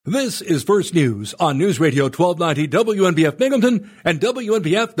This is First News on News Radio 1290 WNBF Binghamton and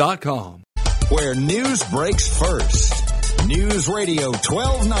WNBF.com. Where news breaks first. News Radio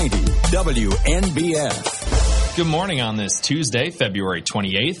 1290 WNBF. Good morning on this Tuesday, February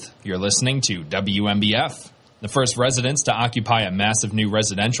 28th. You're listening to WNBF. The first residents to occupy a massive new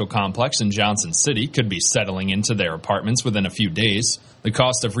residential complex in Johnson City could be settling into their apartments within a few days. The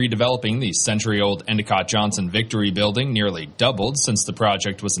cost of redeveloping the century-old Endicott Johnson Victory building nearly doubled since the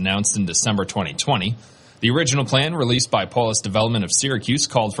project was announced in December 2020. The original plan, released by Paulus Development of Syracuse,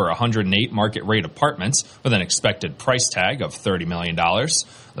 called for 108 market-rate apartments with an expected price tag of $30 million.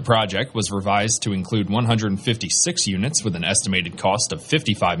 The project was revised to include 156 units with an estimated cost of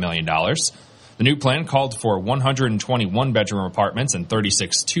 $55 million. The new plan called for 121 bedroom apartments and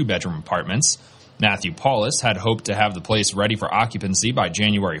 36 two-bedroom apartments. Matthew Paulus had hoped to have the place ready for occupancy by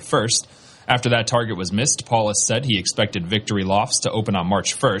January 1st. After that target was missed, Paulus said he expected Victory Lofts to open on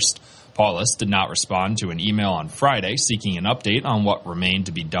March 1st. Paulus did not respond to an email on Friday seeking an update on what remained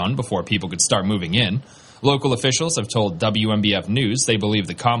to be done before people could start moving in. Local officials have told WNBF News they believe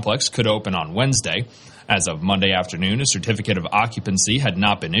the complex could open on Wednesday. As of Monday afternoon, a certificate of occupancy had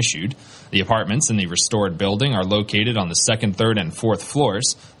not been issued. The apartments in the restored building are located on the second, third, and fourth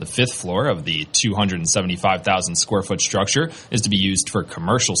floors. The fifth floor of the 275,000 square foot structure is to be used for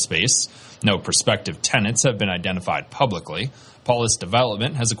commercial space. No prospective tenants have been identified publicly. Paulus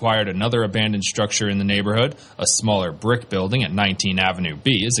Development has acquired another abandoned structure in the neighborhood. A smaller brick building at 19 Avenue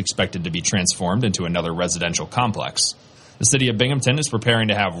B is expected to be transformed into another residential complex. The city of Binghamton is preparing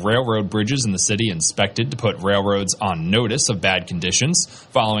to have railroad bridges in the city inspected to put railroads on notice of bad conditions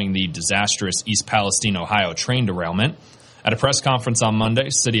following the disastrous East Palestine, Ohio train derailment. At a press conference on Monday,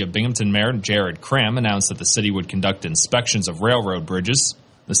 City of Binghamton Mayor Jared Cram announced that the city would conduct inspections of railroad bridges.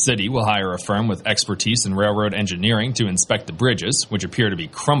 The city will hire a firm with expertise in railroad engineering to inspect the bridges, which appear to be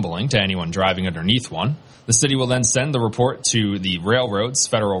crumbling to anyone driving underneath one. The city will then send the report to the railroads,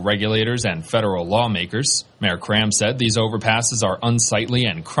 federal regulators, and federal lawmakers. Mayor Cram said these overpasses are unsightly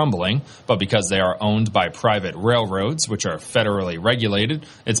and crumbling, but because they are owned by private railroads, which are federally regulated,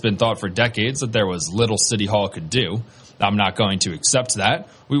 it's been thought for decades that there was little City Hall could do. I'm not going to accept that.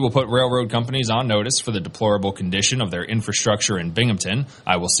 We will put railroad companies on notice for the deplorable condition of their infrastructure in Binghamton.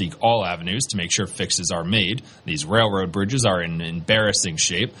 I will seek all avenues to make sure fixes are made. These railroad bridges are in embarrassing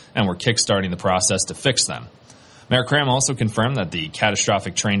shape, and we're kickstarting the process to fix them. Mayor Cram also confirmed that the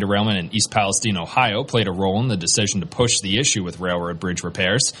catastrophic train derailment in East Palestine, Ohio, played a role in the decision to push the issue with railroad bridge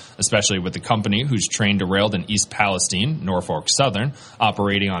repairs, especially with the company whose train derailed in East Palestine, Norfolk Southern,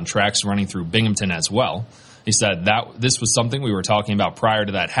 operating on tracks running through Binghamton as well. He said that this was something we were talking about prior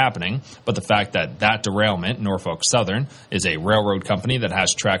to that happening, but the fact that derailment, Norfolk Southern, is a railroad company that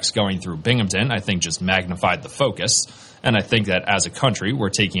has tracks going through Binghamton, I think just magnified the focus. And I think that as a country, we're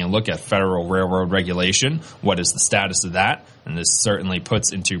taking a look at federal railroad regulation. What is the status of that? And this certainly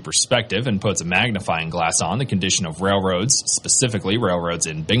puts into perspective and puts a magnifying glass on the condition of railroads, specifically railroads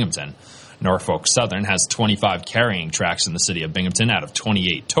in Binghamton. Norfolk Southern has 25 carrying tracks in the city of Binghamton out of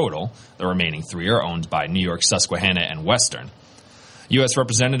 28 total. The remaining 3 are owned by New York, Susquehanna, and Western. U.S.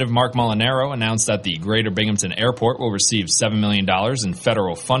 Representative Mark Molinaro announced that the Greater Binghamton Airport will receive $7 million in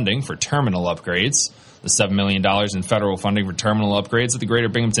federal funding for terminal upgrades. The $7 million in federal funding for terminal upgrades at the Greater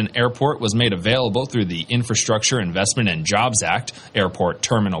Binghamton Airport was made available through the Infrastructure Investment and Jobs Act Airport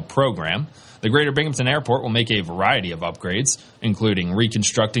Terminal Program. The Greater Binghamton Airport will make a variety of upgrades, including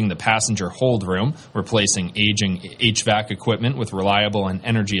reconstructing the passenger hold room, replacing aging HVAC equipment with reliable and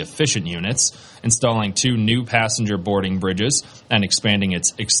energy-efficient units, installing 2 new passenger boarding bridges, and expanding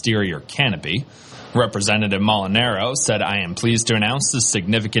its exterior canopy. Representative Molinaro said, "I am pleased to announce this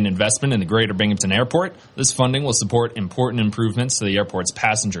significant investment in the Greater Binghamton Airport. This funding will support important improvements to the airport's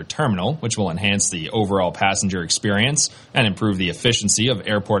passenger terminal, which will enhance the overall passenger experience and improve the efficiency of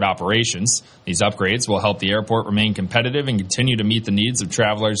airport operations. These upgrades will help the airport remain competitive and continue to meet the needs of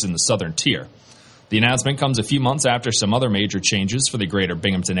travelers in the southern tier." The announcement comes a few months after some other major changes for the Greater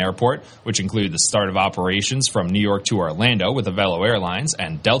Binghamton Airport, which include the start of operations from New York to Orlando with Avelo Airlines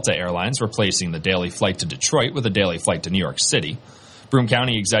and Delta Airlines replacing the daily flight to Detroit with a daily flight to New York City. Broome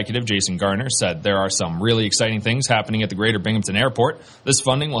County Executive Jason Garner said there are some really exciting things happening at the Greater Binghamton Airport. This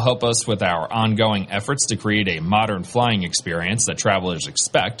funding will help us with our ongoing efforts to create a modern flying experience that travelers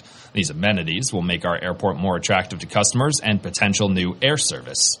expect. These amenities will make our airport more attractive to customers and potential new air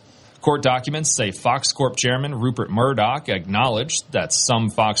service. Court documents say Fox Corp chairman Rupert Murdoch acknowledged that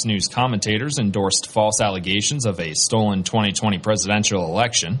some Fox News commentators endorsed false allegations of a stolen 2020 presidential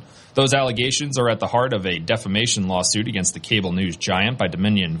election. Those allegations are at the heart of a defamation lawsuit against the cable news giant by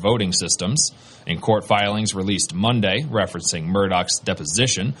Dominion Voting Systems. In court filings released Monday, referencing Murdoch's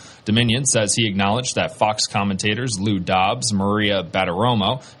deposition, Dominion says he acknowledged that Fox commentators Lou Dobbs, Maria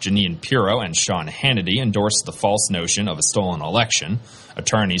Bartiromo, Jeanine Pirro, and Sean Hannity endorsed the false notion of a stolen election.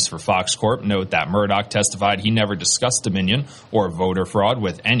 Attorneys for Fox Corp note that Murdoch testified he never discussed Dominion or voter fraud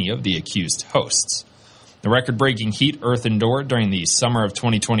with any of the accused hosts. The record-breaking heat Earth endured during the summer of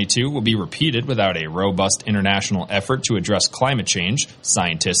 2022 will be repeated without a robust international effort to address climate change,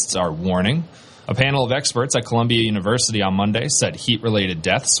 scientists are warning. A panel of experts at Columbia University on Monday said heat-related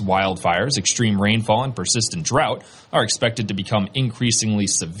deaths, wildfires, extreme rainfall, and persistent drought are expected to become increasingly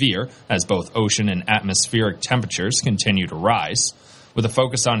severe as both ocean and atmospheric temperatures continue to rise. With a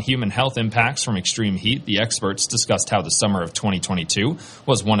focus on human health impacts from extreme heat, the experts discussed how the summer of 2022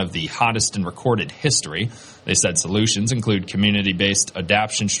 was one of the hottest in recorded history. They said solutions include community-based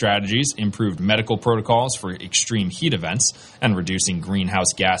adaptation strategies, improved medical protocols for extreme heat events, and reducing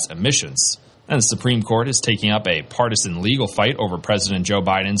greenhouse gas emissions. And the Supreme Court is taking up a partisan legal fight over President Joe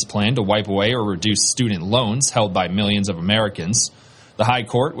Biden's plan to wipe away or reduce student loans held by millions of Americans. The High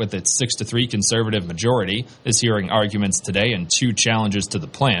Court, with its 6-3 conservative majority, is hearing arguments today in two challenges to the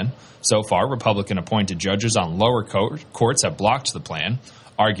plan. So far, Republican-appointed judges on lower courts have blocked the plan.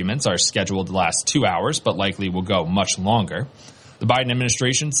 Arguments are scheduled to last 2 hours, but likely will go much longer. The Biden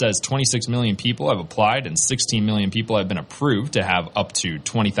administration says 26 million people have applied and 16 million people have been approved to have up to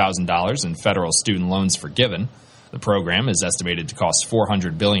 $20,000 in federal student loans forgiven. The program is estimated to cost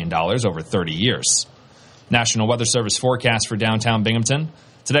 $400 billion over 30 years. National Weather Service forecast for downtown Binghamton.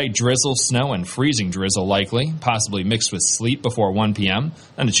 Today, drizzle, snow, and freezing drizzle likely, possibly mixed with sleet before 1 p.m.,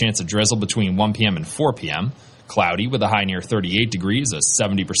 and a chance of drizzle between 1 p.m. and 4 p.m. Cloudy with a high near 38 degrees, a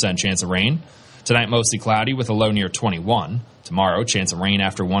 70% chance of rain. Tonight, mostly cloudy with a low near 21. Tomorrow, chance of rain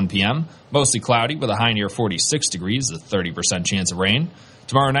after 1 p.m., mostly cloudy with a high near 46 degrees, a 30% chance of rain.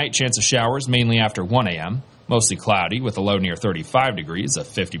 Tomorrow night, chance of showers mainly after 1 a.m., mostly cloudy with a low near 35 degrees, a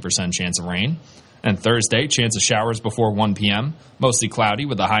 50% chance of rain. And Thursday, chance of showers before 1 p.m., mostly cloudy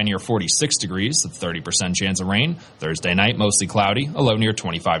with a high near 46 degrees, a 30% chance of rain. Thursday night, mostly cloudy, a low near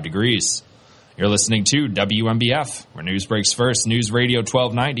 25 degrees. You're listening to WMBF, where news breaks first. News Radio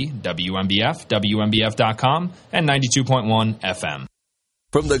 1290, WMBF, WMBF.com, and 92.1 FM.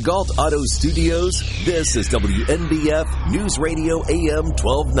 From the Galt Auto Studios, this is WNBF News Radio AM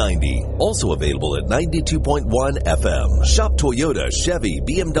 1290. Also available at 92.1 FM. Shop Toyota, Chevy,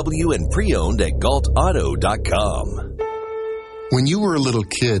 BMW, and pre-owned at galtauto.com. When you were a little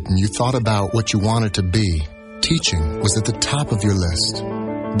kid and you thought about what you wanted to be, teaching was at the top of your list.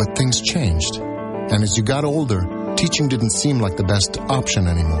 But things changed. And as you got older, teaching didn't seem like the best option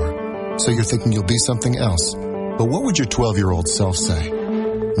anymore. So you're thinking you'll be something else. But what would your 12-year-old self say?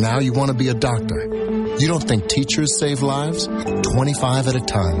 Now you want to be a doctor. You don't think teachers save lives? 25 at a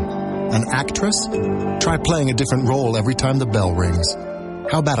time. An actress? Try playing a different role every time the bell rings.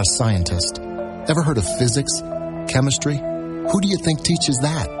 How about a scientist? Ever heard of physics? Chemistry? Who do you think teaches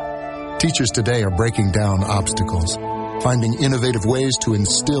that? Teachers today are breaking down obstacles, finding innovative ways to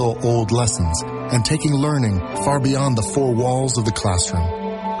instill old lessons, and taking learning far beyond the four walls of the classroom.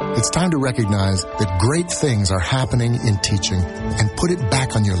 It's time to recognize that great things are happening in teaching and put it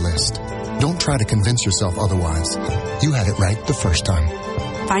back on your list. Don't try to convince yourself otherwise. You had it right the first time.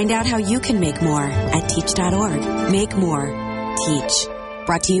 Find out how you can make more at teach.org. Make more. Teach.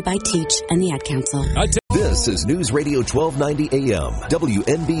 Brought to you by Teach and the Ad Council. This is News Radio 1290 AM,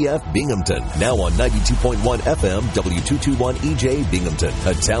 WNBF Binghamton. Now on 92.1 FM, W221 EJ Binghamton,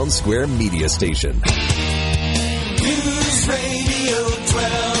 a Town Square media station. News Radio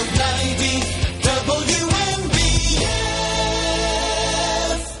 1290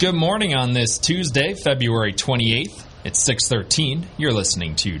 WNBF. Good morning on this Tuesday, February 28th. It's 6:13. You're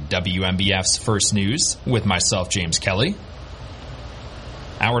listening to WNBF's First News with myself, James Kelly.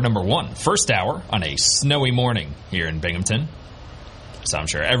 Hour number one, first hour on a snowy morning here in Binghamton. So I'm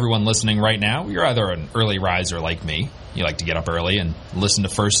sure everyone listening right now, you're either an early riser like me. You like to get up early and listen to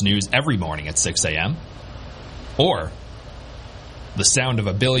First News every morning at 6 a.m. Or the sound of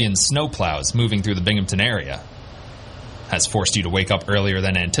a billion snowplows moving through the Binghamton area has forced you to wake up earlier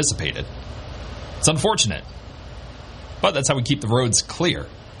than anticipated. It's unfortunate, but that's how we keep the roads clear.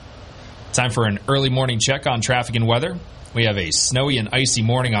 Time for an early morning check on traffic and weather. We have a snowy and icy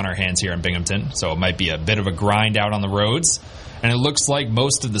morning on our hands here in Binghamton, so it might be a bit of a grind out on the roads. And it looks like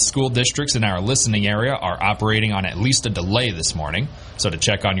most of the school districts in our listening area are operating on at least a delay this morning. So to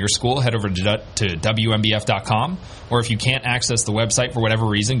check on your school, head over to WMBF.com. Or if you can't access the website for whatever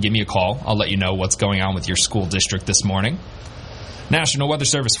reason, give me a call. I'll let you know what's going on with your school district this morning. National Weather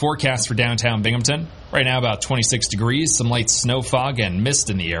Service forecast for downtown Binghamton. Right now about 26 degrees, some light snow fog and mist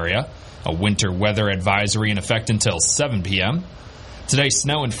in the area. A winter weather advisory in effect until 7 p.m. Today,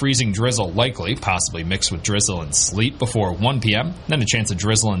 snow and freezing drizzle likely, possibly mixed with drizzle and sleet before 1 p.m. Then a chance of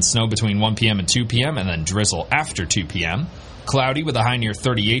drizzle and snow between 1 p.m. and 2 p.m. and then drizzle after 2 p.m. Cloudy with a high near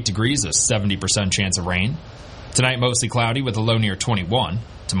 38 degrees, a 70% chance of rain. Tonight, mostly cloudy with a low near 21.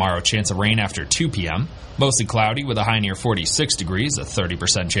 Tomorrow, chance of rain after 2 p.m. Mostly cloudy with a high near 46 degrees, a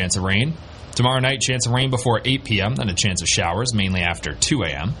 30% chance of rain. Tomorrow night, chance of rain before 8 p.m., then a chance of showers, mainly after 2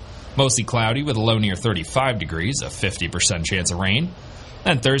 a.m. Mostly cloudy with a low near 35 degrees, a 50% chance of rain.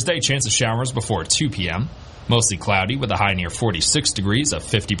 And Thursday, chance of showers before 2 p.m. Mostly cloudy with a high near 46 degrees, a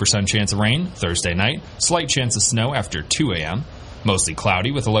 50% chance of rain. Thursday night, slight chance of snow after 2 a.m. Mostly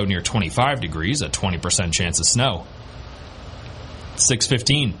cloudy with a low near 25 degrees, a 20% chance of snow.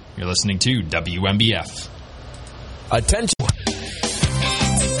 6:15, you're listening to WMBF. Attention.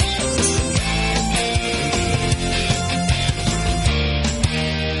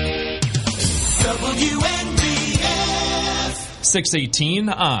 WMBF. 6:18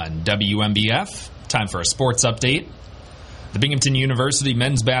 on WMBF. Time for a sports update. The Binghamton University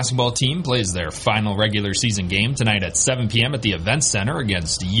men's basketball team plays their final regular season game tonight at 7 p.m. at the Events Center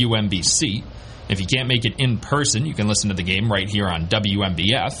against UMBC. If you can't make it in person, you can listen to the game right here on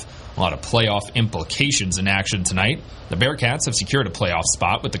WMBF. A lot of playoff implications in action tonight. The Bearcats have secured a playoff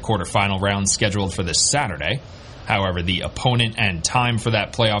spot with the quarterfinal round scheduled for this Saturday. However, the opponent and time for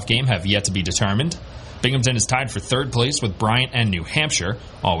that playoff game have yet to be determined. Binghamton is tied for third place with Bryant and New Hampshire,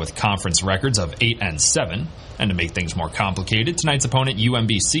 all with conference records of 8 and 7. And to make things more complicated, tonight's opponent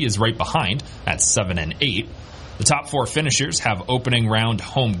UMBC is right behind at 7 and 8. The top four finishers have opening round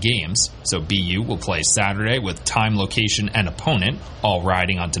home games, so BU will play Saturday with time, location, and opponent all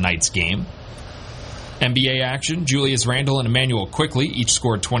riding on tonight's game. NBA action, Julius Randle and Emmanuel Quickley each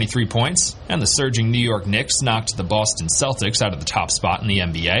scored 23 points, and the surging New York Knicks knocked the Boston Celtics out of the top spot in the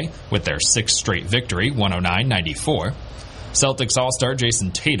NBA with their sixth straight victory, 109-94. Celtics All-Star Jason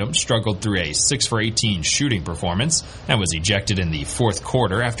Tatum struggled through a 6-for-18 shooting performance and was ejected in the fourth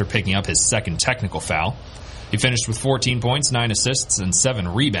quarter after picking up his second technical foul. He finished with 14 points, 9 assists, and 7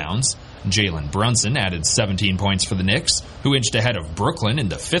 rebounds. Jalen Brunson added 17 points for the Knicks, who inched ahead of Brooklyn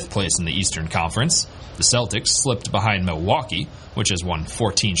into 5th place in the Eastern Conference. The Celtics slipped behind Milwaukee, which has won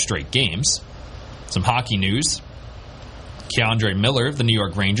 14 straight games. Some hockey news. Keandre Miller of the New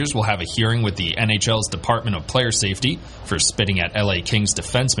York Rangers will have a hearing with the NHL's Department of Player Safety for spitting at LA Kings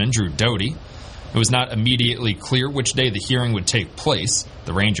defenseman Drew Doughty. It was not immediately clear which day the hearing would take place.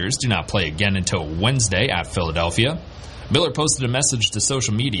 The Rangers do not play again until Wednesday at Philadelphia. Miller posted a message to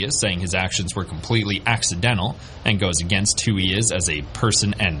social media saying his actions were completely accidental and goes against who he is as a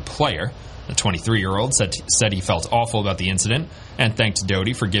person and player. The 23-year-old said he felt awful about the incident and thanked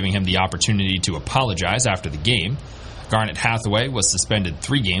Doughty for giving him the opportunity to apologize after the game. Garnet Hathaway was suspended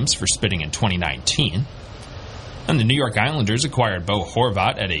 3 games for spitting in 2019. And the New York Islanders acquired Bo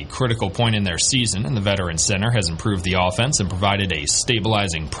Horvat at a critical point in their season, and the veteran center has improved the offense and provided a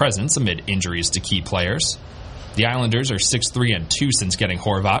stabilizing presence amid injuries to key players. The Islanders are 6-3-2 since getting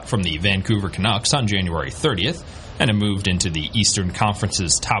Horvat from the Vancouver Canucks on January 30th, and have moved into the Eastern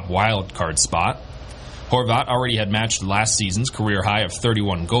Conference's top wildcard spot. Horvat already had matched last season's career high of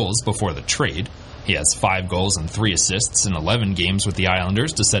 31 goals before the trade. He has 5 goals and 3 assists in 11 games with the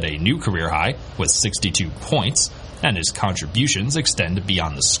Islanders to set a new career high with 62 points, and his contributions extend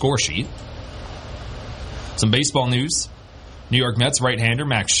beyond the score sheet. Some baseball news. New York Mets right-hander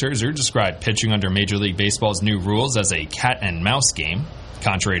Max Scherzer described pitching under Major League Baseball's new rules as a cat-and-mouse game.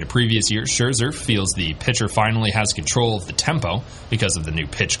 Contrary to previous years, Scherzer feels the pitcher finally has control of the tempo because of the new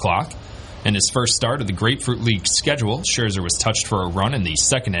pitch clock. In his first start of the Grapefruit League schedule, Scherzer was touched for a run in the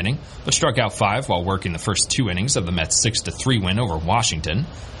second inning, but struck out 5 while working the first 2 innings of the Mets' 6-3 win over Washington.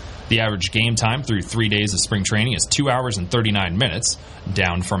 The average game time through 3 days of spring training is 2 hours and 39 minutes,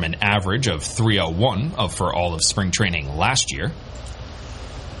 down from an average of 3:01 for all of spring training last year.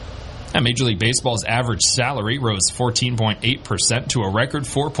 And Major League Baseball's average salary rose 14.8% to a record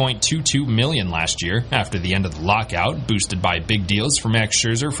 $4.22 million last year after the end of the lockout, boosted by big deals for Max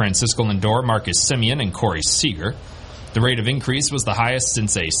Scherzer, Francisco Lindor, Marcus Semien, and Corey Seager. The rate of increase was the highest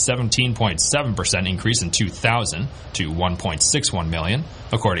since a 17.7% increase in 2000 to $1.61 million,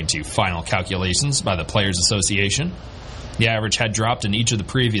 according to final calculations by the Players Association. The average had dropped in each of the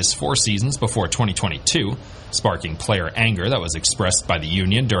previous 4 seasons before 2022, sparking player anger that was expressed by the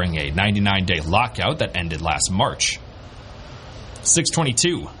union during a 99-day lockout that ended last March.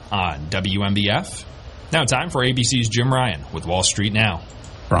 6:22 on WMBF. Now time for ABC's Jim Ryan with Wall Street Now.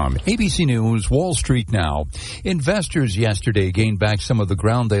 From ABC News, Wall Street Now. Investors yesterday gained back some of the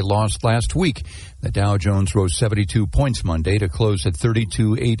ground they lost last week. The Dow Jones rose 72 points Monday to close at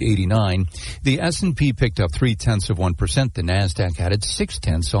 32,889. The S&P picked up 0.3%. The Nasdaq added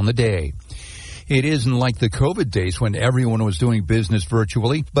 0.6 on the day. It isn't like the COVID days when everyone was doing business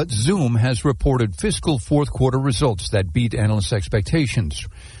virtually, but Zoom has reported fiscal fourth quarter results that beat analysts' expectations.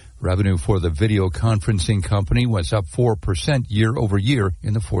 Revenue for the video conferencing company was up 4% year over year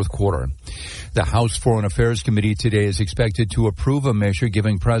in the fourth quarter. The House Foreign Affairs Committee today is expected to approve a measure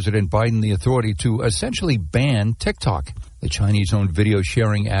giving President Biden the authority to essentially ban TikTok. The Chinese-owned video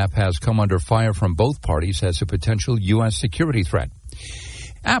sharing app has come under fire from both parties as a potential U.S. security threat.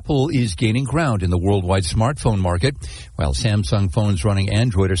 Apple is gaining ground in the worldwide smartphone market. While Samsung phones running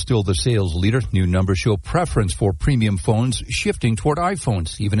Android are still the sales leader, new numbers show preference for premium phones shifting toward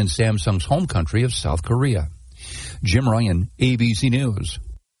iPhones, even in Samsung's home country of South Korea. Jim Ryan, ABC News.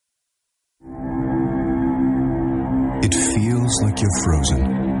 It feels like you're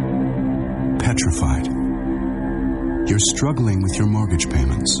frozen, petrified. You're struggling with your mortgage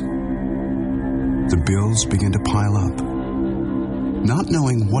payments. The bills begin to pile up. Not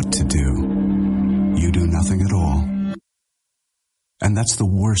knowing what to do, you do nothing at all. And that's the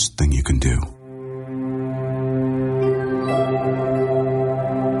worst thing you can do.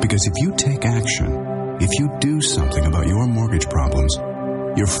 Because if you take action, if you do something about your mortgage problems,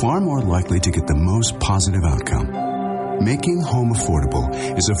 you're far more likely to get the most positive outcome. Making Home Affordable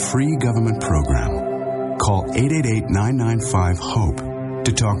is a free government program. Call 888-995-HOPE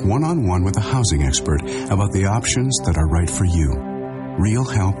to talk one-on-one with a housing expert about the options that are right for you. Real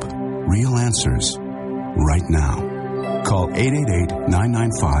help, real answers, right now. Call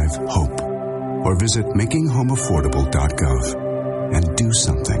 888-995-HOPE or visit makinghomeaffordable.gov and do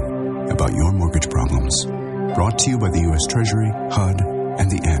something about your mortgage problems. Brought to you by the U.S. Treasury, HUD, and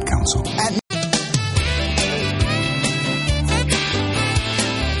the Ad Council.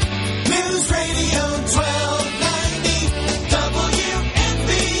 News Radio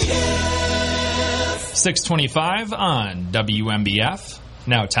 1290 WMBF. 6:25 on WMBF.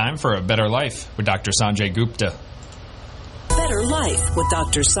 Now time for A Better Life with Dr. Sanjay Gupta. Better Life with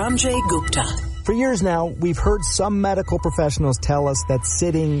Dr. Sanjay Gupta. For years now, we've heard some medical professionals tell us that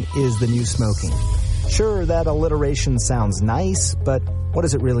sitting is the new smoking. Sure, that alliteration sounds nice, but what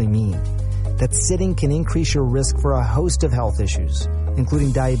does it really mean? That sitting can increase your risk for a host of health issues,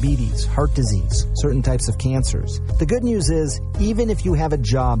 including diabetes, heart disease, certain types of cancers. The good news is, even if you have a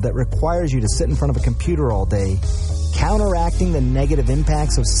job that requires you to sit in front of a computer all day, counteracting the negative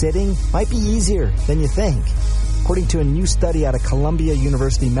impacts of sitting might be easier than you think. According to a new study out of Columbia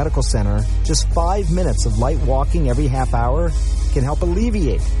University Medical Center, just 5 minutes of light walking every half hour can help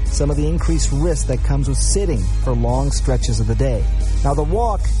alleviate some of the increased risk that comes with sitting for long stretches of the day. Now, the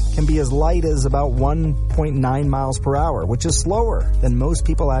walk can be as light as about 1.9 miles per hour, which is slower than most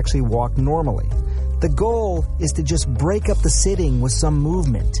people actually walk normally. The goal is to just break up the sitting with some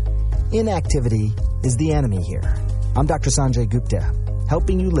movement. Inactivity is the enemy here. I'm Dr. Sanjay Gupta,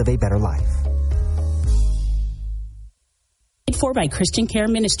 helping you live a better life. For by Christian Care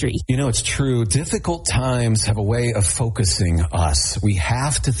Ministry. You know, it's true. Difficult times have a way of focusing us. We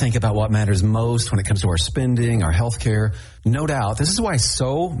have to think about what matters most when it comes to our spending, our health care. No doubt. This is why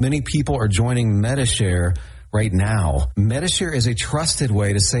so many people are joining Medi-Share right now. Medi-Share is a trusted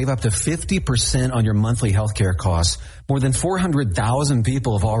way to save up to 50% on your monthly health care costs. More than 400,000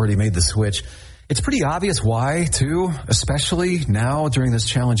 people have already made the switch. It's pretty obvious why, too, especially now during this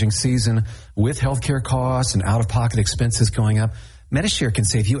challenging season with healthcare costs and out-of-pocket expenses going up. Medi-Share can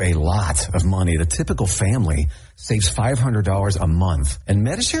save you a lot of money. The typical family saves $500 a month. And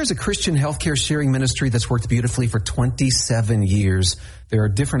Medi-Share is a Christian healthcare sharing ministry that's worked beautifully for 27 years. There are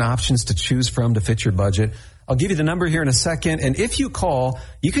different options to choose from to fit your budget. I'll give you the number here in a second, and if you call,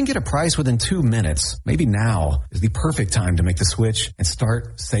 you can get a price within 2 minutes. Maybe now is the perfect time to make the switch and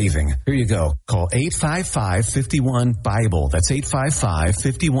start saving. Here you go. Call 855-51-BIBLE. That's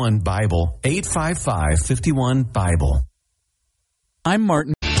 855-51-BIBLE. 855-51-BIBLE. I'm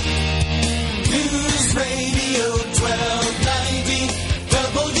Martin. News Radio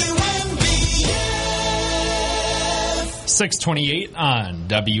 1290 WMBF. 6:28 on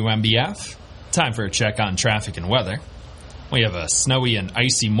WMBF. Time for a check on traffic and weather. We have a snowy and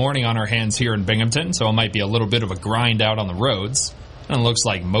icy morning on our hands here in Binghamton, so it might be a little bit of a grind out on the roads. And it looks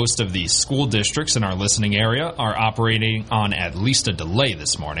like most of the school districts in our listening area are operating on at least a delay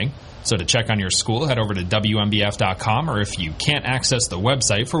this morning. So to check on your school, head over to WMBF.com, or if you can't access the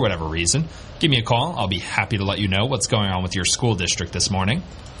website for whatever reason, give me a call. I'll be happy to let you know what's going on with your school district this morning.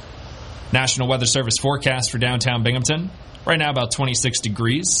 National Weather Service forecast for downtown Binghamton. Right now about 26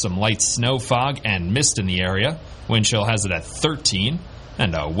 degrees, some light snow, fog, and mist in the area. Wind chill has it at 13,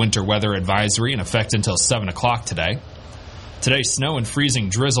 and a winter weather advisory in effect until 7 o'clock today. Today, snow and freezing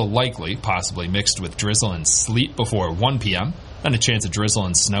drizzle likely, possibly mixed with drizzle and sleet before 1 p.m., then a chance of drizzle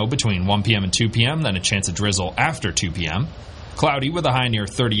and snow between 1 p.m. and 2 p.m., then a chance of drizzle after 2 p.m. Cloudy with a high near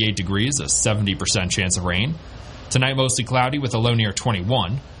 38 degrees, a 70% chance of rain. Tonight, mostly cloudy with a low near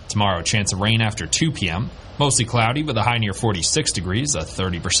 21. Tomorrow, chance of rain after 2 p.m. Mostly cloudy with a high near 46 degrees, a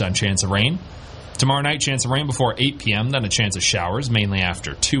 30% chance of rain. Tomorrow night, chance of rain before 8 p.m., then a chance of showers, mainly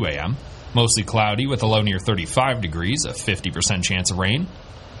after 2 a.m. Mostly cloudy with a low near 35 degrees, a 50% chance of rain.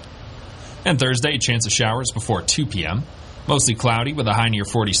 And Thursday, chance of showers before 2 p.m. Mostly cloudy with a high near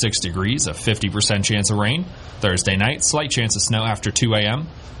 46 degrees, a 50% chance of rain. Thursday night, slight chance of snow after 2 a.m.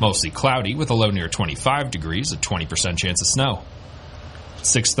 Mostly cloudy with a low near 25 degrees, a 20% chance of snow.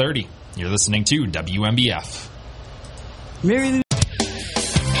 6:30. You're listening to WMBF. Mary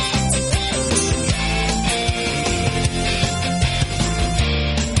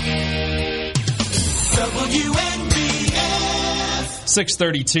WMBF.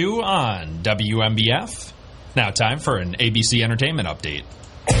 6:32 on WMBF. Now time for an ABC Entertainment update.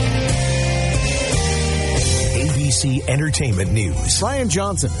 ABC Entertainment News. Rian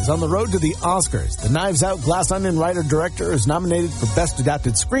Johnson is on the road to the Oscars. The Knives Out Glass Onion writer-director is nominated for Best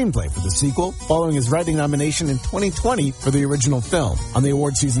Adapted Screenplay for the sequel, following his writing nomination in 2020 for the original film. On the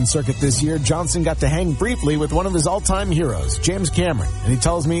award season circuit this year, Johnson got to hang briefly with one of his all-time heroes, James Cameron, and he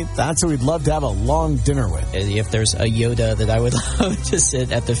tells me that's who he'd love to have a long dinner with. If there's a Yoda that I would love to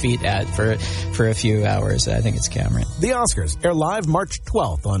sit at the feet at for a few hours, I think it's Cameron. The Oscars air live March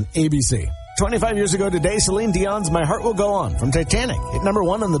 12th on ABC. 25 years ago today, Celine Dion's My Heart Will Go On from Titanic hit number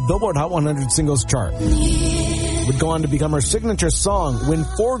 1 on the Billboard Hot 100 singles chart. It would go on to become her signature song, win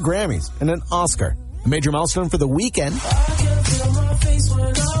 4 Grammys and an Oscar. A major milestone for The Weeknd.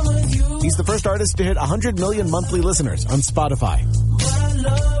 He's the first artist to hit 100 million monthly listeners on Spotify.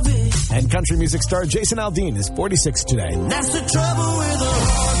 And country music star Jason Aldean is 46 today. That's the trouble with a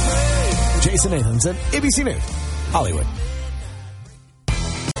heartbreak. Jason Nathanson, ABC News, Hollywood.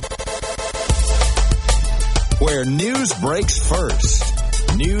 Where news breaks first.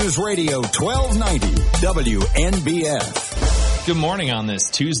 News Radio 1290 WNBF. Good morning on this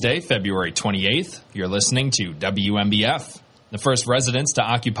Tuesday, February 28th. You're listening to WMBF. The first residents to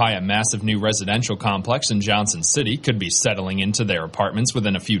occupy a massive new residential complex in Johnson City could be settling into their apartments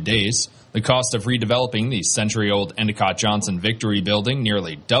within a few days. The cost of redeveloping the century-old Endicott Johnson Victory building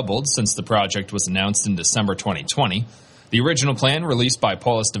nearly doubled since the project was announced in December 2020. The original plan, released by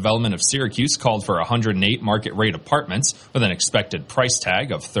Paulus Development of Syracuse, called for 108 market-rate apartments with an expected price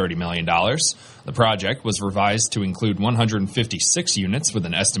tag of $30 million. The project was revised to include 156 units with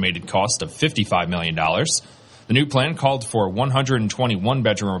an estimated cost of $55 million. The new plan called for 120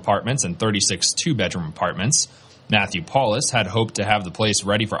 one-bedroom apartments and 36 two-bedroom apartments. Matthew Paulus had hoped to have the place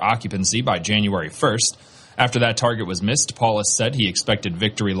ready for occupancy by January 1st. After that target was missed, Paulus said he expected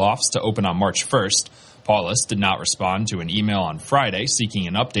Victory Lofts to open on March 1st. Paulus did not respond to an email on Friday seeking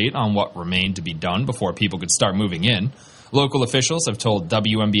an update on what remained to be done before people could start moving in. Local officials have told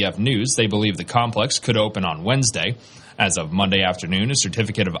WMBF News they believe the complex could open on Wednesday. As of Monday afternoon, a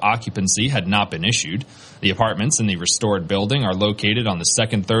certificate of occupancy had not been issued. The apartments in the restored building are located on the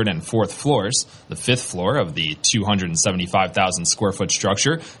 2nd, 3rd, and 4th floors. The 5th floor of the 275,000 square foot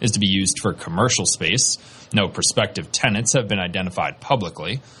structure is to be used for commercial space. No prospective tenants have been identified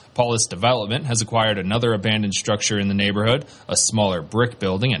publicly. Paulus Development has acquired another abandoned structure in the neighborhood. A smaller brick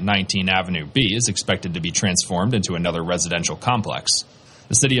building at 19 Avenue B is expected to be transformed into another residential complex.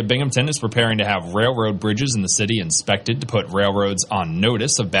 The city of Binghamton is preparing to have railroad bridges in the city inspected to put railroads on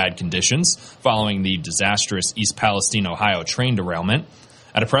notice of bad conditions following the disastrous East Palestine, Ohio train derailment.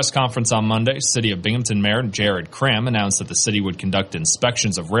 At a press conference on Monday, City of Binghamton Mayor Jared Cram announced that the city would conduct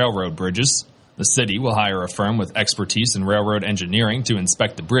inspections of railroad bridges. The city will hire a firm with expertise in railroad engineering to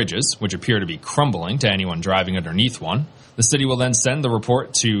inspect the bridges, which appear to be crumbling to anyone driving underneath one. The city will then send the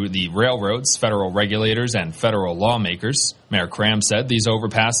report to the railroads, federal regulators, and federal lawmakers. Mayor Cram said these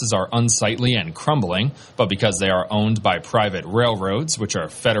overpasses are unsightly and crumbling, but because they are owned by private railroads, which are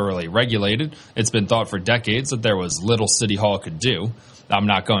federally regulated, it's been thought for decades that there was little City Hall could do. I'm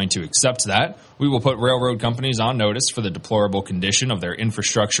not going to accept that. We will put railroad companies on notice for the deplorable condition of their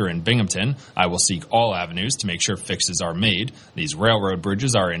infrastructure in Binghamton. I will seek all avenues to make sure fixes are made. These railroad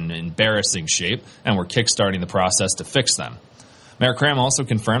bridges are in embarrassing shape, and we're kickstarting the process to fix them. Mayor Cram also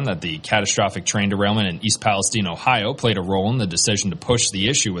confirmed that the catastrophic train derailment in East Palestine, Ohio, played a role in the decision to push the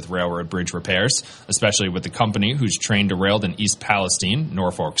issue with railroad bridge repairs, especially with the company whose train derailed in East Palestine,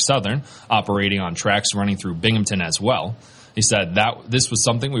 Norfolk Southern, operating on tracks running through Binghamton as well. He said that this was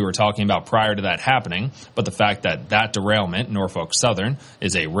something we were talking about prior to that happening, but the fact that derailment, Norfolk Southern,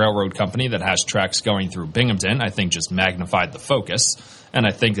 is a railroad company that has tracks going through Binghamton, I think just magnified the focus. And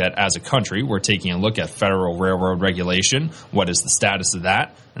I think that as a country, we're taking a look at federal railroad regulation. What is the status of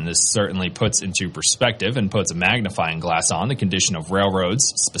that? And this certainly puts into perspective and puts a magnifying glass on the condition of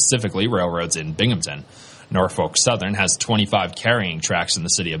railroads, specifically railroads in Binghamton. Norfolk Southern has 25 carrying tracks in the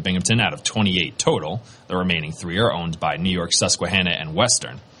city of Binghamton out of 28 total. The remaining 3 are owned by New York, Susquehanna, and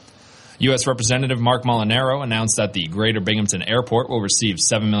Western. U.S. Representative Mark Molinaro announced that the Greater Binghamton Airport will receive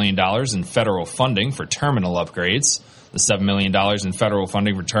 $7 million in federal funding for terminal upgrades. The $7 million in federal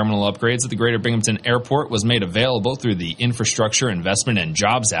funding for terminal upgrades at the Greater Binghamton Airport was made available through the Infrastructure Investment and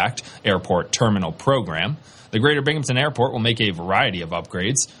Jobs Act Airport Terminal Program. The Greater Binghamton Airport will make a variety of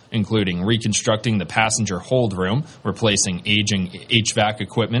upgrades, including reconstructing the passenger hold room, replacing aging HVAC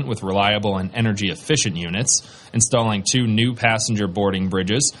equipment with reliable and energy-efficient units, installing 2 new passenger boarding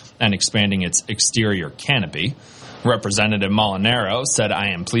bridges, and expanding its exterior canopy. Representative Molinaro said, "I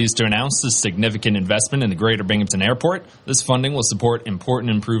am pleased to announce this significant investment in the Greater Binghamton Airport. This funding will support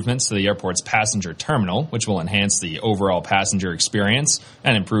important improvements to the airport's passenger terminal, which will enhance the overall passenger experience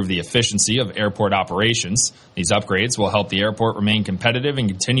and improve the efficiency of airport operations. These upgrades will help the airport remain competitive and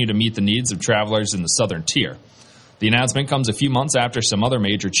continue to meet the needs of travelers in the southern tier." The announcement comes a few months after some other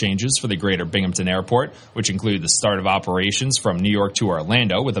major changes for the Greater Binghamton Airport, which include the start of operations from New York to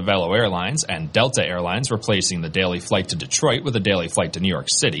Orlando with Avelo Airlines and Delta Airlines replacing the daily flight to Detroit with a daily flight to New York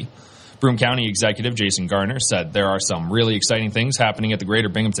City. Broome County Executive Jason Garner said, "There are some really exciting things happening at the Greater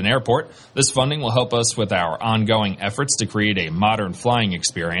Binghamton Airport. This funding will help us with our ongoing efforts to create a modern flying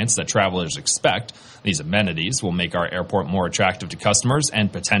experience that travelers expect. These amenities will make our airport more attractive to customers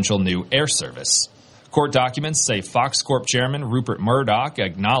and potential new air service." Court documents say Fox Corp chairman Rupert Murdoch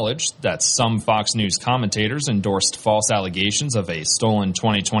acknowledged that some Fox News commentators endorsed false allegations of a stolen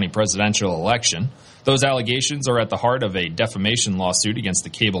 2020 presidential election. Those allegations are at the heart of a defamation lawsuit against the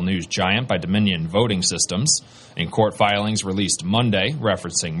cable news giant by Dominion Voting Systems. In court filings released Monday,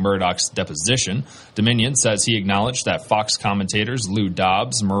 referencing Murdoch's deposition, Dominion says he acknowledged that Fox commentators Lou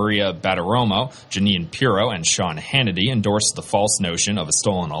Dobbs, Maria Bartiromo, Jeanine Pirro, and Sean Hannity endorsed the false notion of a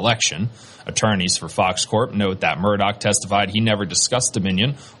stolen election. Attorneys for Fox Corp note that Murdoch testified he never discussed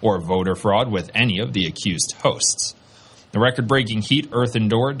Dominion or voter fraud with any of the accused hosts. The record-breaking heat Earth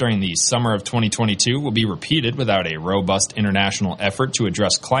endured during the summer of 2022 will be repeated without a robust international effort to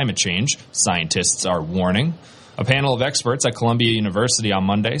address climate change, scientists are warning. A panel of experts at Columbia University on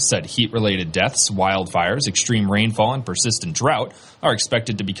Monday said heat-related deaths, wildfires, extreme rainfall, and persistent drought are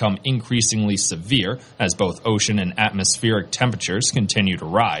expected to become increasingly severe as both ocean and atmospheric temperatures continue to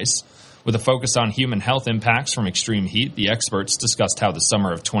rise. With a focus on human health impacts from extreme heat, the experts discussed how the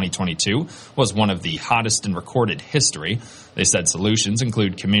summer of 2022 was one of the hottest in recorded history. They said solutions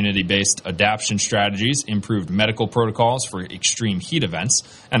include community-based adaptation strategies, improved medical protocols for extreme heat events,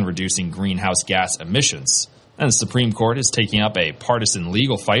 and reducing greenhouse gas emissions. And the Supreme Court is taking up a partisan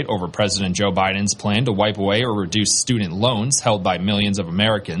legal fight over President Joe Biden's plan to wipe away or reduce student loans held by millions of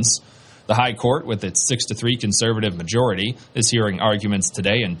Americans. The High Court, with its 6-3 conservative majority, is hearing arguments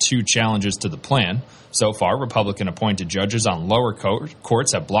today and 2 challenges to the plan. So far, Republican-appointed judges on lower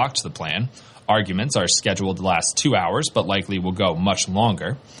courts have blocked the plan. Arguments are scheduled to last 2 hours, but likely will go much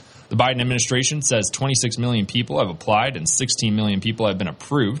longer. The Biden administration says 26 million people have applied and 16 million people have been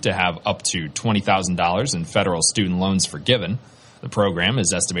approved to have up to $20,000 in federal student loans forgiven. The program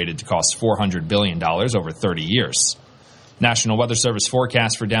is estimated to cost $400 billion over 30 years. National Weather Service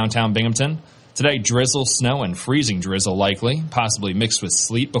forecast for downtown Binghamton. Today, drizzle, snow, and freezing drizzle likely, possibly mixed with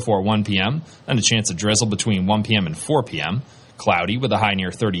sleet before 1 p.m., and a chance of drizzle between 1 p.m. and 4 p.m. Cloudy with a high near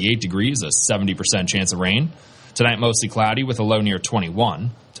 38 degrees, a 70% chance of rain. Tonight, mostly cloudy with a low near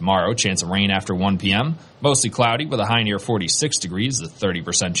 21. Tomorrow, chance of rain after 1 p.m., mostly cloudy with a high near 46 degrees, a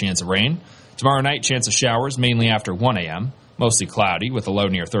 30% chance of rain. Tomorrow night, chance of showers mainly after 1 a.m., mostly cloudy with a low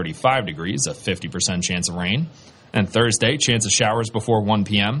near 35 degrees, a 50% chance of rain. And Thursday, chance of showers before 1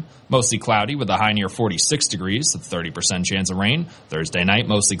 p.m., mostly cloudy with a high near 46 degrees, a 30% chance of rain. Thursday night,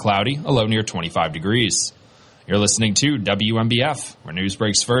 mostly cloudy, a low near 25 degrees. You're listening to WMBF, where news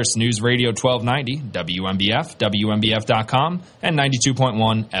breaks first. News Radio 1290, WMBF, WMBF.com, and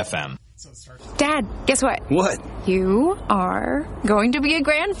 92.1 FM. Dad, guess what? What? You are going to be a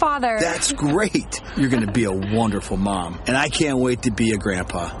grandfather. That's great. You're going to be a wonderful mom, and I can't wait to be a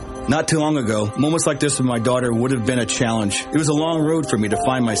grandpa. Not too long ago, moments like this with my daughter would have been a challenge. It was a long road for me to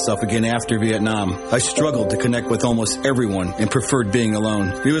find myself again after Vietnam. I struggled to connect with almost everyone and preferred being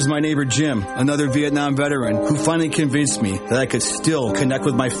alone. It was my neighbor Jim, another Vietnam veteran, who finally convinced me that I could still connect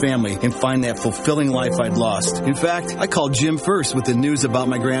with my family and find that fulfilling life I'd lost. In fact, I called Jim first with the news about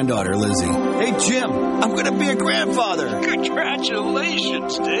my granddaughter, Lizzie. Hey, Jim, I'm going to be a grandfather.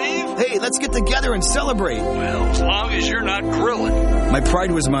 Congratulations, Dave. Hey, let's get together and celebrate. Well, as long as you're not grilling. My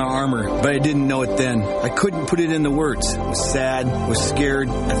pride was my armor, but I didn't know it then. I couldn't put it into words. I was sad, was scared,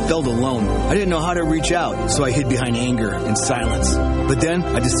 I felt alone. I didn't know how to reach out, so I hid behind anger and silence. But then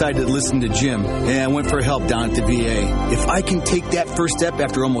I decided to listen to Jim, and I went for help down at the VA. If I can take that first step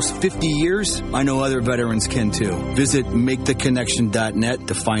after almost 50 years, I know other veterans can too. Visit MakeTheConnection.net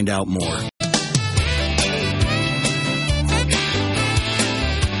to find out more.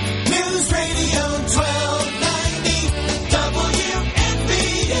 News Radio 1290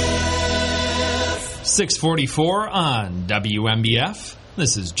 WNBF. 644 on WNBF.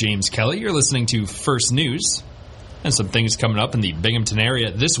 This is James Kelly. You're listening to First News. And some things coming up in the Binghamton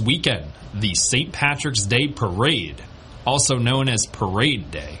area this weekend. The St. Patrick's Day Parade, also known as Parade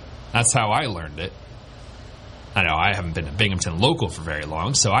Day. That's how I learned it. I know I haven't been a Binghamton local for very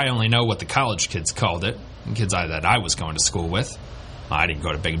long, so I only know what the college kids called it, the kids that I was going to school with. I didn't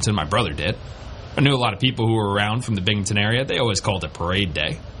go to Binghamton, my brother did. I knew a lot of people who were around from the Binghamton area. They always called it Parade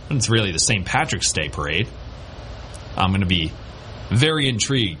Day, but it's really the St. Patrick's Day Parade. I'm going to be very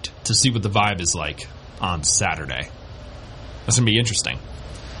intrigued to see what the vibe is like on Saturday. That's going to be interesting.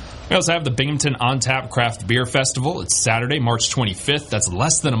 We also have the Binghamton On Tap Craft Beer Festival. It's Saturday, March 25th. That's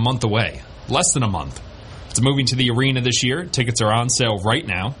less than a month away. Less than a month. It's moving to the arena this year. Tickets are on sale right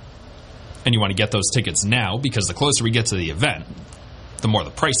now. And you want to get those tickets now because the closer we get to the event, the more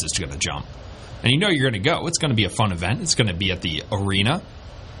the price is going to jump. And you know you're going to go. It's going to be a fun event. It's going to be at the arena.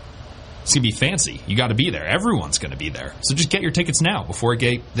 It's going to be fancy. You got to be there. Everyone's going to be there. So just get your tickets now before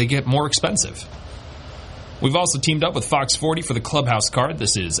they get more expensive. We've also teamed up with Fox 40 for the Clubhouse card.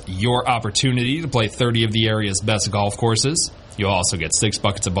 This is your opportunity to play 30 of the area's best golf courses. You'll also get 6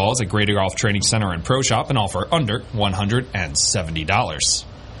 buckets of balls at Greater Golf Training Center and Pro Shop, and all for under $170.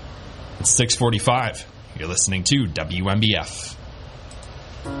 It's 6:45. You're listening to WNBF.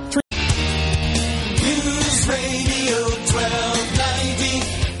 News Radio 1290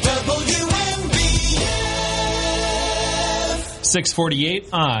 WNBF.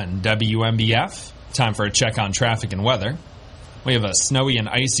 6:48 on WNBF. Time for a check on traffic and weather. We have a snowy and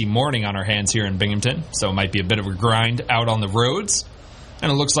icy morning on our hands here in Binghamton, so it might be a bit of a grind out on the roads. And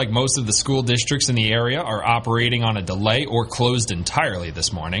it looks like most of the school districts in the area are operating on a delay or closed entirely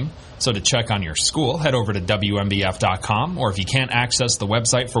this morning. So to check on your school, head over to WNBF.com, or if you can't access the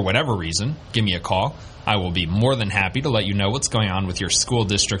website for whatever reason, give me a call. I will be more than happy to let you know what's going on with your school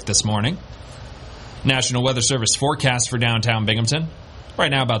district this morning. National Weather Service forecast for downtown Binghamton. Right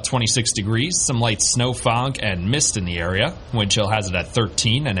now about 26 degrees, some light snow, fog, and mist in the area. Wind chill has it at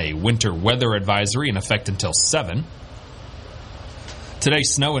 13, and a winter weather advisory in effect until 7. Today,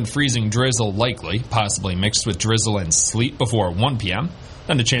 snow and freezing drizzle likely, possibly mixed with drizzle and sleet before 1 p.m.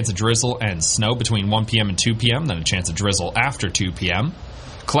 Then a chance of drizzle and snow between 1 p.m. and 2 p.m. Then a chance of drizzle after 2 p.m.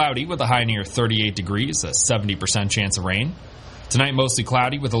 Cloudy with a high near 38 degrees, a 70% chance of rain. Tonight, mostly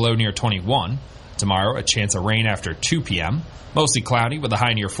cloudy with a low near 21. Tomorrow, a chance of rain after 2 p.m. Mostly cloudy with a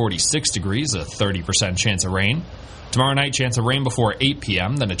high near 46 degrees, a 30% chance of rain. Tomorrow night, chance of rain before 8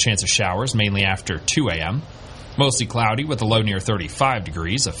 p.m., then a chance of showers, mainly after 2 a.m. Mostly cloudy with a low near 35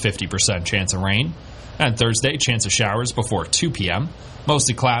 degrees, a 50% chance of rain. And Thursday, chance of showers before 2 p.m.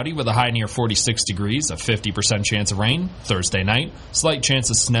 Mostly cloudy with a high near 46 degrees, a 50% chance of rain. Thursday night, slight chance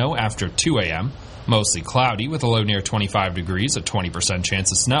of snow after 2 a.m. Mostly cloudy with a low near 25 degrees, a 20%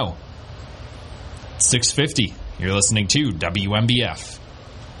 chance of snow. 6:50. You're listening to WNBF.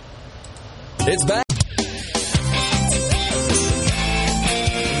 It's back.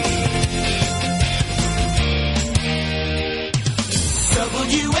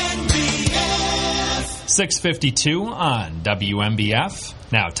 WNBF. 6:52 on WNBF.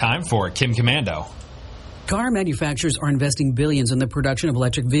 Now time for Kim Commando. Car manufacturers are investing billions in the production of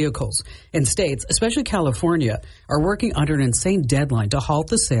electric vehicles, and states, especially California, are working under an insane deadline to halt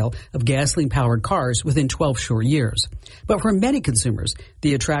the sale of gasoline-powered cars within 12 short years. But for many consumers,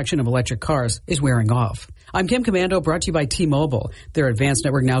 the attraction of electric cars is wearing off. I'm Kim Commando, brought to you by T-Mobile. Their advanced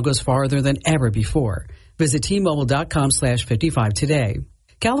network now goes farther than ever before. Visit T-Mobile.com/55 today.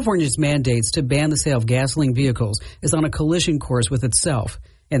 California's mandates to ban the sale of gasoline vehicles is on a collision course with itself.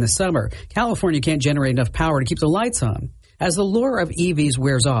 In the summer, California can't generate enough power to keep the lights on. As the lure of EVs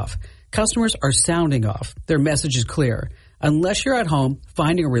wears off, customers are sounding off. Their message is clear. Unless you're at home,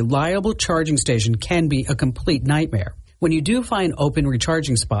 finding a reliable charging station can be a complete nightmare. When you do find open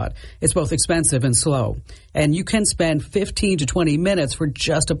recharging spot, it's both expensive and slow, and you can spend 15 to 20 minutes for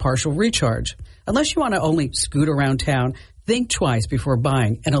just a partial recharge. Unless you want to only scoot around town, think twice before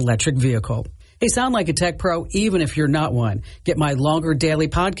buying an electric vehicle. Hey, sound like a tech pro even if you're not one. Get my longer daily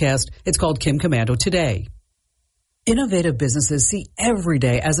podcast. It's called Kim Komando Today. Innovative businesses see every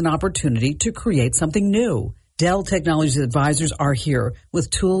day as an opportunity to create something new. Dell Technologies Advisors are here with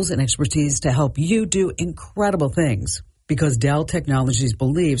tools and expertise to help you do incredible things. Because Dell Technologies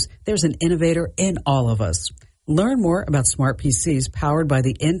believes there's an innovator in all of us. Learn more about smart PCs powered by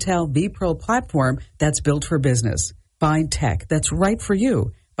the Intel vPro platform that's built for business. Find tech that's right for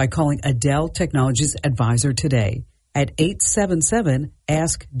you by calling a Dell Technologies Advisor today at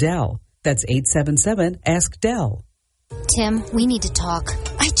 877-ASK-DELL. That's 877-ASK-DELL. Tim, we need to talk.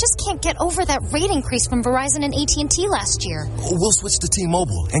 I just can't get over that rate increase from Verizon and AT&T last year. We'll switch to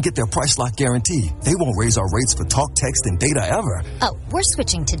T-Mobile and get their price lock guarantee. They won't raise our rates for talk, text, and data ever. Oh, we're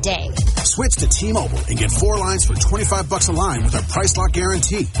switching today. Switch to T-Mobile and get 4 lines for $25 a line with our price lock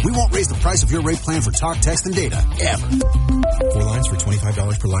guarantee. We won't raise the price of your rate plan for talk, text, and data ever. 4 lines for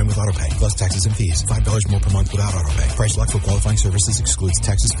 $25 per line with autopay, plus taxes and fees. $5 more per month without autopay. Price lock for qualifying services excludes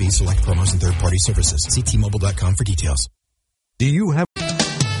taxes, fees, select promos, and third-party services. See T-Mobile.com for details. Do you have... News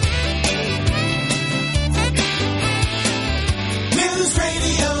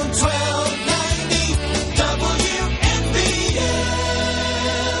Radio 1290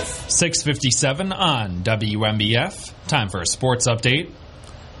 WMBF. 6:57 on WMBF. Time for a sports update.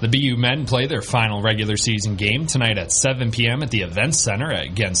 The BU men play their final regular season game tonight at 7 p.m. at the Events Center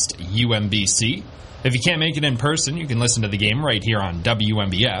against UMBC. If you can't make it in person, you can listen to the game right here on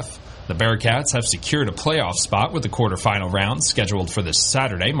WMBF. The Bearcats have secured a playoff spot with the quarterfinal round scheduled for this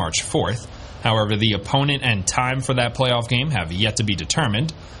Saturday, March 4th. However, the opponent and time for that playoff game have yet to be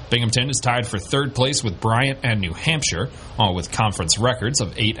determined. Binghamton is tied for third place with Bryant and New Hampshire, all with conference records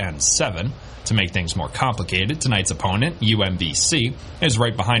of 8 and 7. To make things more complicated, tonight's opponent, UMBC, is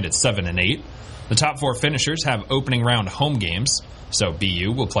right behind at 7 and 8. The top 4 finishers have opening round home games, so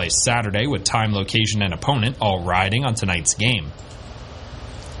BU will play Saturday with time, location, and opponent all riding on tonight's game.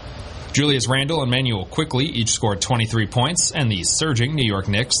 Julius Randle and Manuel Quickley each scored 23 points, and the surging New York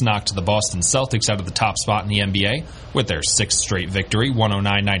Knicks knocked the Boston Celtics out of the top spot in the NBA with their 6th straight victory,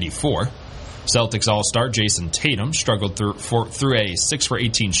 109-94. Celtics All-Star Jason Tatum struggled through a 6 for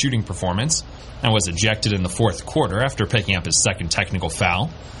 18 shooting performance and was ejected in the fourth quarter after picking up his second technical foul.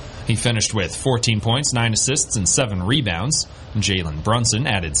 He finished with 14 points, 9 assists, and 7 rebounds. Jalen Brunson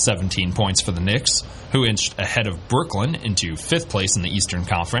added 17 points for the Knicks, who inched ahead of Brooklyn into 5th place in the Eastern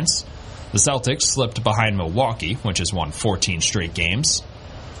Conference. The Celtics slipped behind Milwaukee, which has won 14 straight games.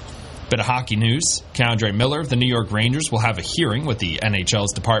 Bit of hockey news. K'Andre Miller of the New York Rangers will have a hearing with the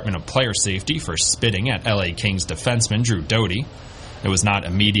NHL's Department of Player Safety for spitting at LA Kings defenseman Drew Doughty. It was not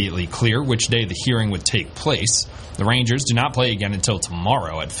immediately clear which day the hearing would take place. The Rangers do not play again until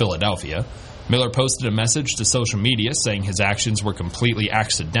tomorrow at Philadelphia. Miller posted a message to social media saying his actions were completely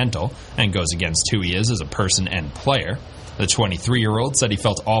accidental and goes against who he is as a person and player. The 23-year-old said he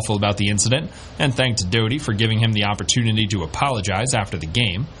felt awful about the incident and thanked Doughty for giving him the opportunity to apologize after the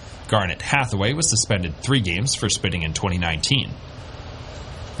game. Garnet Hathaway was suspended 3 games for spitting in 2019.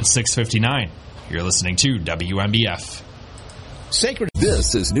 At 6:59, you're listening to WMBF. Sacred.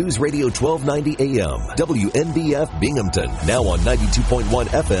 This is News Radio 1290 AM, WMBF Binghamton. Now on 92.1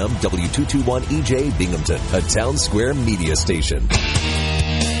 FM, W221 EJ Binghamton, a Town Square media station.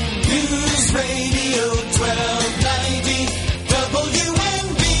 News Radio 1290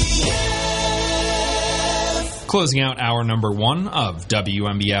 WMBF. Closing out hour number 1 of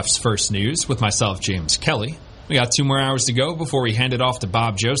WMBF's First News with myself, James Kelly. We got 2 more hours to go before we hand it off to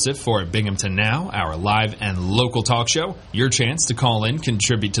Bob Joseph for Binghamton Now, our live and local talk show. Your chance to call in,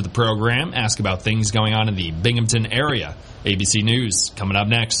 contribute to the program, ask about things going on in the Binghamton area. ABC News coming up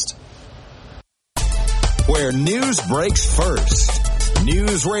next. Where news breaks first.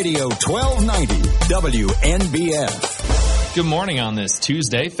 News Radio 1290 WNBF. Good morning on this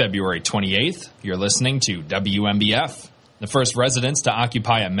Tuesday, February 28th. You're listening to WMBF. The first residents to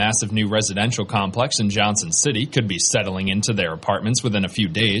occupy a massive new residential complex in Johnson City could be settling into their apartments within a few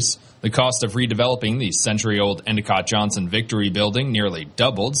days. The cost of redeveloping the century-old Endicott Johnson Victory building nearly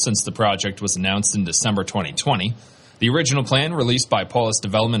doubled since the project was announced in December 2020. The original plan, released by Paulus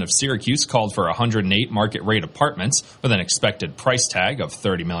Development of Syracuse, called for 108 market-rate apartments with an expected price tag of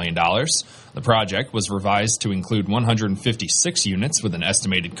 $30 million. The project was revised to include 156 units with an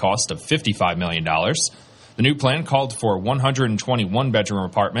estimated cost of $55 million. The new plan called for 121 bedroom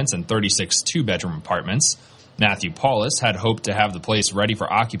apartments and 36 two-bedroom apartments. Matthew Paulus had hoped to have the place ready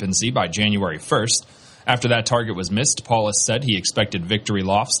for occupancy by January 1st. After that target was missed, Paulus said he expected Victory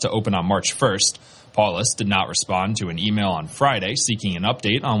Lofts to open on March 1st. Paulus did not respond to an email on Friday seeking an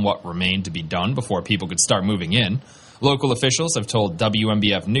update on what remained to be done before people could start moving in. Local officials have told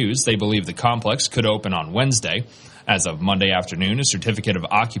WMBF News they believe the complex could open on Wednesday. As of Monday afternoon, a certificate of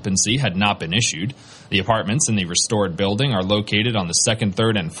occupancy had not been issued. The apartments in the restored building are located on the 2nd,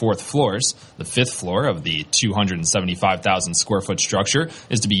 3rd, and 4th floors. The 5th floor of the 275,000 square foot structure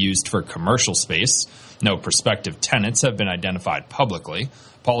is to be used for commercial space. No prospective tenants have been identified publicly.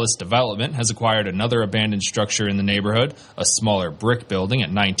 Paulus Development has acquired another abandoned structure in the neighborhood. A smaller brick building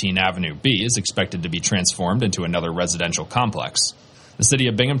at 19 Avenue B is expected to be transformed into another residential complex. The city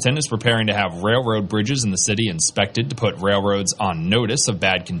of Binghamton is preparing to have railroad bridges in the city inspected to put railroads on notice of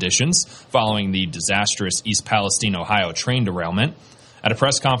bad conditions following the disastrous East Palestine, Ohio train derailment. At a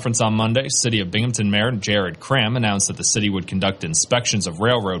press conference on Monday, City of Binghamton Mayor Jared Cram announced that the city would conduct inspections of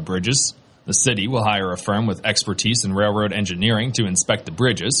railroad bridges. The city will hire a firm with expertise in railroad engineering to inspect the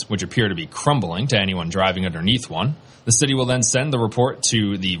bridges, which appear to be crumbling to anyone driving underneath one. The city will then send the report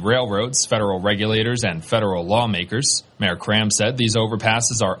to the railroads, federal regulators, and federal lawmakers. Mayor Cram said these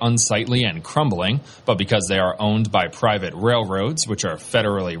overpasses are unsightly and crumbling, but because they are owned by private railroads, which are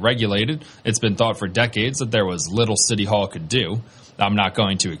federally regulated, it's been thought for decades that there was little City Hall could do. I'm not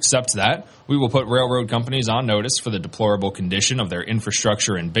going to accept that. We will put railroad companies on notice for the deplorable condition of their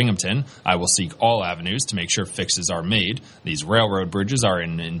infrastructure in Binghamton. I will seek all avenues to make sure fixes are made. These railroad bridges are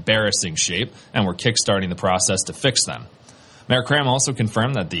in embarrassing shape, and we're kickstarting the process to fix them. Mayor Cram also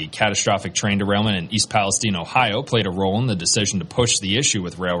confirmed that the catastrophic train derailment in East Palestine, Ohio, played a role in the decision to push the issue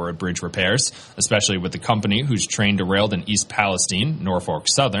with railroad bridge repairs, especially with the company whose train derailed in East Palestine, Norfolk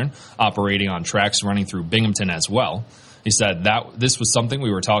Southern, operating on tracks running through Binghamton as well. He said that this was something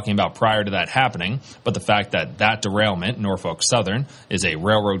we were talking about prior to that happening, but the fact that derailment, Norfolk Southern, is a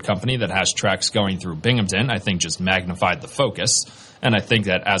railroad company that has tracks going through Binghamton, I think just magnified the focus. And I think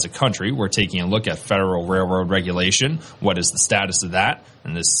that as a country, we're taking a look at federal railroad regulation. What is the status of that?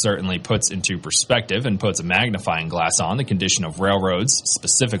 And this certainly puts into perspective and puts a magnifying glass on the condition of railroads,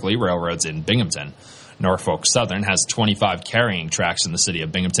 specifically railroads in Binghamton. Norfolk Southern has 25 carrying tracks in the city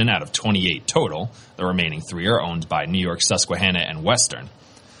of Binghamton out of 28 total. The remaining 3 are owned by New York, Susquehanna, and Western.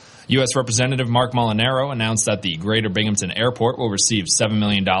 U.S. Representative Mark Molinaro announced that the Greater Binghamton Airport will receive $7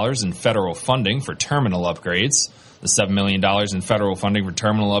 million in federal funding for terminal upgrades. The $7 million in federal funding for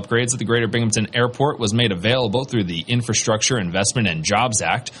terminal upgrades at the Greater Binghamton Airport was made available through the Infrastructure Investment and Jobs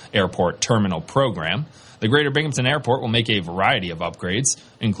Act Airport Terminal Program. The Greater Binghamton Airport will make a variety of upgrades,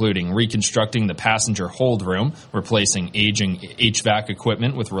 including reconstructing the passenger hold room, replacing aging HVAC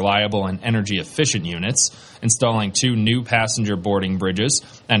equipment with reliable and energy-efficient units, installing 2 new passenger boarding bridges,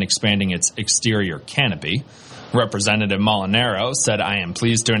 and expanding its exterior canopy. Representative Molinaro said, "I am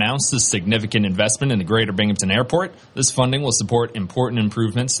pleased to announce this significant investment in the Greater Binghamton Airport. This funding will support important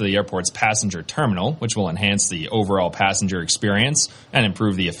improvements to the airport's passenger terminal, which will enhance the overall passenger experience and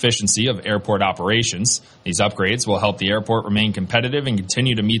improve the efficiency of airport operations. These upgrades will help the airport remain competitive and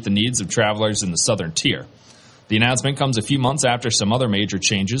continue to meet the needs of travelers in the southern tier." The announcement comes a few months after some other major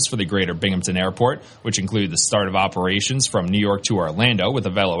changes for the Greater Binghamton Airport, which include the start of operations from New York to Orlando with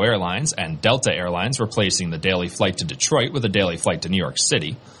Avelo Airlines and Delta Airlines replacing the daily flight to Detroit with a daily flight to New York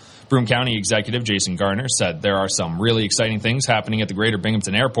City. Broome County Executive Jason Garner said there are some really exciting things happening at the Greater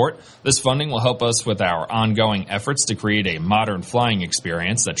Binghamton Airport. This funding will help us with our ongoing efforts to create a modern flying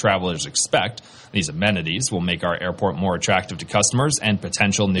experience that travelers expect. These amenities will make our airport more attractive to customers and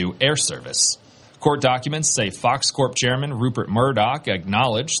potential new air service. Court documents say Fox Corp chairman Rupert Murdoch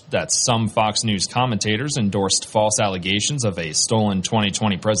acknowledged that some Fox News commentators endorsed false allegations of a stolen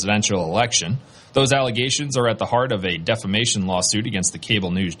 2020 presidential election. Those allegations are at the heart of a defamation lawsuit against the cable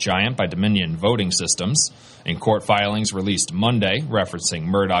news giant by Dominion Voting Systems. In court filings released Monday, referencing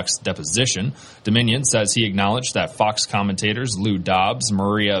Murdoch's deposition, Dominion says he acknowledged that Fox commentators Lou Dobbs,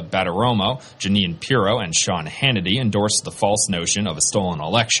 Maria Bartiromo, Jeanine Pirro, and Sean Hannity endorsed the false notion of a stolen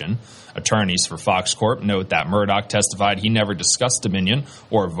election. Attorneys for Fox Corp note that Murdoch testified he never discussed Dominion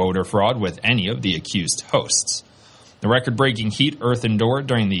or voter fraud with any of the accused hosts. The record-breaking heat Earth endured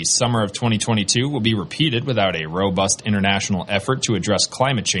during the summer of 2022 will be repeated without a robust international effort to address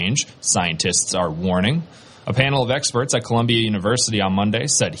climate change, scientists are warning. A panel of experts at Columbia University on Monday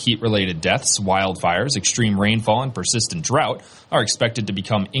said heat-related deaths, wildfires, extreme rainfall, and persistent drought are expected to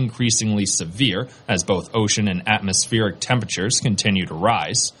become increasingly severe as both ocean and atmospheric temperatures continue to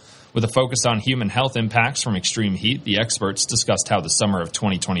rise. With a focus on human health impacts from extreme heat, the experts discussed how the summer of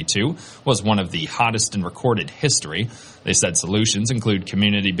 2022 was one of the hottest in recorded history. They said solutions include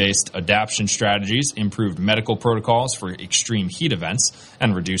community-based adaptation strategies, improved medical protocols for extreme heat events,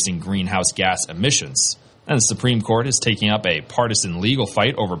 and reducing greenhouse gas emissions. And the Supreme Court is taking up a partisan legal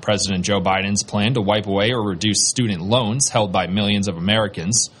fight over President Joe Biden's plan to wipe away or reduce student loans held by millions of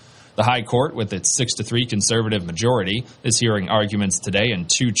Americans. The High Court, with its 6-3 conservative majority, is hearing arguments today and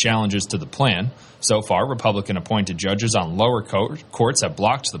 2 challenges to the plan. So far, Republican-appointed judges on lower courts have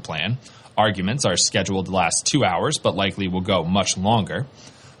blocked the plan. Arguments are scheduled to last 2 hours, but likely will go much longer.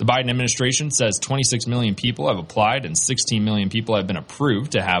 The Biden administration says 26 million people have applied and 16 million people have been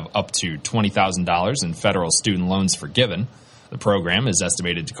approved to have up to $20,000 in federal student loans forgiven. The program is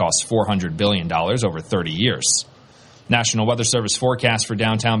estimated to cost $400 billion over 30 years. National Weather Service forecast for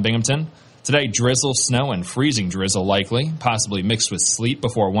downtown Binghamton. Today, drizzle, snow, and freezing drizzle likely, possibly mixed with sleet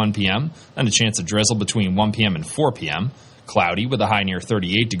before 1 p.m., and a chance of drizzle between 1 p.m. and 4 p.m. Cloudy with a high near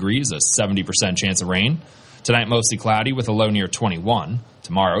 38 degrees, a 70% chance of rain. Tonight, mostly cloudy with a low near 21.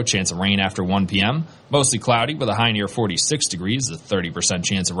 Tomorrow, chance of rain after 1 p.m., mostly cloudy with a high near 46 degrees, a 30%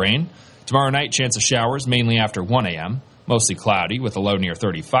 chance of rain. Tomorrow night, chance of showers mainly after 1 a.m., mostly cloudy with a low near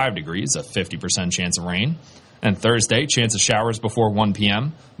 35 degrees, a 50% chance of rain. And Thursday, chance of showers before 1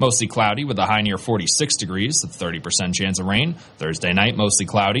 p.m., mostly cloudy with a high near 46 degrees, a 30% chance of rain. Thursday night, mostly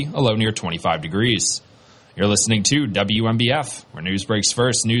cloudy, a low near 25 degrees. You're listening to WMBF, where news breaks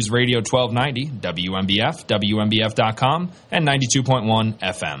first. News Radio 1290, WMBF, WMBF.com, and 92.1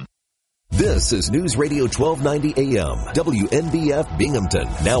 FM. This is News Radio 1290 AM, WNBF Binghamton.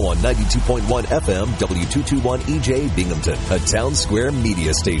 Now on 92.1 FM, W221 EJ Binghamton, a Town Square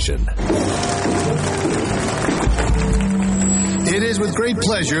media station. It is with great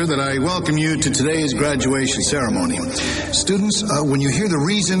pleasure that I welcome you to today's graduation ceremony. Students, when you hear the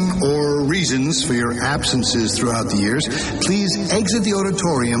reason or reasons for your absences throughout the years, please exit the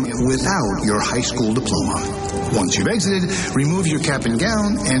auditorium without your high school diploma. Once you've exited, remove your cap and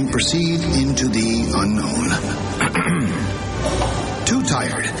gown and proceed into the unknown. Too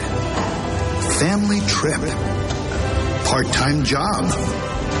tired. Family trip. Part-time job.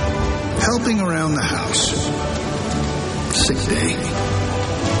 Helping around the house. Sick day.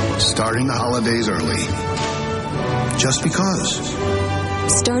 Starting the holidays early. Just because.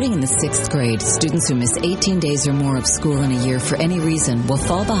 Starting in the 6th grade, students who miss 18 days or more of school in a year for any reason will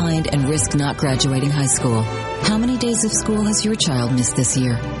fall behind and risk not graduating high school. How many days of school has your child missed this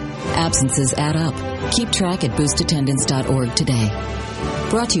year? Absences add up. Keep track at boostattendance.org today.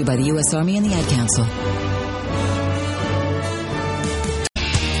 Brought to you by the U.S. Army and the Ad Council.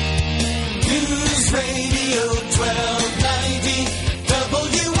 News Radio 1290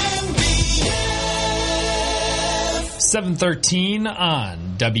 WMBF. 7:13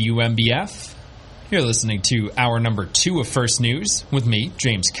 on WMBF. You're listening to hour number 2 of First News with me,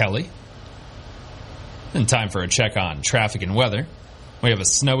 James Kelly. And time for a check on traffic and weather. We have a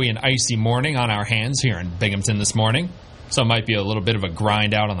snowy and icy morning on our hands here in Binghamton this morning, so it might be a little bit of a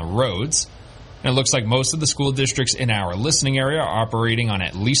grind out on the roads. And it looks like most of the school districts in our listening area are operating on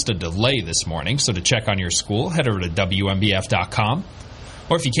at least a delay this morning, so to check on your school, head over to WMBF.com.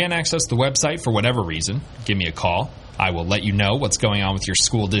 Or if you can't access the website for whatever reason, give me a call. I will let you know what's going on with your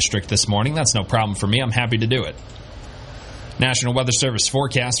school district this morning. That's no problem for me. I'm happy to do it. National Weather Service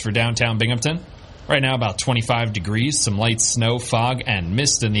forecast for downtown Binghamton. Right now, about 25 degrees, some light snow, fog, and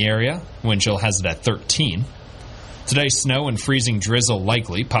mist in the area. Wind chill has it at 13. Today, snow and freezing drizzle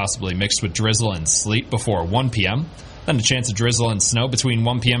likely, possibly mixed with drizzle and sleet before 1 p.m. Then a chance of drizzle and snow between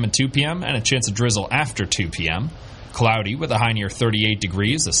 1 p.m. and 2 p.m. and a chance of drizzle after 2 p.m. Cloudy with a high near 38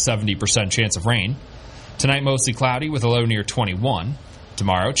 degrees, a 70% chance of rain. Tonight, mostly cloudy with a low near 21.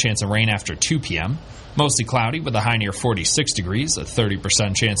 Tomorrow, chance of rain after 2 p.m. Mostly cloudy with a high near 46 degrees, a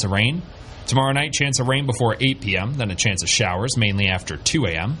 30% chance of rain. Tomorrow night, chance of rain before 8 p.m., then a chance of showers, mainly after 2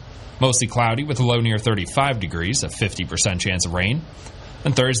 a.m. Mostly cloudy with a low near 35 degrees, a 50% chance of rain.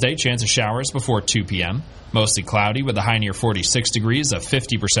 And Thursday, chance of showers before 2 p.m. Mostly cloudy with a high near 46 degrees, a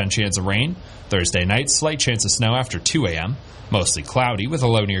 50% chance of rain. Thursday night, slight chance of snow after 2 a.m. Mostly cloudy with a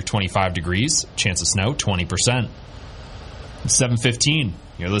low near 25 degrees, chance of snow 20%. It's 7:15.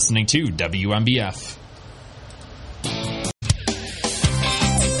 You're listening to WMBF.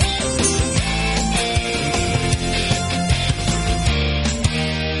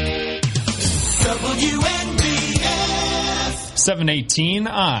 WMBF. 7:18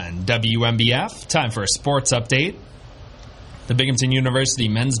 on WMBF. Time for a sports update. The Binghamton University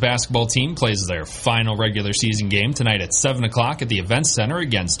men's basketball team plays their final regular season game tonight at 7 o'clock at the Events Center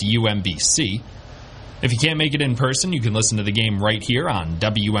against UMBC. If you can't make it in person, you can listen to the game right here on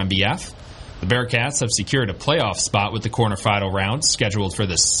WMBF. The Bearcats have secured a playoff spot with the quarterfinal round scheduled for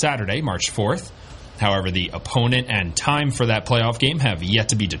this Saturday, March 4th. However, the opponent and time for that playoff game have yet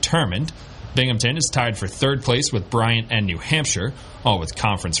to be determined. Binghamton is tied for third place with Bryant and New Hampshire, all with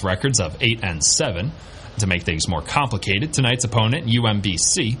conference records of 8 and 7. To make things more complicated, tonight's opponent,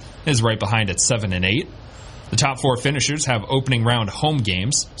 UMBC, is right behind at 7 and 8. The top 4 finishers have opening round home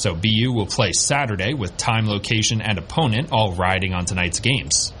games, so BU will play Saturday with time, location, and opponent all riding on tonight's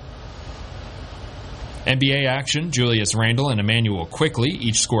games. NBA action, Julius Randle and Emmanuel Quickley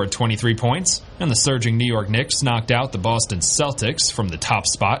each scored 23 points, and the surging New York Knicks knocked out the Boston Celtics from the top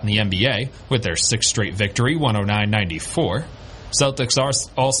spot in the NBA with their 6th straight victory, 109-94. Celtics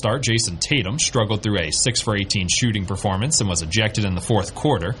all-star Jason Tatum struggled through a 6 for 18 shooting performance and was ejected in the fourth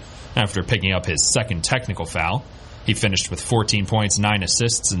quarter after picking up his second technical foul. He finished with 14 points, 9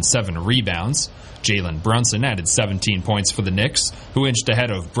 assists, and 7 rebounds. Jalen Brunson added 17 points for the Knicks, who inched ahead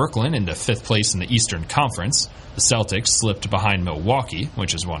of Brooklyn into 5th place in the Eastern Conference. The Celtics slipped behind Milwaukee,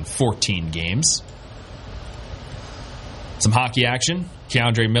 which has won 14 games. Some hockey action.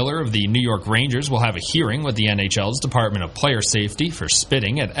 Keandre Miller of the New York Rangers will have a hearing with the NHL's Department of Player Safety for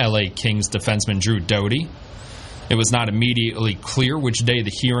spitting at LA Kings defenseman Drew Doughty. It was not immediately clear which day the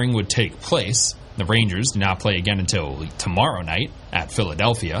hearing would take place. The Rangers do not play again until tomorrow night at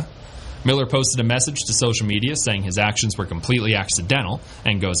Philadelphia. Miller posted a message to social media saying his actions were completely accidental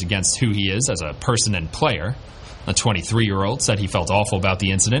and goes against who he is as a person and player. The 23-year-old said he felt awful about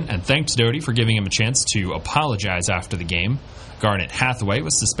the incident and thanked Doughty for giving him a chance to apologize after the game. Garnet Hathaway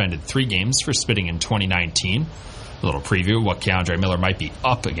was suspended 3 games for spitting in 2019. A little preview of what Keandre Miller might be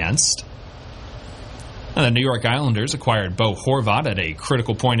up against. And the New York Islanders acquired Bo Horvat at a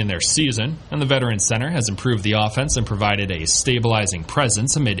critical point in their season, and the veteran center has improved the offense and provided a stabilizing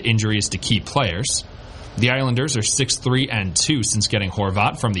presence amid injuries to key players. The Islanders are 6-3-2 since getting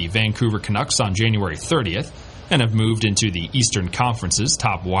Horvat from the Vancouver Canucks on January 30th and have moved into the Eastern Conference's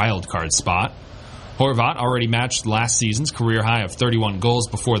top wildcard spot. Horvat already matched last season's career high of 31 goals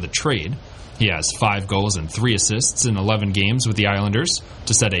before the trade. He has 5 goals and 3 assists in 11 games with the Islanders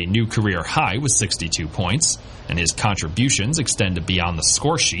to set a new career high with 62 points, and his contributions extend beyond the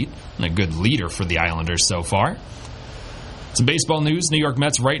score sheet, and a good leader for the Islanders so far. Some baseball news. New York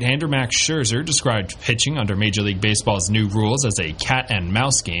Mets right-hander Max Scherzer described pitching under Major League Baseball's new rules as a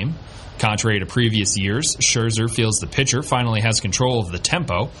cat-and-mouse game. Contrary to previous years, Scherzer feels the pitcher finally has control of the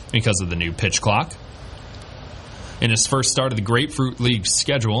tempo because of the new pitch clock. In his first start of the Grapefruit League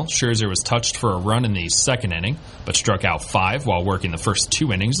schedule, Scherzer was touched for a run in the second inning, but struck out 5 while working the first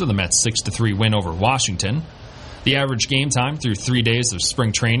 2 innings of the Mets' 6-3 win over Washington. The average game time through 3 days of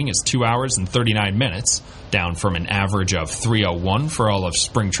spring training is 2 hours and 39 minutes, down from an average of 3:01 for all of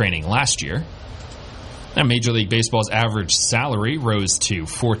spring training last year. Now, Major League Baseball's average salary rose to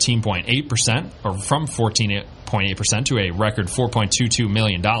 14.8%, or from 14.8% to a record $4.22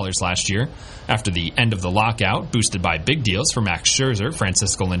 million last year after the end of the lockout, boosted by big deals for Max Scherzer,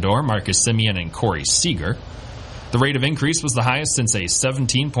 Francisco Lindor, Marcus Semien, and Corey Seager. The rate of increase was the highest since a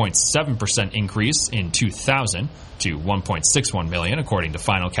 17.7% increase in 2000 to $1.61 million, according to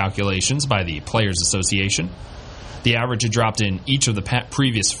final calculations by the Players Association. The average had dropped in each of the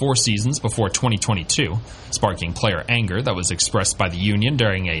previous 4 seasons before 2022, sparking player anger that was expressed by the union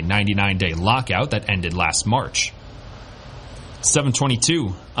during a 99-day lockout that ended last March.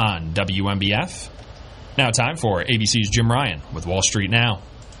 7:22 on WMBF. Now time for ABC's Jim Ryan with Wall Street Now.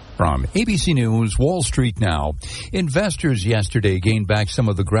 From ABC News, Wall Street Now. Investors yesterday gained back some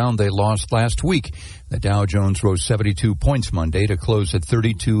of the ground they lost last week. The Dow Jones rose 72 points Monday to close at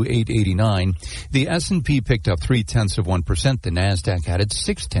 32,889. The S&P picked up 0.3%. The Nasdaq added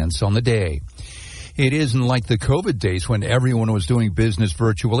 0.6 on the day. It isn't like the COVID days when everyone was doing business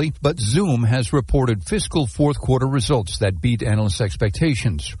virtually, but Zoom has reported fiscal fourth quarter results that beat analysts'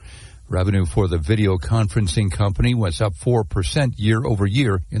 expectations. Revenue for the video conferencing company was up 4% year over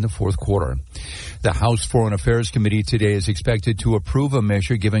year in the fourth quarter. The House Foreign Affairs Committee today is expected to approve a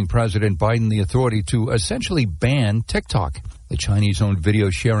measure giving President Biden the authority to essentially ban TikTok. The Chinese-owned video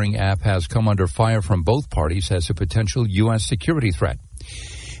sharing app has come under fire from both parties as a potential U.S. security threat.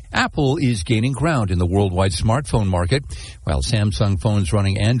 Apple is gaining ground in the worldwide smartphone market. While Samsung phones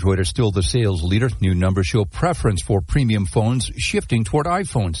running Android are still the sales leader, new numbers show preference for premium phones shifting toward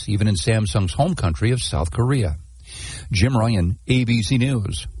iPhones, even in Samsung's home country of South Korea. Jim Ryan, ABC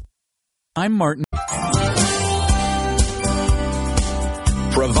News. I'm Martin.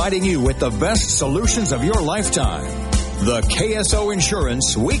 Providing you with the best solutions of your lifetime. The KSO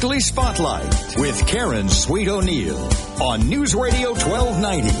Insurance Weekly Spotlight with Karen Sweet O'Neill on News Radio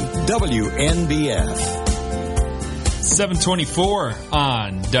 1290 WNBF. 724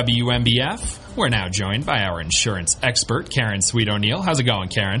 on WNBF. We're now joined by our insurance expert, Karen Sweet O'Neill. How's it going,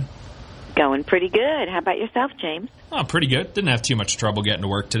 Karen? Going pretty good. How about yourself, James? Oh, pretty good. Didn't have too much trouble getting to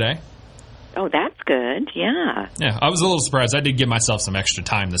work today. Oh, that's good. Yeah. Yeah, I was a little surprised. I did give myself some extra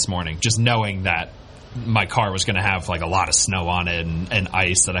time this morning, just knowing that my car was going to have like a lot of snow on it and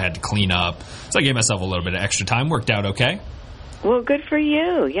ice that I had to clean up. So I gave myself a little bit of extra time. Worked out okay. Well, good for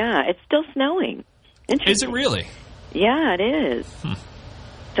you. Yeah, it's still snowing. Is it really? Yeah, it is.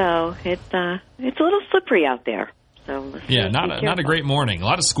 So it's a little slippery out there. So yeah, not a great morning. A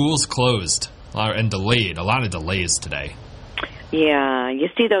lot of schools closed and delayed. A lot of delays today. Yeah, you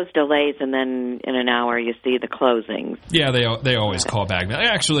see those delays, and then in an hour you see the closings. Yeah, they always call back.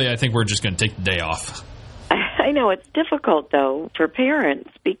 Actually, I think we're just going to take the day off. I know it's difficult though for parents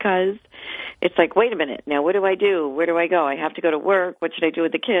because it's like, wait a minute, now what do I do? Where do I go? I have to go to work. What should I do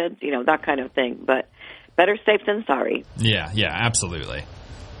with the kids? You know, that kind of thing. But better safe than sorry. Yeah, absolutely.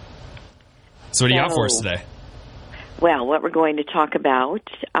 So what do you got for us today? Well, what we're going to talk about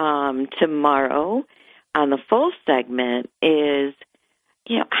tomorrow on the full segment is,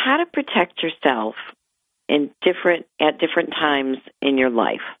 how to protect yourself at different times in your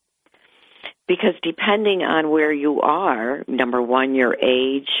life. Because depending on where you are, number one, your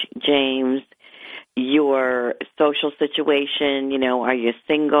age, James, your social situation, are you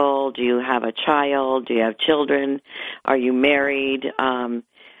single? Do you have a child? Do you have children? Are you married?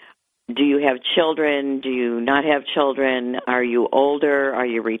 Do you have children? Do you not have children? Are you older? Are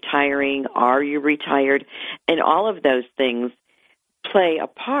you retiring? Are you retired? And all of those things play a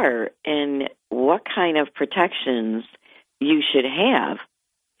part in what kind of protections you should have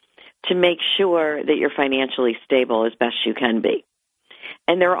to make sure that you're financially stable as best you can be.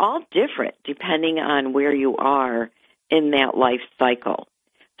 And they're all different depending on where you are in that life cycle.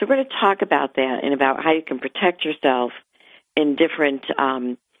 So we're going to talk about that and about how you can protect yourself in different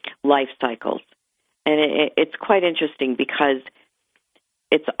life cycles. And it's quite interesting because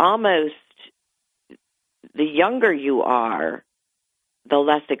it's almost the younger you are, the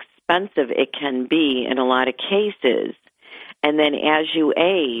less expensive it can be in a lot of cases. And then as you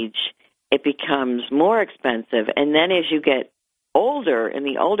age, it becomes more expensive. And then as you get older, in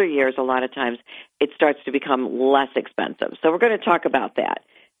the older years, a lot of times, it starts to become less expensive. So we're going to talk about that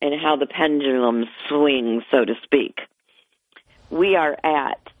and how the pendulum swings, so to speak. We are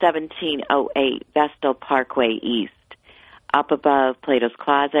at 1708 Vestal Parkway East, up above Plato's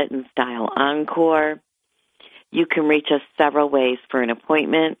Closet and Style Encore. You can reach us several ways for an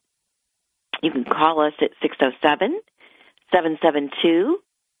appointment. You can call us at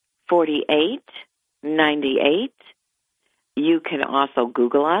 607-772-4898. You can also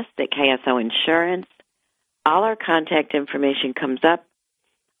Google us at KSO Insurance. All our contact information comes up.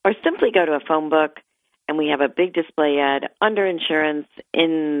 Or simply go to a phone book, and we have a big display ad under insurance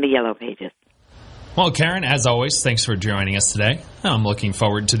in the yellow pages. Well, Karen, as always, thanks for joining us today. I'm looking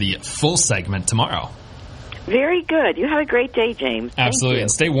forward to the full segment tomorrow. Very good. You have a great day, James. Absolutely. And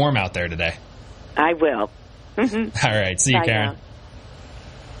stay warm out there today. I will. All right. See you, Bye Karen. now.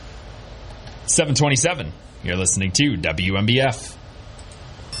 727. You're listening to WNBF.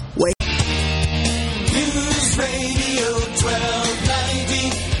 News Radio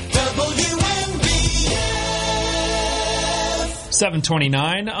 1290 WNBF.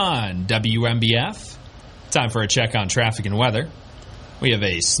 729 on WNBF. Time for a check on traffic and weather. We have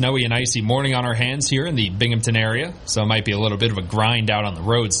a snowy and icy morning on our hands here in the Binghamton area, so it might be a little bit of a grind out on the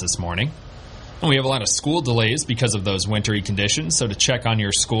roads this morning. And we have a lot of school delays because of those wintry conditions, so to check on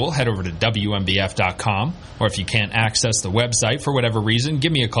your school, head over to WNBF.com, or if you can't access the website for whatever reason,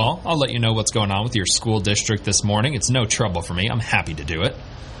 give me a call. I'll let you know what's going on with your school district this morning. It's no trouble for me. I'm happy to do it.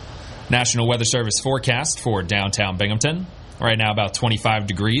 National Weather Service forecast for downtown Binghamton. Right now about 25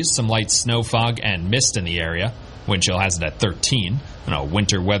 degrees, some light snow, fog, and mist in the area. Wind chill has it at 13. And a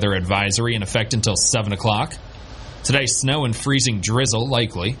winter weather advisory in effect until 7 o'clock. Today, snow and freezing drizzle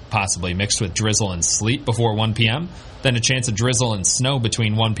likely, possibly mixed with drizzle and sleet before 1 p.m., then a chance of drizzle and snow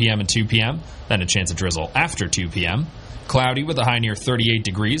between 1 p.m. and 2 p.m., then a chance of drizzle after 2 p.m., cloudy with a high near 38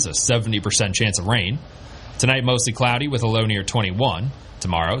 degrees, a 70% chance of rain. Tonight, mostly cloudy with a low near 21.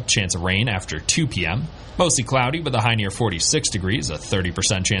 Tomorrow, chance of rain after 2 p.m., mostly cloudy with a high near 46 degrees, a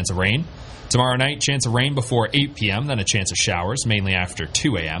 30% chance of rain. Tomorrow night, chance of rain before 8 p.m., then a chance of showers, mainly after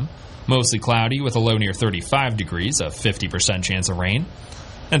 2 a.m., mostly cloudy with a low near 35 degrees, a 50% chance of rain.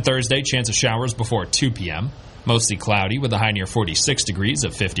 And Thursday, chance of showers before 2 p.m., Mostly cloudy with a high near 46 degrees, a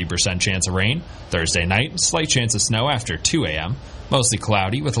 50% chance of rain. Thursday night, slight chance of snow after 2 a.m. Mostly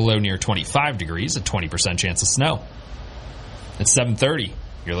cloudy with a low near 25 degrees, a 20% chance of snow. It's 7:30.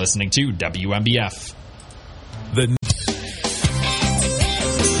 You're listening to WMBF. The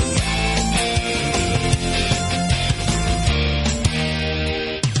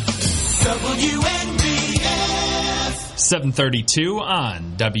WMBF. 7:32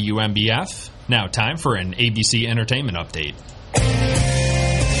 on WMBF. Now time for an ABC Entertainment Update.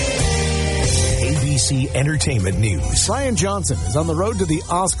 ABC Entertainment News. Rian Johnson is on the road to the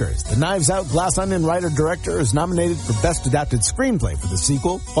Oscars. The Knives Out Glass Onion writer-director is nominated for Best Adapted Screenplay for the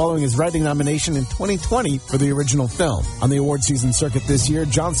sequel, following his writing nomination in 2020 for the original film. On the award season circuit this year,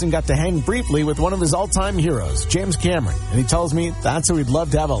 Johnson got to hang briefly with one of his all-time heroes, James Cameron, and he tells me that's who he'd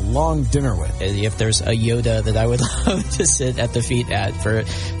love to have a long dinner with. If there's a Yoda that I would love to sit at the feet at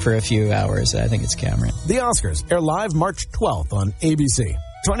for a few hours, I think it's Cameron. The Oscars air live March 12th on ABC.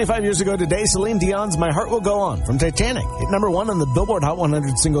 25 years ago today, Celine Dion's My Heart Will Go On from Titanic hit #1 on the Billboard Hot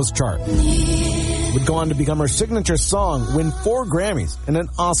 100 singles chart. It would go on to become her signature song, win 4 Grammys and an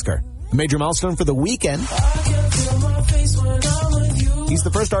Oscar. A major milestone for The Weeknd. He's the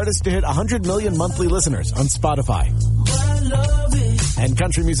first artist to hit 100 million monthly listeners on Spotify. And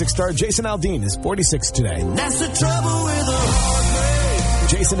country music star Jason Aldean is 46 today. That's the trouble with a heartbreak.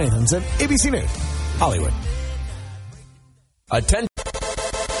 Jason Nathanson, ABC News, Hollywood. Attention.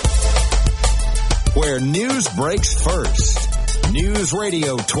 Where news breaks first. News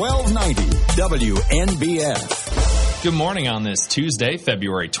Radio 1290 WNBF. Good morning on this Tuesday,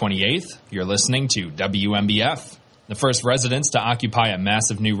 February 28th. You're listening to WMBF. The first residents to occupy a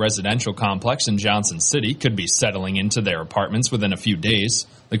massive new residential complex in Johnson City could be settling into their apartments within a few days.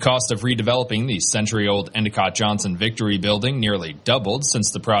 The cost of redeveloping the century-old Endicott Johnson Victory building nearly doubled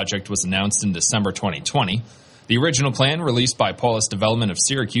since the project was announced in December 2020. The original plan, released by Paulus Development of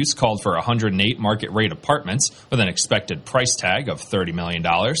Syracuse, called for 108 market-rate apartments with an expected price tag of $30 million.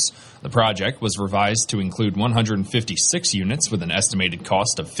 The project was revised to include 156 units with an estimated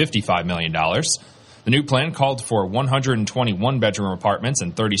cost of $55 million. The new plan called for 121 bedroom apartments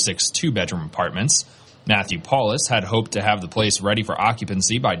and 36 two-bedroom apartments. Matthew Paulus had hoped to have the place ready for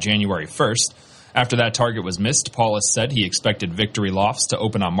occupancy by January 1st. After that target was missed, Paulus said he expected Victory Lofts to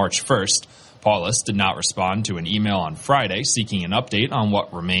open on March 1st. Paulus did not respond to an email on Friday seeking an update on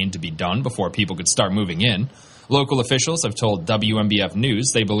what remained to be done before people could start moving in. Local officials have told WMBF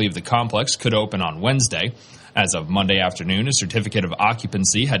News they believe the complex could open on Wednesday. As of Monday afternoon, a certificate of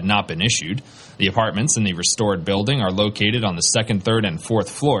occupancy had not been issued. The apartments in the restored building are located on the 2nd, 3rd, and 4th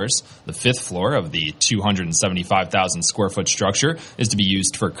floors. The 5th floor of the 275,000 square foot structure is to be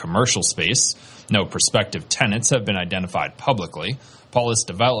used for commercial space. No prospective tenants have been identified publicly. Paulus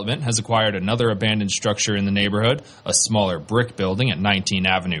Development has acquired another abandoned structure in the neighborhood. A smaller brick building at 19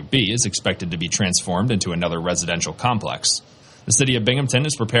 Avenue B is expected to be transformed into another residential complex. The city of Binghamton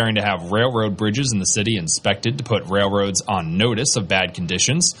is preparing to have railroad bridges in the city inspected to put railroads on notice of bad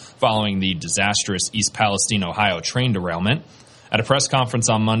conditions following the disastrous East Palestine, Ohio train derailment. At a press conference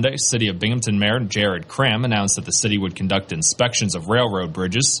on Monday, City of Binghamton Mayor Jared Cram announced that the city would conduct inspections of railroad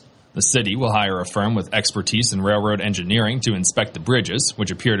bridges. The city will hire a firm with expertise in railroad engineering to inspect the bridges,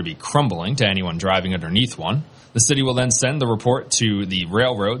 which appear to be crumbling to anyone driving underneath one. The city will then send the report to the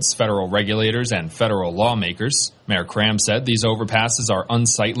railroads, federal regulators, and federal lawmakers. Mayor Cram said these overpasses are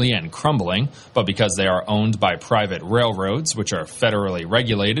unsightly and crumbling, but because they are owned by private railroads, which are federally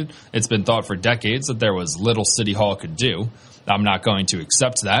regulated, it's been thought for decades that there was little City Hall could do. I'm not going to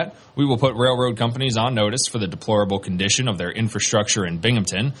accept that. We will put railroad companies on notice for the deplorable condition of their infrastructure in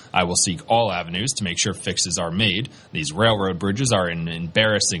Binghamton. I will seek all avenues to make sure fixes are made. These railroad bridges are in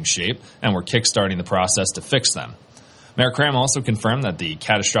embarrassing shape, and we're kickstarting the process to fix them. Mayor Cram also confirmed that the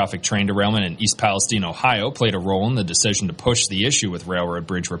catastrophic train derailment in East Palestine, Ohio, played a role in the decision to push the issue with railroad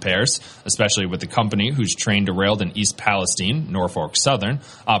bridge repairs, especially with the company whose train derailed in East Palestine, Norfolk Southern,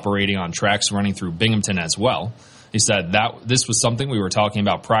 operating on tracks running through Binghamton as well. He said that this was something we were talking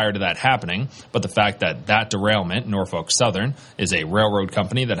about prior to that happening, but the fact that that derailment, Norfolk Southern, is a railroad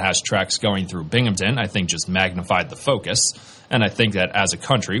company that has tracks going through Binghamton, I think just magnified the focus. And I think that as a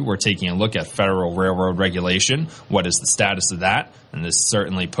country, we're taking a look at federal railroad regulation. What is the status of that? And this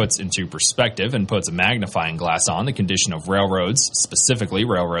certainly puts into perspective and puts a magnifying glass on the condition of railroads, specifically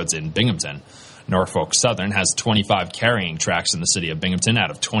railroads in Binghamton. Norfolk Southern has 25 carrying tracks in the city of Binghamton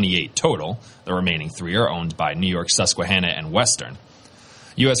out of 28 total. The remaining 3 are owned by New York, Susquehanna, and Western.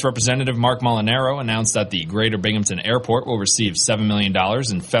 U.S. Representative Mark Molinaro announced that the Greater Binghamton Airport will receive $7 million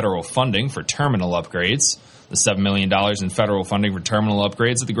in federal funding for terminal upgrades. The $7 million in federal funding for terminal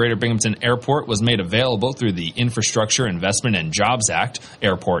upgrades at the Greater Binghamton Airport was made available through the Infrastructure Investment and Jobs Act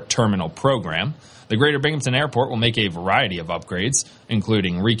Airport Terminal Program. The Greater Binghamton Airport will make a variety of upgrades,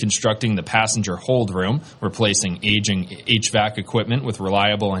 including reconstructing the passenger hold room, replacing aging HVAC equipment with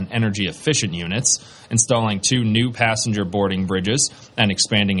reliable and energy-efficient units, installing 2 new passenger boarding bridges, and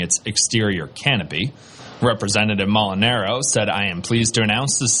expanding its exterior canopy. Representative Molinaro said, "I am pleased to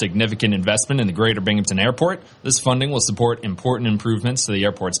announce this significant investment in the Greater Binghamton Airport. This funding will support important improvements to the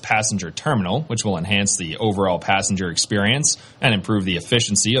airport's passenger terminal, which will enhance the overall passenger experience and improve the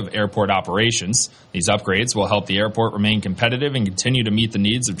efficiency of airport operations. These upgrades will help the airport remain competitive and continue to meet the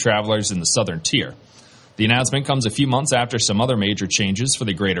needs of travelers in the southern tier." The announcement comes a few months after some other major changes for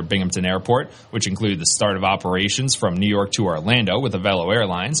the Greater Binghamton Airport, which include the start of operations from New York to Orlando with Avelo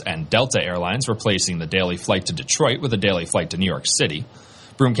Airlines and Delta Airlines replacing the daily flight to Detroit with a daily flight to New York City.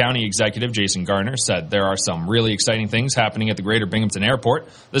 Broome County Executive Jason Garner said, "There are some really exciting things happening at the Greater Binghamton Airport.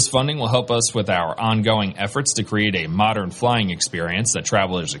 This funding will help us with our ongoing efforts to create a modern flying experience that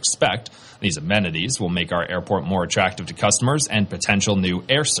travelers expect. These amenities will make our airport more attractive to customers and potential new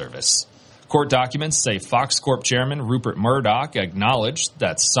air service." Court documents say Fox Corp chairman Rupert Murdoch acknowledged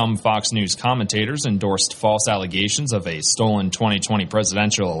that some Fox News commentators endorsed false allegations of a stolen 2020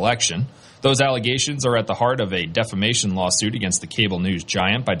 presidential election. Those allegations are at the heart of a defamation lawsuit against the cable news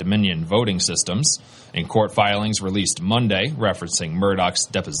giant by Dominion Voting Systems. In court filings released Monday, referencing Murdoch's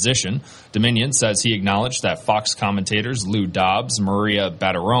deposition, Dominion says he acknowledged that Fox commentators Lou Dobbs, Maria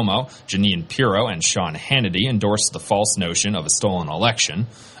Bartiromo, Jeanine Pirro, and Sean Hannity endorsed the false notion of a stolen election.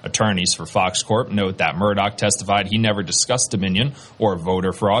 Attorneys for Fox Corp note that Murdoch testified he never discussed Dominion or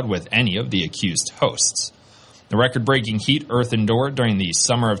voter fraud with any of the accused hosts. The record-breaking heat Earth endured during the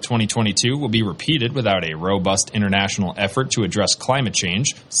summer of 2022 will be repeated without a robust international effort to address climate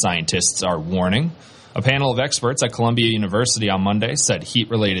change, scientists are warning. A panel of experts at Columbia University on Monday said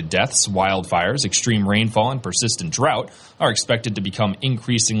heat-related deaths, wildfires, extreme rainfall, and persistent drought are expected to become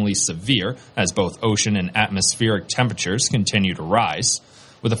increasingly severe as both ocean and atmospheric temperatures continue to rise.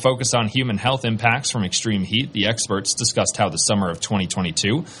 With a focus on human health impacts from extreme heat, the experts discussed how the summer of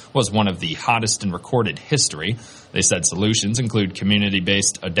 2022 was one of the hottest in recorded history. They said solutions include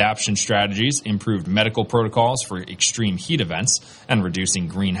community-based adaptation strategies, improved medical protocols for extreme heat events, and reducing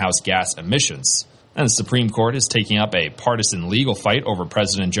greenhouse gas emissions. And the Supreme Court is taking up a partisan legal fight over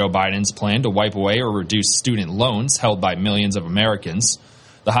President Joe Biden's plan to wipe away or reduce student loans held by millions of Americans.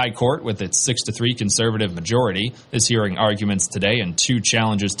 The High Court, with its 6-3 conservative majority, is hearing arguments today and 2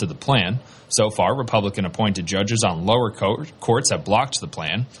 challenges to the plan. So far, Republican-appointed judges on lower courts have blocked the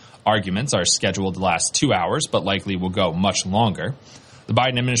plan. Arguments are scheduled to last 2 hours, but likely will go much longer. The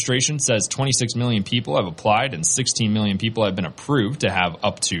Biden administration says 26 million people have applied and 16 million people have been approved to have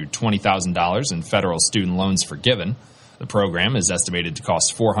up to $20,000 in federal student loans forgiven. The program is estimated to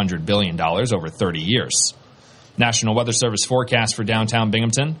cost $400 billion over 30 years. National Weather Service forecast for downtown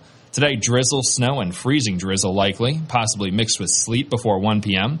Binghamton. Today, drizzle, snow, and freezing drizzle likely, possibly mixed with sleet before 1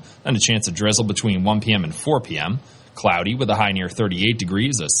 p.m., and a chance of drizzle between 1 p.m. and 4 p.m. Cloudy with a high near 38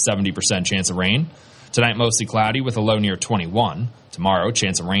 degrees, a 70% chance of rain. Tonight, mostly cloudy with a low near 21. Tomorrow,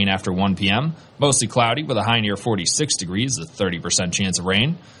 chance of rain after 1 p.m., mostly cloudy with a high near 46 degrees, a 30% chance of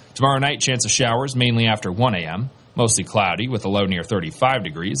rain. Tomorrow night, chance of showers mainly after 1 a.m., mostly cloudy with a low near 35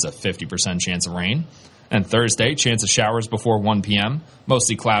 degrees, a 50% chance of rain. And Thursday, chance of showers before 1 p.m.,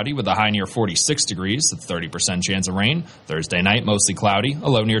 mostly cloudy with a high near 46 degrees, a 30% chance of rain. Thursday night, mostly cloudy, a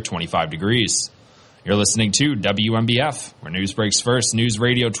low near 25 degrees. You're listening to WMBF, where news breaks first. News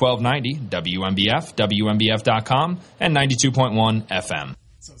Radio 1290, WMBF, WMBF.com, and 92.1 FM.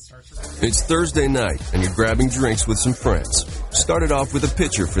 It's Thursday night, and you're grabbing drinks with some friends. Started off with a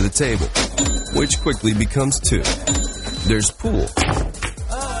pitcher for the table, which quickly becomes 2. There's pool.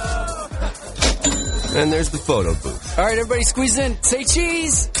 And there's the photo booth. All right, everybody squeeze in. Say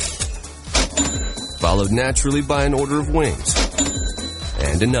cheese. Followed naturally by an order of wings.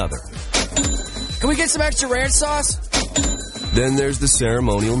 And another. Can we get some extra ranch sauce? Then there's the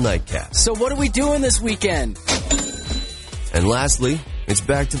ceremonial nightcap. So what are we doing this weekend? And lastly, it's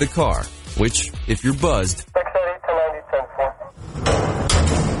back to the car, which, if you're buzzed,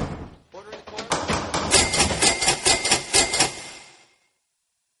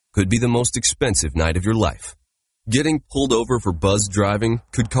 could be the most expensive night of your life. Getting pulled over for buzzed driving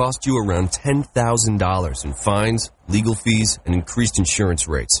could cost you around $10,000 in fines, legal fees, and increased insurance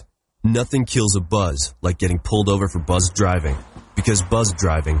rates. Nothing kills a buzz like getting pulled over for buzzed driving, because buzzed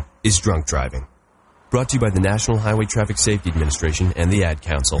driving is drunk driving. Brought to you by the National Highway Traffic Safety Administration and the Ad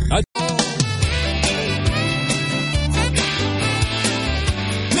Council. News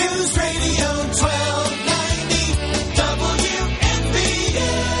Radio 1290 WMBF.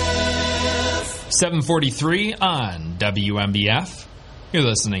 7:43 on WMBF. You're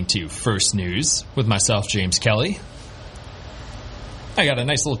listening to First News with myself, James Kelly. I got a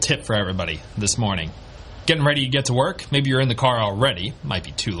nice little tip for everybody this morning. Getting ready to get to work? Maybe you're in the car already. Might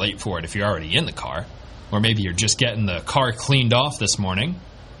be too late for it if you're already in the car. Or maybe you're just getting the car cleaned off this morning.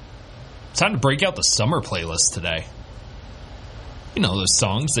 It's time to break out the summer playlist today. You know those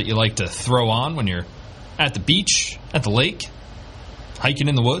songs that you like to throw on when you're at the beach, at the lake, hiking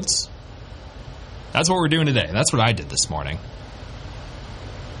in the woods? That's what we're doing today. That's what I did this morning.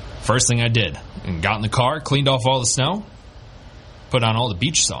 First thing I did, and got in the car, cleaned off all the snow, put on all the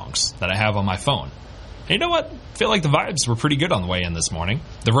beach songs that I have on my phone. And you know what? I feel like the vibes were pretty good on the way in this morning.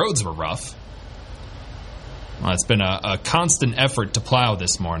 The roads were rough. Well, it's been a constant effort to plow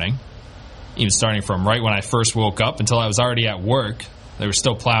this morning. Even starting from right when I first woke up until I was already at work, they were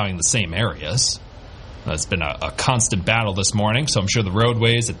still plowing the same areas. It's been a constant battle this morning, so I'm sure the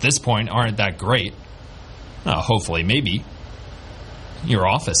roadways at this point aren't that great. Hopefully, maybe your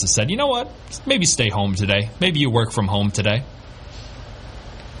office has said, you know what, maybe stay home today. Maybe you work from home today.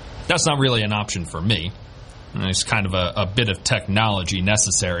 That's not really an option for me. There's kind of a bit of technology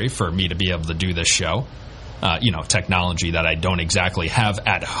necessary for me to be able to do this show. Technology that I don't exactly have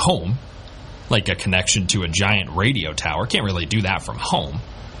at home, like a connection to a giant radio tower. Can't really do that from home.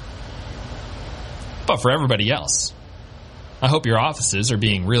 But for everybody else, I hope your offices are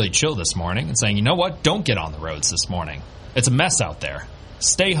being really chill this morning and saying, you know what, don't get on the roads this morning. It's a mess out there.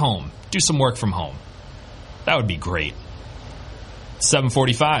 Stay home. Do some work from home. That would be great.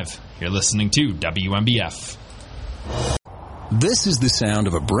 7:45. You're listening to WMBF. This is the sound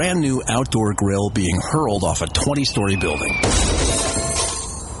of a brand new outdoor grill being hurled off a 20-story building.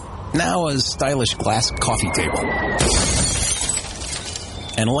 Now a stylish glass coffee table.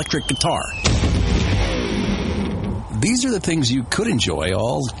 An electric guitar. These are the things you could enjoy,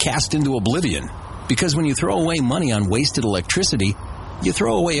 all cast into oblivion. Because when you throw away money on wasted electricity, you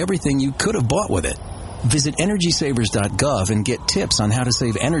throw away everything you could have bought with it. Visit EnergySavers.gov and get tips on how to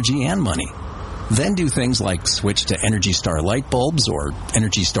save energy and money. Then do things like switch to Energy Star light bulbs or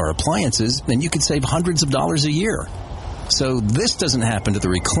Energy Star appliances, and you could save hundreds of dollars a year. So this doesn't happen to the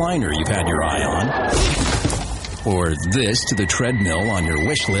recliner you've had your eye on, or this to the treadmill on your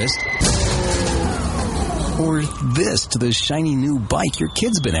wish list, or this to the shiny new bike your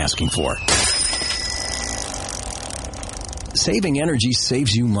kid's been asking for. Saving energy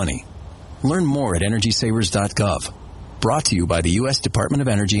saves you money. Learn more at EnergySavers.gov. Brought to you by the U.S. Department of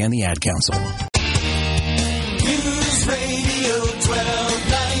Energy and the Ad Council. News Radio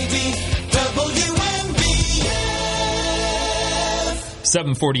 1290 WMBF.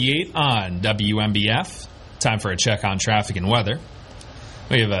 7:48 on WMBF. Time for a check on traffic and weather.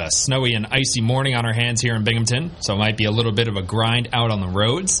 We have a snowy and icy morning on our hands here in Binghamton, so it might be a little bit of a grind out on the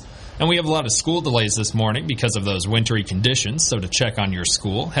roads. And we have a lot of school delays this morning because of those wintry conditions. So to check on your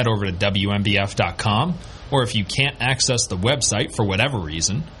school, head over to WMBF.com. Or if you can't access the website for whatever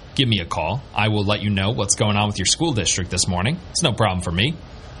reason, give me a call. I will let you know what's going on with your school district this morning. It's no problem for me.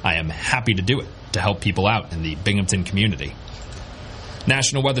 I am happy to do it to help people out in the Binghamton community.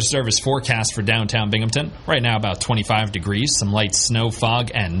 National Weather Service forecast for downtown Binghamton. Right now about 25 degrees, some light snow,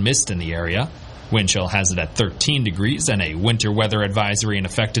 fog, and mist in the area. Wind chill has it at 13 degrees and a winter weather advisory in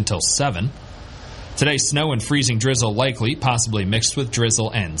effect until 7. Today, snow and freezing drizzle likely, possibly mixed with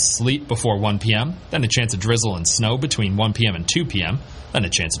drizzle and sleet before 1 p.m., then a chance of drizzle and snow between 1 p.m. and 2 p.m., then a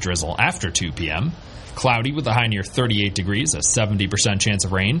chance of drizzle after 2 p.m. Cloudy with a high near 38 degrees, a 70% chance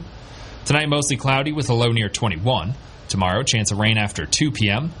of rain. Tonight, mostly cloudy with a low near 21. Tomorrow, chance of rain after 2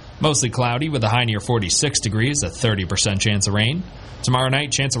 p.m., mostly cloudy with a high near 46 degrees, a 30% chance of rain. Tomorrow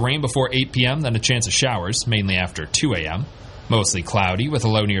night, chance of rain before 8 p.m., then a chance of showers, mainly after 2 a.m. Mostly cloudy with a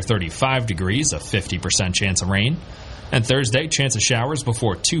low near 35 degrees, a 50% chance of rain. And Thursday, chance of showers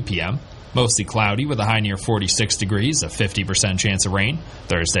before 2 p.m. Mostly cloudy with a high near 46 degrees, a 50% chance of rain.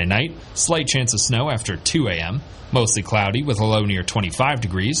 Thursday night, slight chance of snow after 2 a.m. Mostly cloudy with a low near 25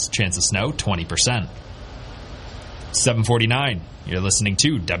 degrees, chance of snow 20%. 7:49. You're listening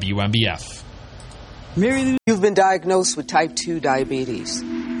to WMBF. You've been diagnosed with type 2 diabetes.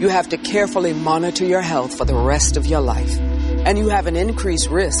 You have to carefully monitor your health for the rest of your life. And you have an increased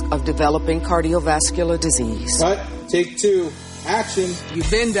risk of developing cardiovascular disease. Cut. Take 2. Action. You've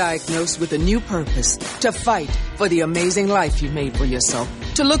been diagnosed with a new purpose, to fight for the amazing life you've made for yourself.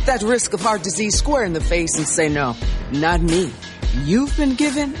 To look that risk of heart disease square in the face and say, no, not me. You've been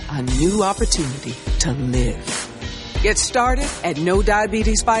given a new opportunity to live. Get started at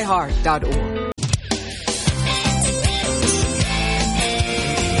NoDiabetesByHeart.org.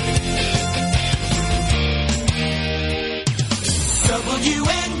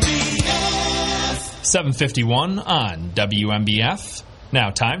 WNBF. 7:51 on WMBF.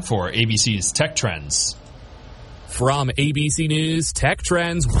 Now time for ABC's Tech Trends. From ABC News Tech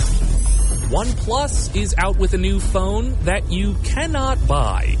Trends, OnePlus is out with a new phone that you cannot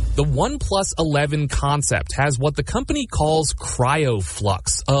buy. The OnePlus 11 concept has what the company calls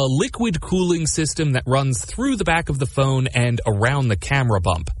CryoFlux, a liquid cooling system that runs through the back of the phone and around the camera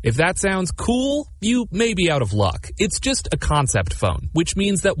bump. If that sounds cool, you may be out of luck. It's just a concept phone, which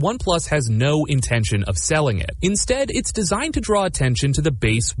means that OnePlus has no intention of selling it. Instead, it's designed to draw attention to the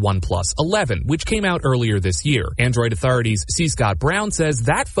base OnePlus 11, which came out earlier this year. Android Authority's C. Scott Brown says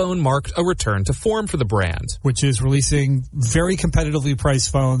that phone marked a return to form for the brand, which is releasing very competitively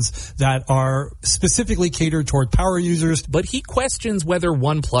priced phones that are specifically catered toward power users. But he questions whether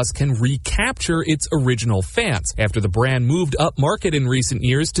OnePlus can recapture its original fans after the brand moved up market in recent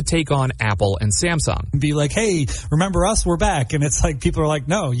years to take on Apple and Samsung. Be like, hey, remember us? We're back. And it's like, people are like,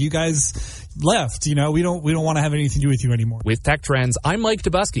 no, you guys left. You know, we don't want to have anything to do with you anymore. With Tech Trends, I'm Mike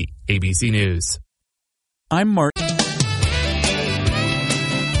Dubusky, ABC News. I'm Mark. News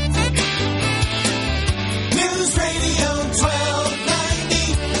Radio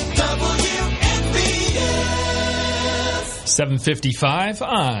 1290 WMBF. 7:55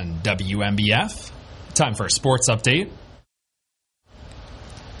 on WMBF. Time for a sports update.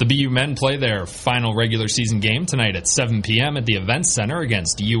 The BU men play their final regular season game tonight at 7 p.m. at the Events Center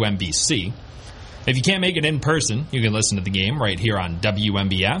against UMBC. If you can't make it in person, you can listen to the game right here on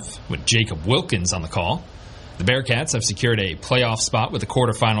WMBF with Jacob Wilkins on the call. The Bearcats have secured a playoff spot with the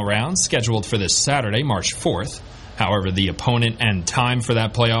quarterfinal round scheduled for this Saturday, March 4th. However, the opponent and time for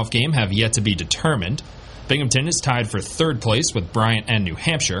that playoff game have yet to be determined. Binghamton is tied for third place with Bryant and New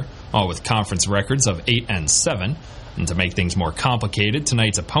Hampshire, all with conference records of 8 and 7. And to make things more complicated,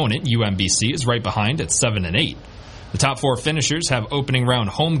 tonight's opponent, UMBC, is right behind at 7 and 8. The top four finishers have opening round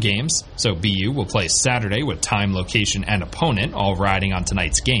home games, so BU will play Saturday with time, location, and opponent all riding on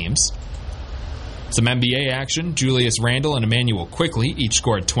tonight's games. Some NBA action. Julius Randle and Emmanuel Quickley each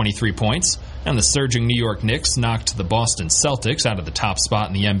scored 23 points, and the surging New York Knicks knocked the Boston Celtics out of the top spot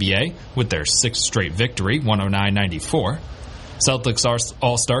in the NBA with their sixth straight victory, 109-94. Celtics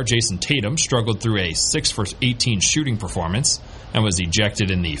All-Star Jason Tatum struggled through a 6 for 18 shooting performance and was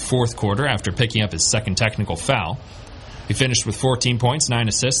ejected in the fourth quarter after picking up his second technical foul. He finished with 14 points, 9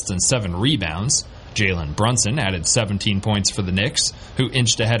 assists, and 7 rebounds. Jalen Brunson added 17 points for the Knicks, who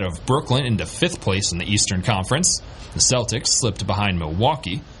inched ahead of Brooklyn into 5th place in the Eastern Conference. The Celtics slipped behind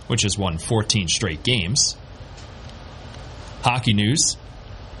Milwaukee, which has won 14 straight games. Hockey news.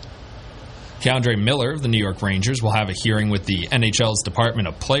 Keandre Miller of the New York Rangers will have a hearing with the NHL's Department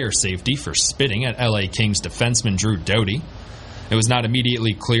of Player Safety for spitting at LA Kings defenseman Drew Doughty. It was not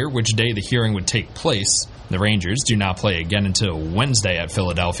immediately clear which day the hearing would take place. The Rangers do not play again until Wednesday at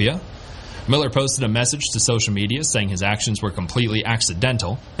Philadelphia. Miller posted a message to social media saying his actions were completely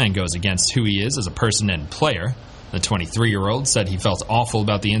accidental and goes against who he is as a person and player. The 23-year-old said he felt awful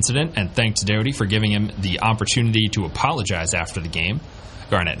about the incident and thanked Doughty for giving him the opportunity to apologize after the game.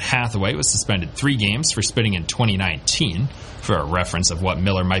 Garnett Hathaway was suspended 3 games for spitting in 2019, for a reference of what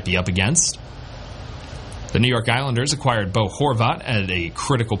Miller might be up against. The New York Islanders acquired Bo Horvat at a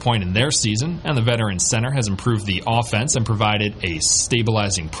critical point in their season, and the veteran center has improved the offense and provided a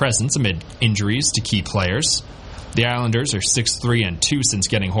stabilizing presence amid injuries to key players. The Islanders are 6-3-2 since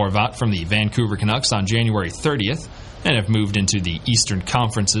getting Horvat from the Vancouver Canucks on January 30th and have moved into the Eastern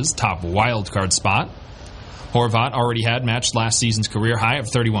Conference's top wildcard spot. Horvat already had matched last season's career high of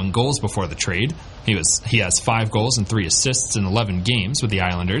 31 goals before the trade. He has 5 goals and 3 assists in 11 games with the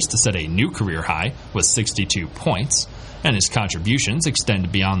Islanders to set a new career high with 62 points, and his contributions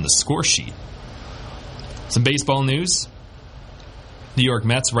extend beyond the score sheet. Some baseball news. New York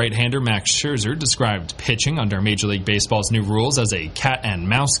Mets right-hander Max Scherzer described pitching under Major League Baseball's new rules as a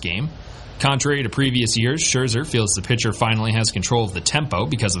cat-and-mouse game. Contrary to previous years, Scherzer feels the pitcher finally has control of the tempo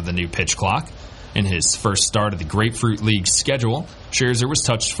because of the new pitch clock. In his first start of the Grapefruit League schedule, Scherzer was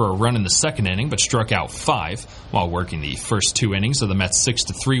touched for a run in the second inning but struck out 5 while working the first 2 innings of the Mets'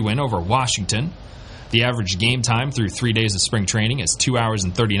 6-3 win over Washington. The average game time through 3 days of spring training is 2 hours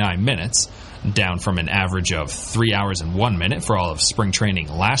and 39 minutes, down from an average of 3 hours and 1 minute for all of spring training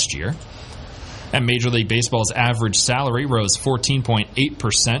last year. And Major League Baseball's average salary rose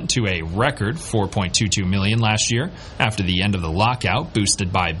 14.8% to a record $4.22 million last year after the end of the lockout,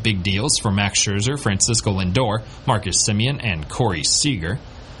 boosted by big deals for Max Scherzer, Francisco Lindor, Marcus Semien, and Corey Seager.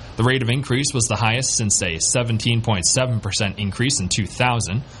 The rate of increase was the highest since a 17.7% increase in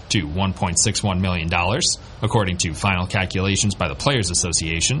 2000 to $1.61 million, according to final calculations by the Players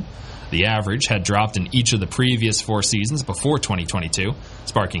Association. The average had dropped in each of the previous 4 seasons before 2022,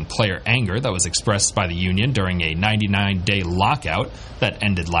 sparking player anger that was expressed by the union during a 99-day lockout that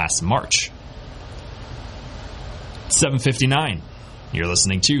ended last March. 7:59. You're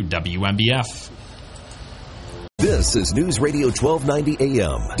listening to WMBF. This is News Radio 1290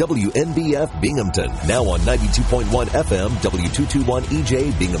 AM, WNBF Binghamton. Now on 92.1 FM, W221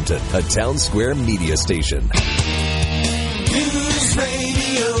 EJ Binghamton, a Town Square media station. News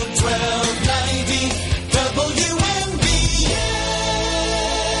Radio 1290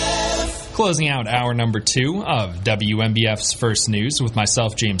 WNBF. Closing out hour number 2 of WNBF's First News with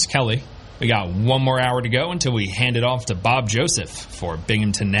myself, James Kelly. We got one more hour to go until we hand it off to Bob Joseph for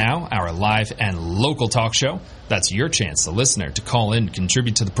Binghamton Now, our live and local talk show. That's your chance, the listener, to call in,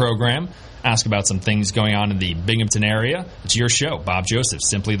 contribute to the program, ask about some things going on in the Binghamton area. It's your show, Bob Joseph,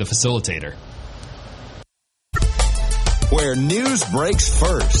 simply the facilitator. Where news breaks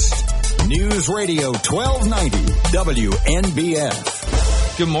first. News Radio 1290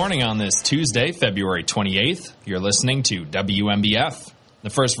 WNBF. Good morning on this Tuesday, February 28th. You're listening to WNBF. The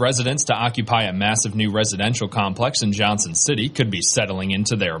first residents to occupy a massive new residential complex in Johnson City could be settling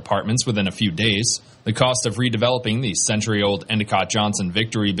into their apartments within a few days. The cost of redeveloping the century-old Endicott Johnson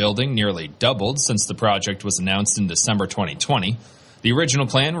Victory building nearly doubled since the project was announced in December 2020. The original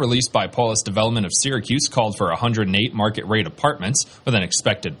plan, released by Paulus Development of Syracuse, called for 108 market-rate apartments with an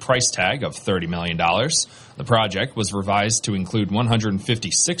expected price tag of $30 million. The project was revised to include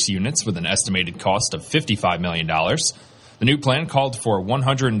 156 units with an estimated cost of $55 million. The new plan called for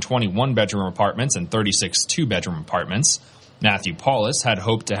 121 bedroom apartments and 36 two-bedroom apartments. Matthew Paulus had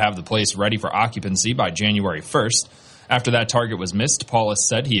hoped to have the place ready for occupancy by January 1st. After that target was missed, Paulus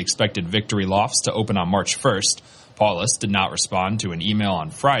said he expected Victory Lofts to open on March 1st. Paulus did not respond to an email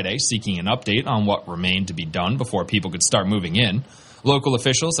on Friday seeking an update on what remained to be done before people could start moving in. Local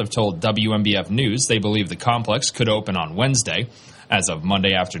officials have told WMBF News they believe the complex could open on Wednesday. As of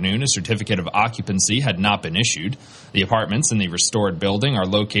Monday afternoon, a certificate of occupancy had not been issued. The apartments in the restored building are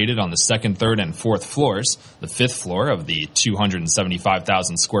located on the 2nd, 3rd, and 4th floors. The 5th floor of the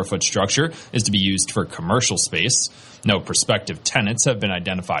 275,000 square foot structure is to be used for commercial space. No prospective tenants have been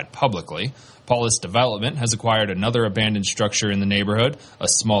identified publicly. Paulus Development has acquired another abandoned structure in the neighborhood. A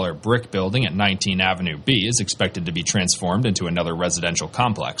smaller brick building at 19 Avenue B is expected to be transformed into another residential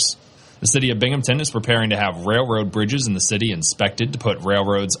complex. The city of Binghamton is preparing to have railroad bridges in the city inspected to put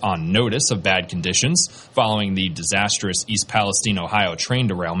railroads on notice of bad conditions following the disastrous East Palestine, Ohio train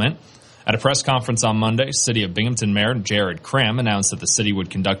derailment. At a press conference on Monday, City of Binghamton Mayor Jared Cram announced that the city would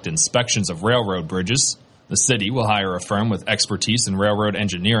conduct inspections of railroad bridges. The city will hire a firm with expertise in railroad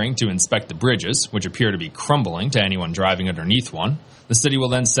engineering to inspect the bridges, which appear to be crumbling to anyone driving underneath one. The city will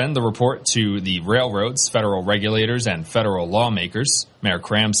then send the report to the railroads, federal regulators, and federal lawmakers. Mayor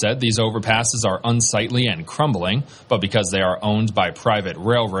Cram said these overpasses are unsightly and crumbling, but because they are owned by private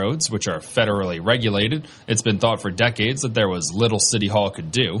railroads, which are federally regulated, it's been thought for decades that there was little City Hall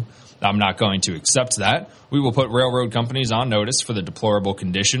could do. I'm not going to accept that. We will put railroad companies on notice for the deplorable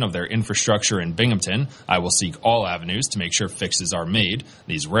condition of their infrastructure in Binghamton. I will seek all avenues to make sure fixes are made.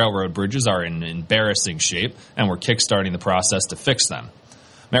 These railroad bridges are in embarrassing shape, and we're kickstarting the process to fix them.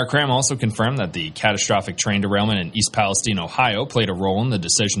 Mayor Cram also confirmed that the catastrophic train derailment in East Palestine, Ohio, played a role in the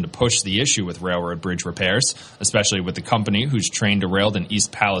decision to push the issue with railroad bridge repairs, especially with the company whose train derailed in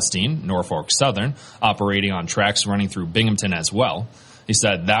East Palestine, Norfolk Southern, operating on tracks running through Binghamton as well. He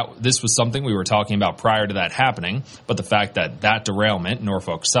said that this was something we were talking about prior to that happening, but the fact that derailment,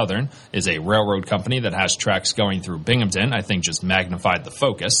 Norfolk Southern, is a railroad company that has tracks going through Binghamton, I think just magnified the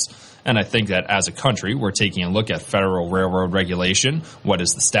focus. And I think that as a country, we're taking a look at federal railroad regulation. What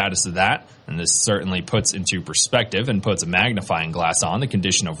is the status of that? And this certainly puts into perspective and puts a magnifying glass on the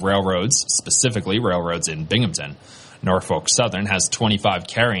condition of railroads, specifically railroads in Binghamton. Norfolk Southern has 25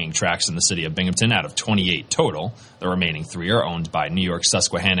 carrying tracks in the city of Binghamton out of 28 total. The remaining 3 are owned by New York,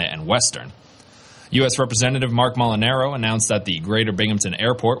 Susquehanna, and Western. U.S. Representative Mark Molinaro announced that the Greater Binghamton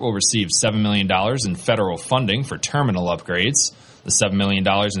Airport will receive $7 million in federal funding for terminal upgrades. The $7 million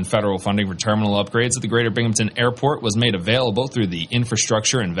in federal funding for terminal upgrades at the Greater Binghamton Airport was made available through the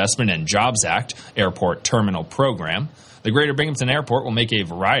Infrastructure Investment and Jobs Act Airport Terminal Program. The Greater Binghamton Airport will make a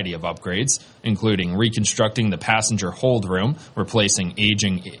variety of upgrades, including reconstructing the passenger hold room, replacing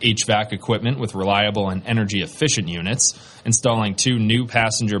aging HVAC equipment with reliable and energy-efficient units, installing 2 new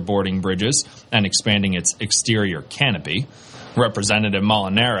passenger boarding bridges, and expanding its exterior canopy. Representative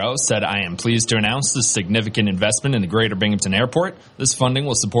Molinaro said, "I am pleased to announce this significant investment in the Greater Binghamton Airport. This funding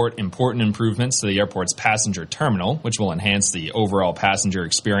will support important improvements to the airport's passenger terminal, which will enhance the overall passenger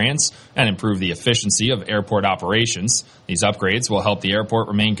experience and improve the efficiency of airport operations. These upgrades will help the airport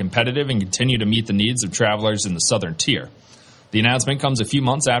remain competitive and continue to meet the needs of travelers in the southern tier." The announcement comes a few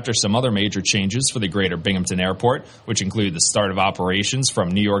months after some other major changes for the Greater Binghamton Airport, which include the start of operations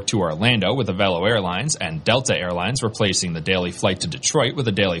from New York to Orlando with Avelo Airlines and Delta Airlines replacing the daily flight to Detroit with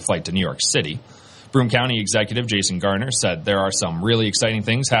a daily flight to New York City. Broome County Executive Jason Garner said, "There are some really exciting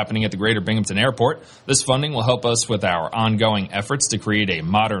things happening at the Greater Binghamton Airport. This funding will help us with our ongoing efforts to create a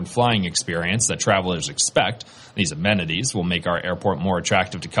modern flying experience that travelers expect. These amenities will make our airport more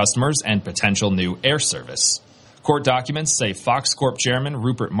attractive to customers and potential new air service." Court documents say Fox Corp chairman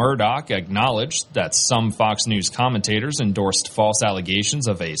Rupert Murdoch acknowledged that some Fox News commentators endorsed false allegations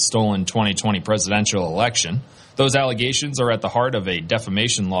of a stolen 2020 presidential election. Those allegations are at the heart of a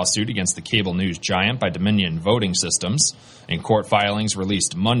defamation lawsuit against the cable news giant by Dominion Voting Systems. In court filings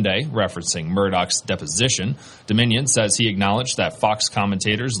released Monday, referencing Murdoch's deposition, Dominion says he acknowledged that Fox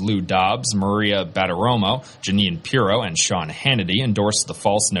commentators Lou Dobbs, Maria Bartiromo, Jeanine Pirro, and Sean Hannity endorsed the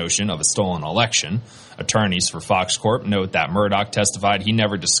false notion of a stolen election. Attorneys for Fox Corp note that Murdoch testified he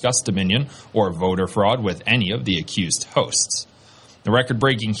never discussed Dominion or voter fraud with any of the accused hosts. The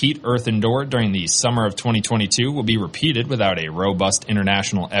record-breaking heat Earth endured during the summer of 2022 will be repeated without a robust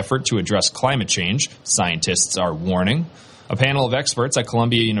international effort to address climate change, scientists are warning. A panel of experts at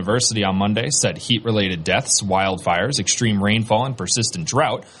Columbia University on Monday said heat-related deaths, wildfires, extreme rainfall, and persistent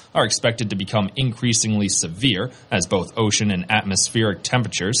drought are expected to become increasingly severe as both ocean and atmospheric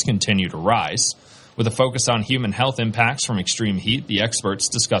temperatures continue to rise. With a focus on human health impacts from extreme heat, the experts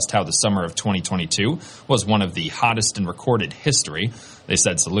discussed how the summer of 2022 was one of the hottest in recorded history. They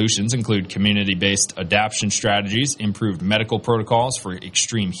said solutions include community-based adaptation strategies, improved medical protocols for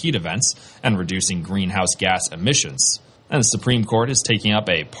extreme heat events, and reducing greenhouse gas emissions. And the Supreme Court is taking up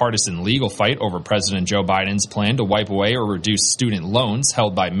a partisan legal fight over President Joe Biden's plan to wipe away or reduce student loans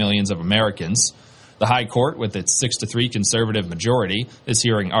held by millions of Americans. The High Court, with its 6-3 conservative majority, is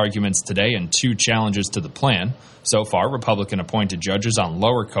hearing arguments today and 2 challenges to the plan. So far, Republican-appointed judges on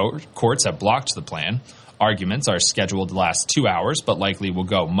lower courts have blocked the plan. Arguments are scheduled to last 2 hours, but likely will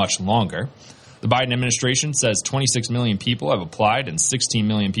go much longer. The Biden administration says 26 million people have applied and 16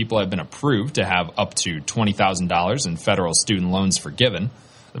 million people have been approved to have up to $20,000 in federal student loans forgiven.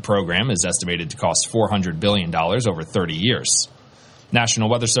 The program is estimated to cost $400 billion over 30 years. National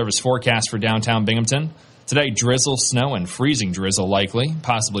Weather Service forecast for downtown Binghamton. Today, drizzle, snow, and freezing drizzle likely,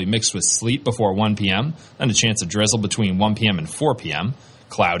 possibly mixed with sleet before 1 p.m., and a chance of drizzle between 1 p.m. and 4 p.m.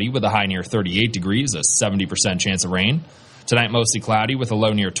 Cloudy with a high near 38 degrees, a 70% chance of rain. Tonight, mostly cloudy with a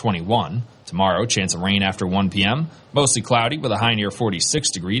low near 21. Tomorrow, chance of rain after 1 p.m., mostly cloudy with a high near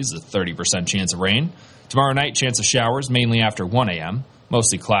 46 degrees, a 30% chance of rain. Tomorrow night, chance of showers mainly after 1 a.m.,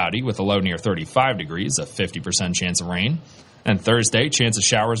 mostly cloudy with a low near 35 degrees, a 50% chance of rain. And Thursday, chance of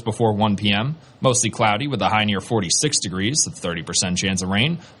showers before 1 p.m., mostly cloudy with a high near 46 degrees, a 30% chance of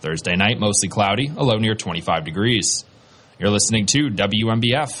rain. Thursday night, mostly cloudy, a low near 25 degrees. You're listening to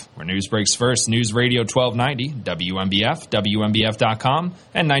WMBF, where news breaks first. News Radio 1290, WMBF, WMBF.com,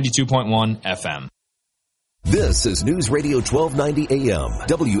 and 92.1 FM. This is News Radio 1290 AM,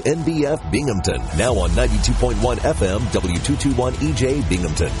 WNBF Binghamton. Now on 92.1 FM, W221EJ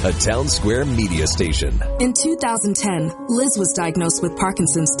Binghamton, a Town Square media station. In 2010, Liz was diagnosed with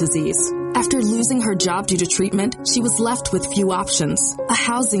Parkinson's disease. After losing her job due to treatment, she was left with few options. A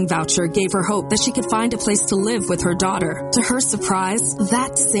housing voucher gave her hope that she could find a place to live with her daughter. To her surprise,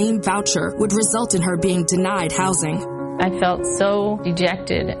 that same voucher would result in her being denied housing. I felt so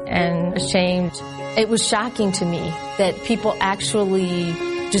dejected and ashamed. It was shocking to me that people actually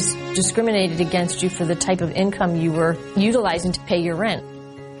just discriminated against you for the type of income you were utilizing to pay your rent.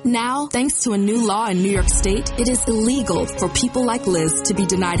 Now, thanks to a new law in New York State, it is illegal for people like Liz to be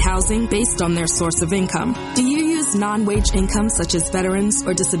denied housing based on their source of income. Do you use non-wage income such as veterans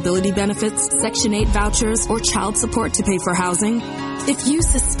or disability benefits, Section 8 vouchers, or child support to pay for housing? If you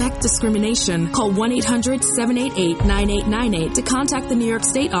suspect discrimination, call 1-800-788-9898 to contact the New York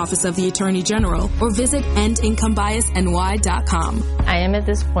State Office of the Attorney General or visit endincomebiasny.com. I am at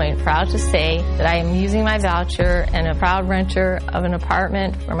this point proud to say that I am using my voucher and a proud renter of an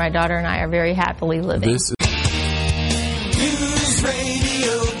apartment where my daughter and I are very happily living. This is News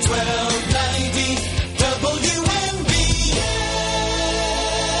Radio 1290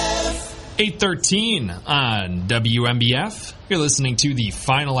 WMBF. 8:13 on WMBF. You're listening to the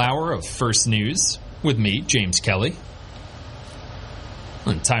final hour of First News with me, James Kelly.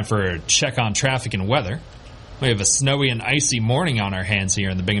 And time for a check on traffic and weather. We have a snowy and icy morning on our hands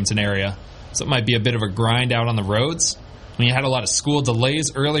here in the Binghamton area, so it might be a bit of a grind out on the roads. We had a lot of school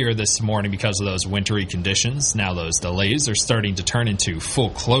delays earlier this morning because of those wintry conditions. Now those delays are starting to turn into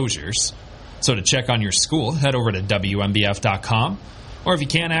full closures. So to check on your school, head over to WMBF.com. Or if you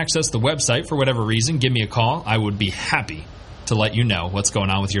can't access the website for whatever reason, give me a call. I would be happy to let you know what's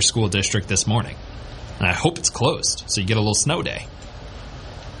going on with your school district this morning. And I hope it's closed so you get a little snow day.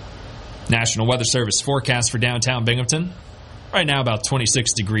 National Weather Service forecast for downtown Binghamton. Right now about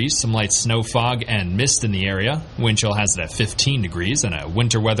 26 degrees, some light snow, fog, and mist in the area. Wind chill has it at 15 degrees, and a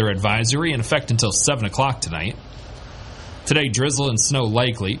winter weather advisory in effect until 7 o'clock tonight. Today, drizzle and snow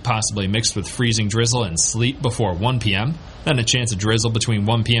likely, possibly mixed with freezing drizzle and sleet before 1 p.m., then a chance of drizzle between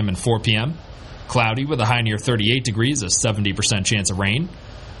 1 p.m. and 4 p.m. Cloudy with a high near 38 degrees, a 70% chance of rain.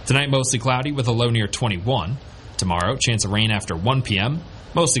 Tonight, mostly cloudy with a low near 21. Tomorrow, chance of rain after 1 p.m.,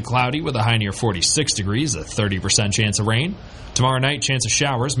 mostly cloudy with a high near 46 degrees, a 30% chance of rain. Tomorrow night, chance of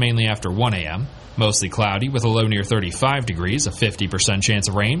showers mainly after 1 a.m., mostly cloudy with a low near 35 degrees, a 50% chance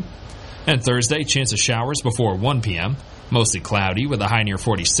of rain. And Thursday, chance of showers before 1 p.m., mostly cloudy with a high near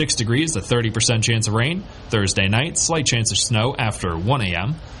 46 degrees, a 30% chance of rain. Thursday night, slight chance of snow after 1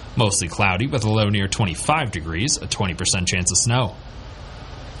 a.m., mostly cloudy with a low near 25 degrees, a 20% chance of snow.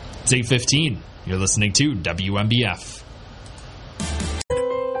 It's 8:15. You're listening to WMBF.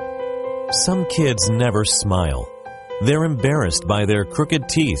 Some kids never smile. They're embarrassed by their crooked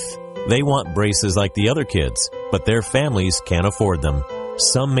teeth. They want braces like the other kids, but their families can't afford them.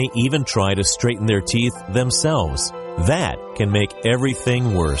 Some may even try to straighten their teeth themselves. That can make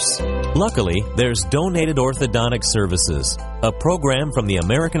everything worse. Luckily, there's Donated Orthodontic Services, a program from the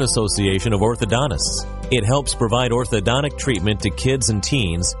American Association of Orthodontists. It helps provide orthodontic treatment to kids and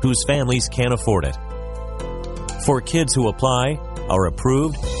teens whose families can't afford it. For kids who apply, are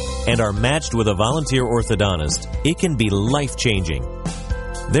approved, and are matched with a volunteer orthodontist, it can be life-changing.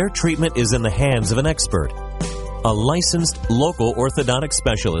 Their treatment is in the hands of an expert, a licensed local orthodontic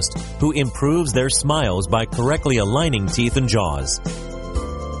specialist who improves their smiles by correctly aligning teeth and jaws.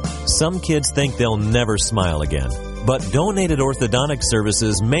 Some kids think they'll never smile again, but Donated Orthodontic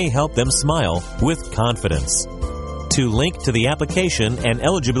Services may help them smile with confidence. To link to the application and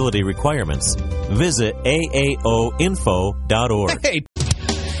eligibility requirements, visit aaoinfo.org. Hey.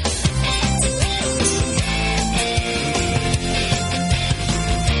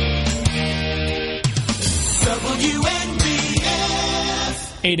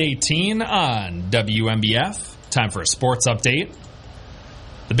 WMBF. 8:18 on WMBF. Time for a sports update.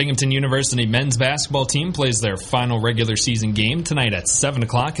 The Binghamton University men's basketball team plays their final regular season game tonight at 7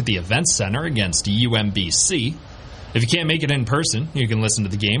 o'clock at the Events Center against UMBC. If you can't make it in person, you can listen to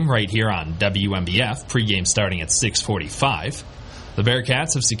the game right here on WMBF, pregame starting at 6:45. The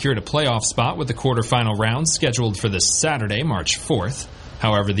Bearcats have secured a playoff spot with the quarterfinal round scheduled for this Saturday, March 4th.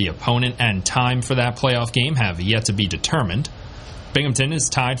 However, the opponent and time for that playoff game have yet to be determined. Binghamton is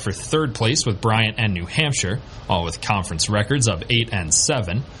tied for third place with Bryant and New Hampshire, all with conference records of 8 and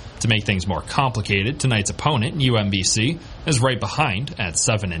 7. To make things more complicated, tonight's opponent, UMBC, is right behind at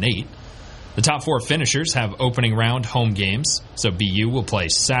 7 and 8. The top four finishers have opening round home games, so BU will play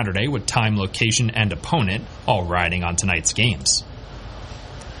Saturday with time, location, and opponent all riding on tonight's games.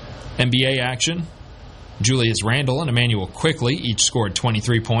 NBA action. Julius Randle and Emmanuel Quickley each scored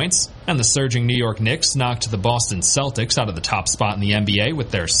 23 points, and the surging New York Knicks knocked the Boston Celtics out of the top spot in the NBA with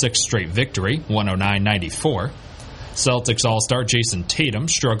their sixth straight victory, 109-94. Celtics All-Star Jason Tatum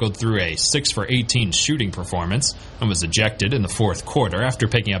struggled through a 6 for 18 shooting performance and was ejected in the fourth quarter after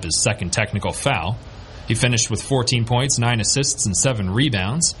picking up his second technical foul. He finished with 14 points, 9 assists, and 7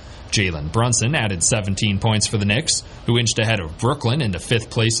 rebounds. Jalen Brunson added 17 points for the Knicks, who inched ahead of Brooklyn into 5th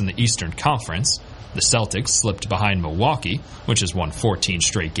place in the Eastern Conference. The Celtics slipped behind Milwaukee, which has won 14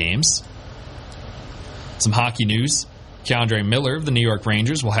 straight games. Some hockey news. Keandre Miller of the New York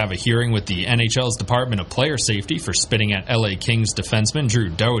Rangers will have a hearing with the NHL's Department of Player Safety for spitting at LA Kings defenseman Drew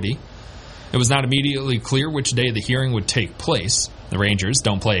Doughty. It was not immediately clear which day the hearing would take place. The Rangers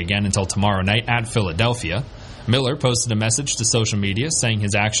don't play again until tomorrow night at Philadelphia. Miller posted a message to social media saying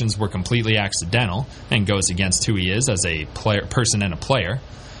his actions were completely accidental and goes against who he is as a person and a player.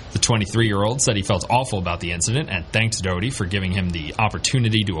 The 23-year-old said he felt awful about the incident and thanked Doughty for giving him the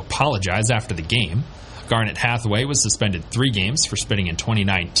opportunity to apologize after the game. Garnet Hathaway was suspended 3 games for spitting in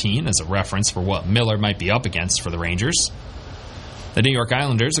 2019 as a reference for what Miller might be up against for the Rangers. The New York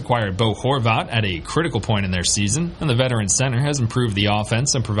Islanders acquired Bo Horvat at a critical point in their season, and the veteran center has improved the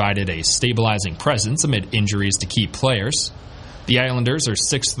offense and provided a stabilizing presence amid injuries to key players. The Islanders are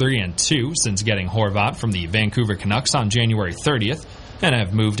 6-3-2 since getting Horvat from the Vancouver Canucks on January 30th, and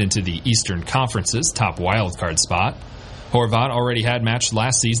have moved into the Eastern Conference's top wildcard spot. Horvat already had matched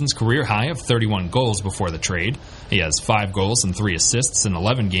last season's career high of 31 goals before the trade. He has 5 goals and 3 assists in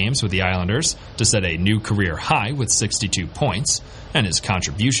 11 games with the Islanders to set a new career high with 62 points, and his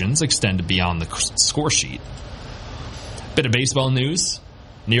contributions extend beyond the score sheet. Bit of baseball news.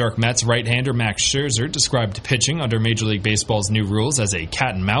 New York Mets right-hander Max Scherzer described pitching under Major League Baseball's new rules as a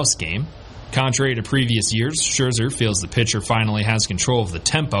cat-and-mouse game. Contrary to previous years, Scherzer feels the pitcher finally has control of the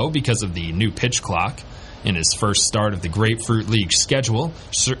tempo because of the new pitch clock. In his first start of the Grapefruit League schedule,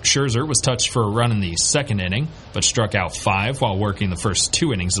 Scherzer was touched for a run in the second inning, but struck out 5 while working the first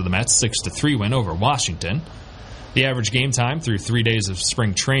 2 innings of the Mets' 6-3 win over Washington. The average game time through 3 days of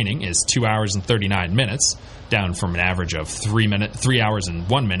spring training is 2 hours and 39 minutes, down from an average of 3 hours and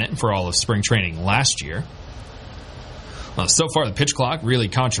 1 minute for all of spring training last year. Well, so far, the pitch clock really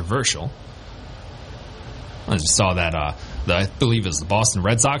controversial. I just saw that I believe it was the Boston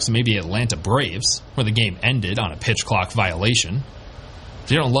Red Sox and maybe Atlanta Braves, where the game ended on a pitch clock violation.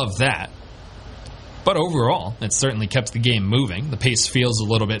 So you don't love that. But overall, it certainly kept the game moving. The pace feels a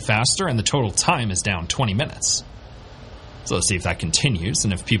little bit faster, and the total time is down 20 minutes. So let's see if that continues,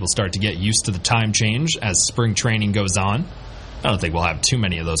 and if people start to get used to the time change as spring training goes on. I don't think we'll have too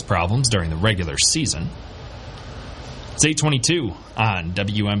many of those problems during the regular season. It's 8:22 on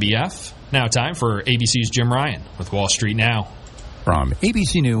WMBF. Now time for ABC's Jim Ryan with Wall Street Now. From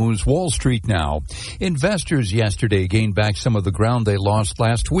ABC News, Wall Street Now. Investors yesterday gained back some of the ground they lost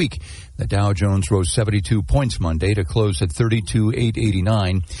last week. The Dow Jones rose 72 points Monday to close at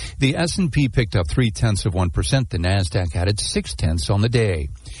 32,889. The S&P picked up 0.3%. The Nasdaq added 0.6 on the day.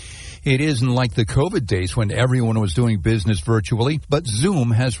 It isn't like the COVID days when everyone was doing business virtually, but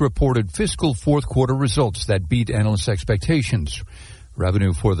Zoom has reported fiscal fourth quarter results that beat analysts' expectations.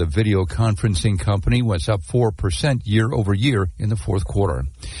 Revenue for the video conferencing company was up 4% year over year in the fourth quarter.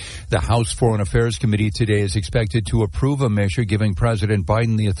 The House Foreign Affairs Committee today is expected to approve a measure giving President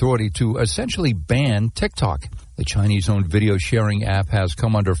Biden the authority to essentially ban TikTok. The Chinese-owned video sharing app has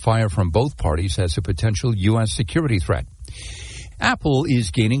come under fire from both parties as a potential U.S. security threat. Apple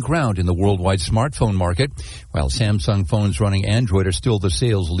is gaining ground in the worldwide smartphone market. While Samsung phones running Android are still the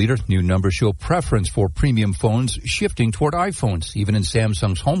sales leader, new numbers show preference for premium phones shifting toward iPhones, even in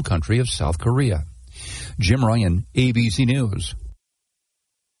Samsung's home country of South Korea. Jim Ryan, ABC News.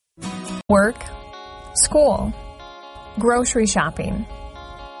 Work, school, grocery shopping,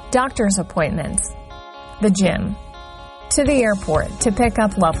 doctor's appointments, the gym, to the airport to pick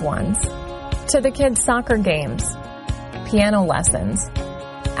up loved ones, to the kids' soccer games, piano lessons,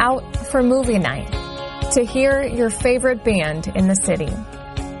 out for movie night, to hear your favorite band in the city,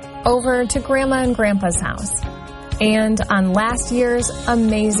 over to Grandma and Grandpa's house, and on last year's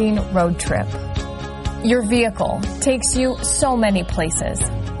amazing road trip. Your vehicle takes you so many places.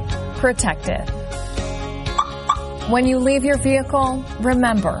 Protect it. When you leave your vehicle,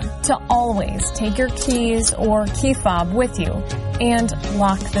 remember to always take your keys or key fob with you and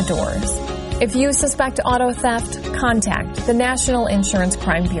lock the doors. If you suspect auto theft, contact the National Insurance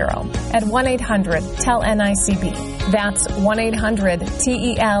Crime Bureau at 1-800-TEL-NICB. That's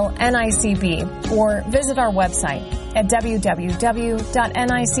 1-800-TEL-NICB, or visit our website at www.nicb.org.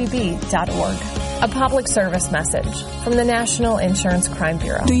 A public service message from the National Insurance Crime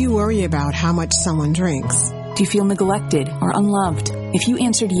Bureau. Do you worry about how much someone drinks? Do you feel neglected or unloved? If you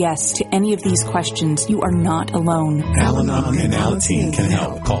answered yes to any of these questions, you are not alone. Al-Anon and Alateen can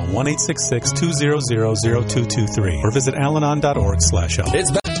help. Call 1-866-200-0223 or visit alanon.org/help.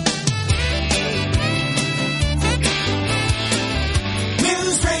 It's back.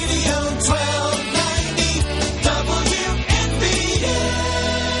 News Radio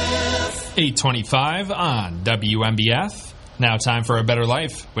 1290 WMBF. 8:25 on WMBF. Now time for A Better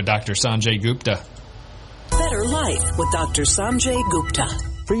Life with Dr. Sanjay Gupta. Better Life with Dr. Sanjay Gupta.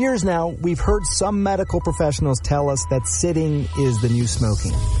 For years now, we've heard some medical professionals tell us that sitting is the new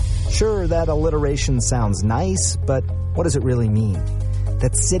smoking. Sure, that alliteration sounds nice, but what does it really mean?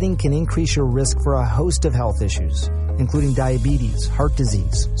 That sitting can increase your risk for a host of health issues, including diabetes, heart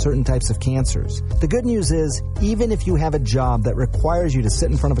disease, certain types of cancers. The good news is, even if you have a job that requires you to sit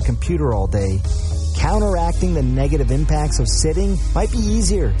in front of a computer all day, counteracting the negative impacts of sitting might be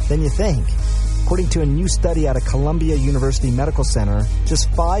easier than you think. According to a new study out of Columbia University Medical Center, just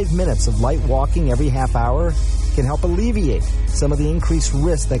 5 minutes of light walking every half hour can help alleviate some of the increased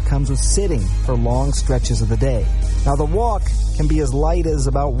risk that comes with sitting for long stretches of the day. Now, the walk can be as light as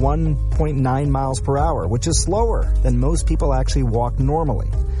about 1.9 miles per hour, which is slower than most people actually walk normally.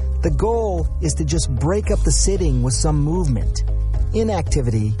 The goal is to just break up the sitting with some movement.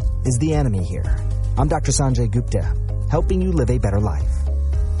 Inactivity is the enemy here. I'm Dr. Sanjay Gupta. helping you live a better life.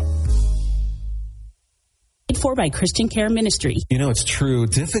 For by Christian Care Ministry. You know, it's true.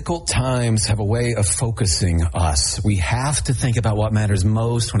 Difficult times have a way of focusing us. We have to think about what matters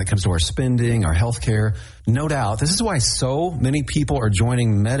most when it comes to our spending, our health care. No doubt. This is why so many people are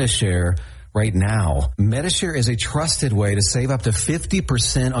joining Medi-Share right now. Medi-Share is a trusted way to save up to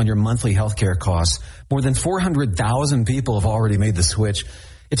 50% on your monthly health care costs. More than 400,000 people have already made the switch.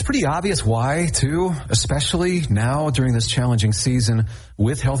 It's pretty obvious why, too, especially now during this challenging season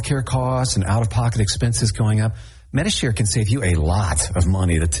with healthcare costs and out-of-pocket expenses going up. Medi-Share can save you a lot of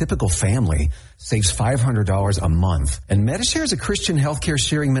money. The typical family saves $500 a month. And Medi-Share is a Christian healthcare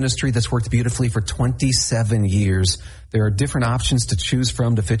sharing ministry that's worked beautifully for 27 years. There are different options to choose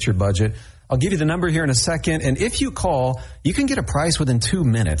from to fit your budget. I'll give you the number here in a second, and if you call, you can get a price within 2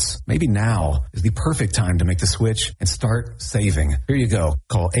 minutes. Maybe now is the perfect time to make the switch and start saving. Here you go.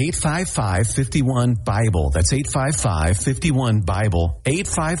 Call 855-51-BIBLE. That's 855-51-BIBLE.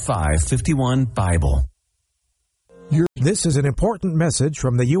 855-51-BIBLE. This is an important message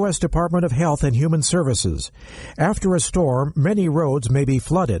from the U.S. Department of Health and Human Services. After a storm, many roads may be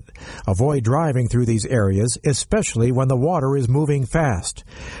flooded. Avoid driving through these areas, especially when the water is moving fast.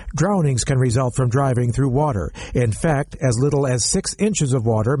 Drownings can result from driving through water. In fact, as little as 6 inches of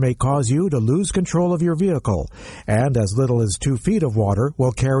water may cause you to lose control of your vehicle, and as little as 2 feet of water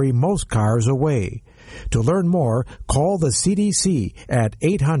will carry most cars away. To learn more, call the CDC at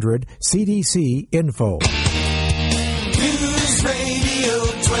 800-CDC-INFO. News Radio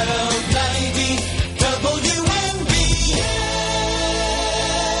 1290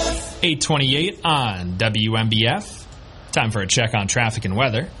 WNBF. 8:28 on WNBF. Time for a check on traffic and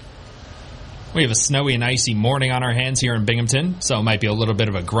weather. We have a snowy and icy morning on our hands here in Binghamton, so it might be a little bit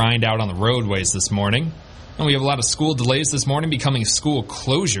of a grind out on the roadways this morning. And we have a lot of school delays this morning, becoming school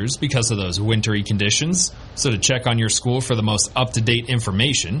closures because of those wintry conditions. So to check on your school for the most up-to-date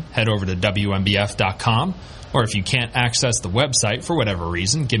information, head over to WNBF.com. Or if you can't access the website for whatever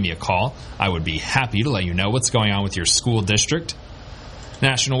reason, give me a call. I would be happy to let you know what's going on with your school district.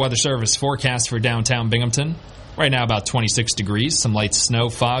 National Weather Service forecast for downtown Binghamton. Right now about 26 degrees, some light snow,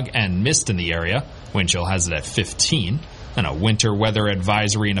 fog, and mist in the area. Wind chill has it at 15. And a winter weather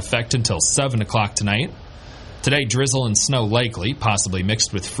advisory in effect until 7 o'clock tonight. Today, drizzle and snow likely, possibly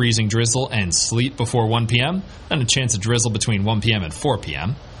mixed with freezing drizzle and sleet before 1 p.m., and a chance of drizzle between 1 p.m. and 4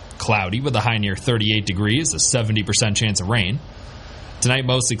 p.m. Cloudy with a high near 38 degrees, a 70% chance of rain. Tonight,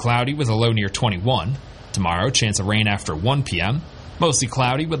 mostly cloudy with a low near 21. Tomorrow, chance of rain after 1 p.m. Mostly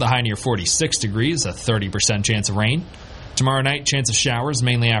cloudy with a high near 46 degrees, a 30% chance of rain. Tomorrow night, chance of showers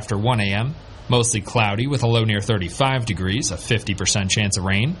mainly after 1 a.m. Mostly cloudy with a low near 35 degrees, a 50% chance of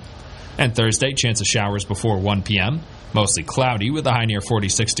rain. And Thursday, chance of showers before 1 p.m. Mostly cloudy with a high near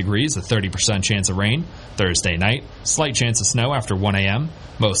 46 degrees, a 30% chance of rain. Thursday night, slight chance of snow after 1 a.m.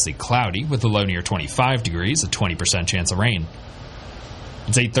 Mostly cloudy with a low near 25 degrees, a 20% chance of rain.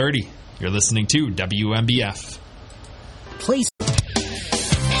 It's 8:30. You're listening to WNBF. Please.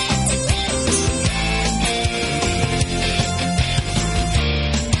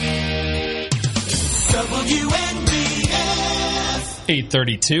 WNBF.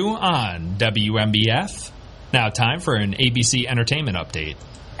 8:32 on WNBF. Now time for an ABC Entertainment update.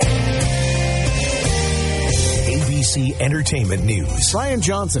 ABC Entertainment News. Rian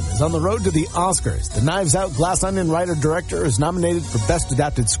Johnson is on the road to the Oscars. The Knives Out Glass Onion writer-director is nominated for Best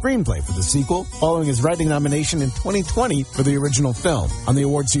Adapted Screenplay for the sequel, following his writing nomination in 2020 for the original film. On the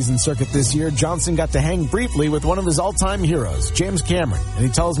award season circuit this year, Johnson got to hang briefly with one of his all-time heroes, James Cameron, and he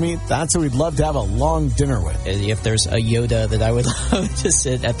tells me that's who he'd love to have a long dinner with. If there's a Yoda that I would love to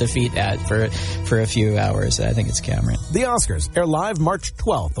sit at the feet at for a few hours, I think it's Cameron. The Oscars air live March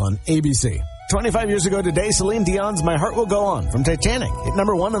 12th on ABC. 25 years ago today, Celine Dion's My Heart Will Go On from Titanic hit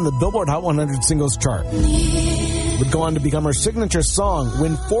number 1 on the Billboard Hot 100 singles chart. It would go on to become her signature song,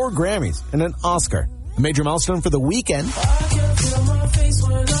 win 4 Grammys and an Oscar. A major milestone for The Weeknd.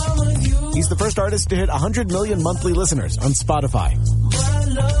 He's the first artist to hit 100 million monthly listeners on Spotify.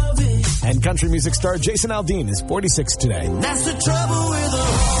 And country music star Jason Aldean is 46 today. That's the trouble with a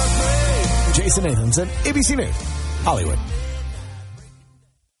heartbreak. Jason Nathanson, ABC News, Hollywood.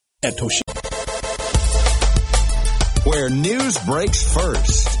 At Toshiba. Where news breaks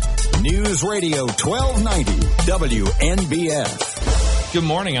first. News Radio 1290 WNBF. Good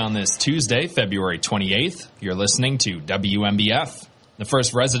morning on this Tuesday, February 28th. You're listening to WNBF. The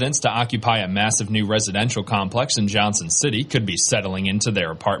first residents to occupy a massive new residential complex in Johnson City could be settling into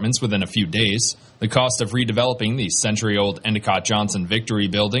their apartments within a few days. The cost of redeveloping the century-old Endicott Johnson Victory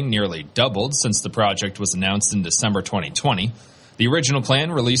building nearly doubled since the project was announced in December 2020. The original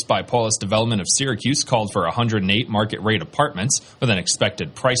plan released by Paulus Development of Syracuse called for 108 market-rate apartments with an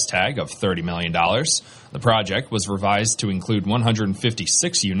expected price tag of $30 million. The project was revised to include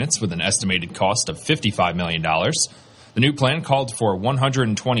 156 units with an estimated cost of $55 million. The new plan called for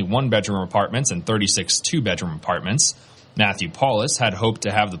 121 bedroom apartments and 36 two-bedroom apartments. Matthew Paulus had hoped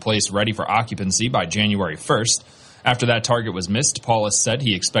to have the place ready for occupancy by January 1st. After that target was missed, Paulus said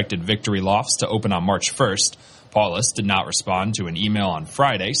he expected Victory Lofts to open on March 1st. Paulus did not respond to an email on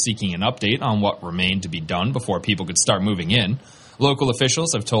Friday seeking an update on what remained to be done before people could start moving in. Local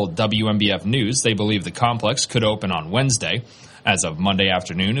officials have told WMBF News they believe the complex could open on Wednesday. As of Monday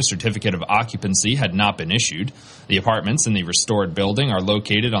afternoon, a certificate of occupancy had not been issued. The apartments in the restored building are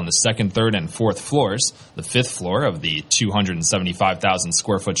located on the 2nd, 3rd, and 4th floors. The 5th floor of the 275,000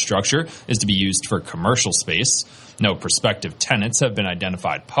 square foot structure is to be used for commercial space. No prospective tenants have been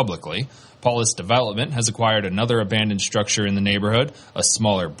identified publicly. Paulus Development has acquired another abandoned structure in the neighborhood. A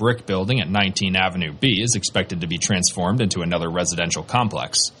smaller brick building at 19 Avenue B is expected to be transformed into another residential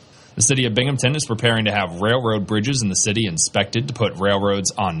complex. The city of Binghamton is preparing to have railroad bridges in the city inspected to put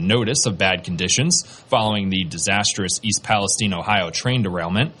railroads on notice of bad conditions following the disastrous East Palestine, Ohio train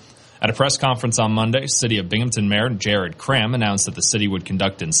derailment. At a press conference on Monday, City of Binghamton Mayor Jared Cram announced that the city would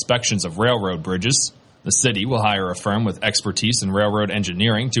conduct inspections of railroad bridges. The city will hire a firm with expertise in railroad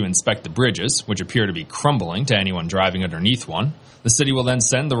engineering to inspect the bridges, which appear to be crumbling to anyone driving underneath one. The city will then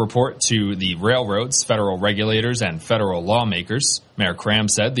send the report to the railroads, federal regulators, and federal lawmakers. Mayor Cram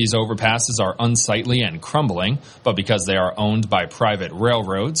said these overpasses are unsightly and crumbling, but because they are owned by private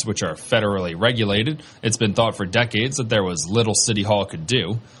railroads, which are federally regulated, it's been thought for decades that there was little City Hall could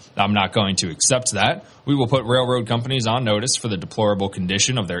do. I'm not going to accept that. We will put railroad companies on notice for the deplorable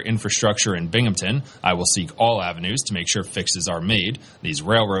condition of their infrastructure in Binghamton. I will seek all avenues to make sure fixes are made. These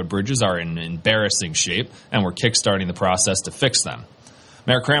railroad bridges are in embarrassing shape, and we're kickstarting the process to fix them.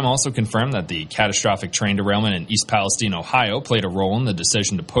 Mayor Cram also confirmed that the catastrophic train derailment in East Palestine, Ohio, played a role in the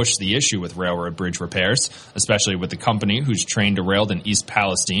decision to push the issue with railroad bridge repairs, especially with the company whose train derailed in East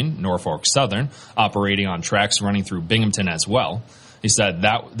Palestine, Norfolk Southern, operating on tracks running through Binghamton as well. He said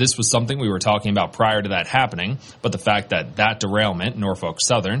that this was something we were talking about prior to that happening, but the fact that derailment, Norfolk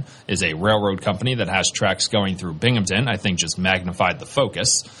Southern, is a railroad company that has tracks going through Binghamton, I think just magnified the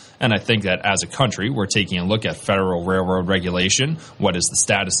focus. And I think that as a country, we're taking a look at federal railroad regulation. What is the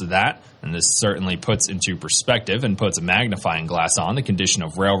status of that? And this certainly puts into perspective and puts a magnifying glass on the condition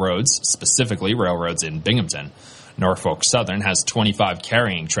of railroads, specifically railroads in Binghamton. Norfolk Southern has 25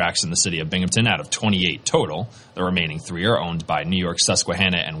 carrying tracks in the city of Binghamton out of 28 total. The remaining 3 are owned by New York,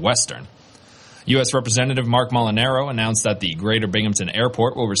 Susquehanna, and Western. U.S. Representative Mark Molinaro announced that the Greater Binghamton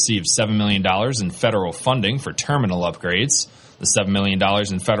Airport will receive $7 million in federal funding for terminal upgrades. The $7 million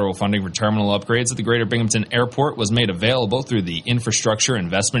in federal funding for terminal upgrades at the Greater Binghamton Airport was made available through the Infrastructure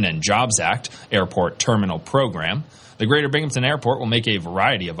Investment and Jobs Act Airport Terminal Program. The Greater Binghamton Airport will make a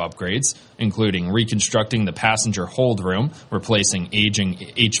variety of upgrades, including reconstructing the passenger hold room, replacing aging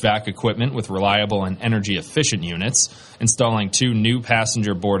HVAC equipment with reliable and energy-efficient units, installing 2 new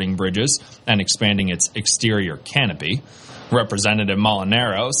passenger boarding bridges, and expanding its exterior canopy. Representative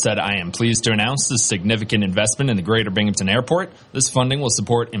Molinaro said, "I am pleased to announce this significant investment in the Greater Binghamton Airport. This funding will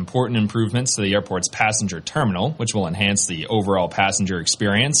support important improvements to the airport's passenger terminal, which will enhance the overall passenger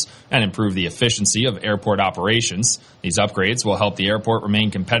experience and improve the efficiency of airport operations. These upgrades will help the airport remain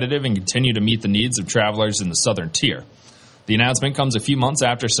competitive and continue to meet the needs of travelers in the southern tier." The announcement comes a few months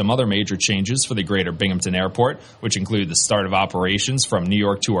after some other major changes for the Greater Binghamton Airport, which include the start of operations from New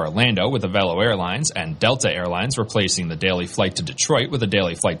York to Orlando with Avelo Airlines and Delta Airlines replacing the daily flight to Detroit with a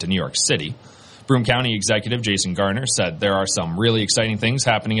daily flight to New York City. Broome County Executive Jason Garner said there are some really exciting things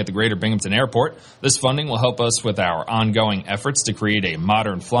happening at the Greater Binghamton Airport. This funding will help us with our ongoing efforts to create a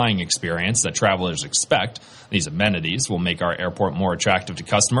modern flying experience that travelers expect. These amenities will make our airport more attractive to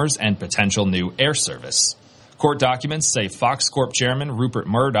customers and potential new air service. Court documents say Fox Corp chairman Rupert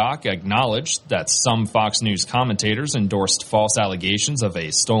Murdoch acknowledged that some Fox News commentators endorsed false allegations of a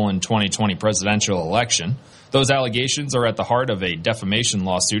stolen 2020 presidential election. Those allegations are at the heart of a defamation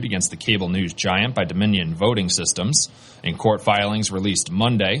lawsuit against the cable news giant by Dominion Voting Systems. In court filings released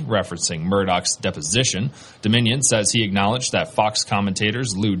Monday, referencing Murdoch's deposition, Dominion says he acknowledged that Fox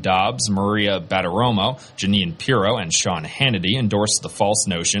commentators Lou Dobbs, Maria Bartiromo, Jeanine Pirro, and Sean Hannity endorsed the false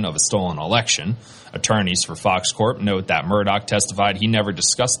notion of a stolen election. Attorneys for Fox Corp note that Murdoch testified he never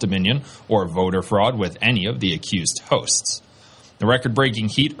discussed Dominion or voter fraud with any of the accused hosts. The record-breaking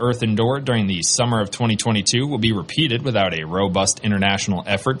heat Earth endured during the summer of 2022 will be repeated without a robust international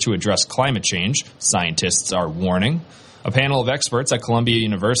effort to address climate change, scientists are warning. A panel of experts at Columbia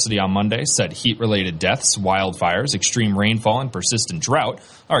University on Monday said heat-related deaths, wildfires, extreme rainfall, and persistent drought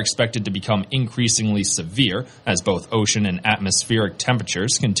are expected to become increasingly severe as both ocean and atmospheric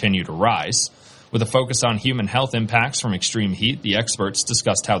temperatures continue to rise. With a focus on human health impacts from extreme heat, the experts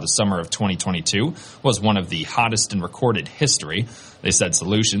discussed how the summer of 2022 was one of the hottest in recorded history. They said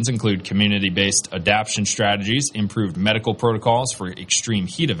solutions include community-based adaptation strategies, improved medical protocols for extreme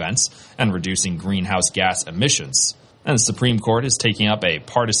heat events, and reducing greenhouse gas emissions. And the Supreme Court is taking up a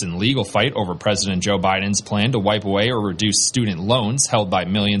partisan legal fight over President Joe Biden's plan to wipe away or reduce student loans held by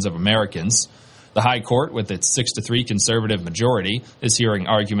millions of Americans. The High Court, with its 6-3 conservative majority, is hearing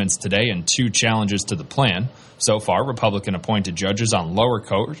arguments today and 2 challenges to the plan. So far, Republican-appointed judges on lower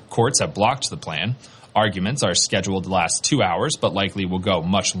courts have blocked the plan. Arguments are scheduled to last 2 hours, but likely will go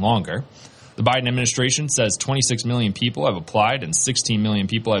much longer. The Biden administration says 26 million people have applied and 16 million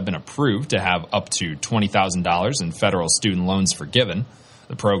people have been approved to have up to $20,000 in federal student loans forgiven.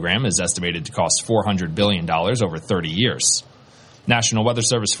 The program is estimated to cost $400 billion over 30 years. National Weather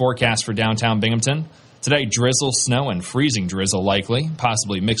Service forecast for downtown Binghamton. Today, drizzle, snow, and freezing drizzle likely,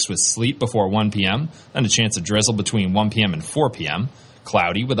 possibly mixed with sleet before 1 p.m., and a chance of drizzle between 1 p.m. and 4 p.m.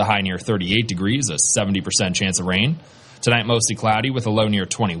 Cloudy with a high near 38 degrees, a 70% chance of rain. Tonight, mostly cloudy with a low near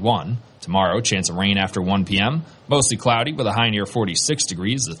 21. Tomorrow, chance of rain after 1 p.m. Mostly cloudy with a high near 46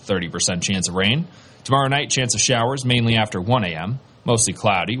 degrees, a 30% chance of rain. Tomorrow night, chance of showers mainly after 1 a.m. Mostly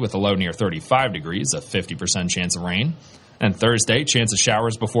cloudy with a low near 35 degrees, a 50% chance of rain. And Thursday, chance of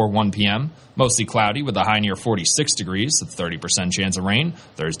showers before 1 p.m. Mostly cloudy with a high near 46 degrees, a 30% chance of rain.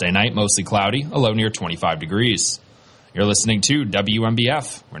 Thursday night, mostly cloudy, a low near 25 degrees. You're listening to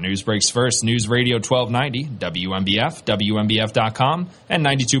WMBF, where news breaks first. News Radio 1290, WMBF, WMBF.com, and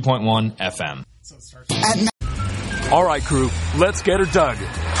 92.1 FM. All right, crew, let's get her dug.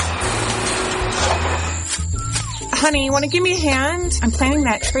 Honey, you want to give me a hand? I'm planting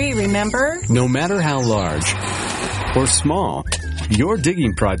that tree, remember? No matter how large or small your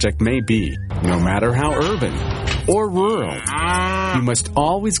digging project may be, no matter how urban or rural, you must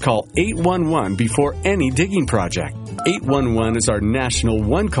always call 811 before any digging project. 811 is our national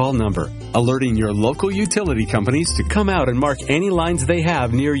one-call number, alerting your local utility companies to come out and mark any lines they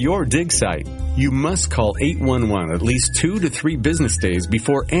have near your dig site. You must call 811 at least 2 to 3 business days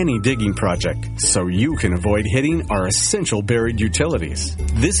before any digging project, so you can avoid hitting our essential buried utilities.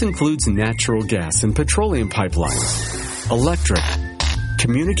 This includes natural gas and petroleum pipelines, electric,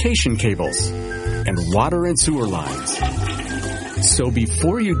 communication cables, and water and sewer lines. So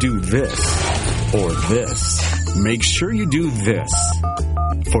before you do this or this, make sure you do this.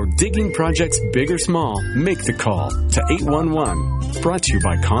 For digging projects big or small, make the call to 811. Brought to you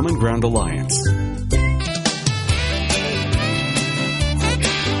by Common Ground Alliance. News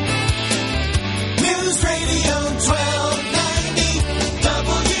Radio 1290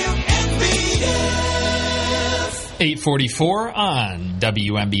 WMBF. 8:44 on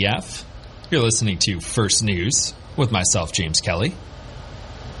WMBF. You're listening to First News with myself, James Kelly.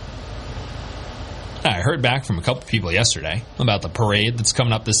 I heard back from a couple people yesterday about the parade that's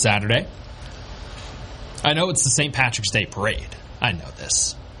coming up this Saturday. I know it's the St. Patrick's Day parade. I know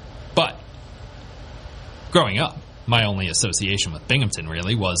this. But growing up, my only association with Binghamton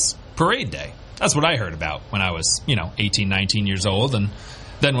really was parade day. That's what I heard about when I was, 18, 19 years old. And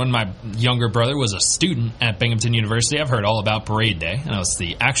then when my younger brother was a student at Binghamton University, I've heard all about parade day. And it was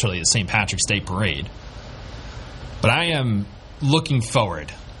actually the St. Patrick's Day parade. But I am looking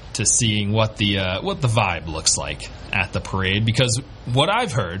forward to seeing what the vibe looks like at the parade, because what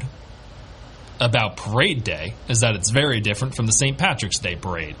I've heard about Parade Day is that it's very different from the St. Patrick's Day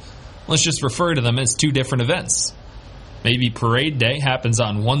parade. Let's just refer to them as 2 different events. Maybe Parade Day happens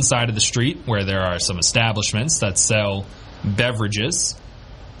on one side of the street where there are some establishments that sell beverages,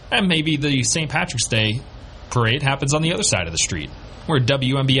 and maybe the St. Patrick's Day parade happens on the other side of the street where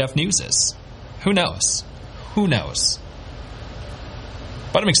WMBF News is. Who knows? Who knows?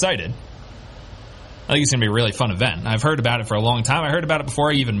 But I'm excited. I think it's going to be a really fun event. I've heard about it for a long time. I heard about it before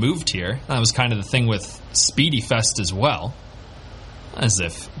I even moved here. That was kind of the thing with Speedy Fest as well. As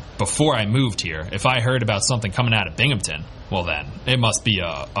if before I moved here, if I heard about something coming out of Binghamton, well then, it must be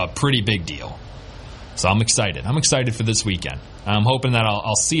a pretty big deal. So I'm excited. I'm excited for this weekend. I'm hoping that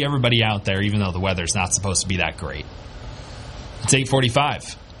I'll see everybody out there, even though the weather's not supposed to be that great. It's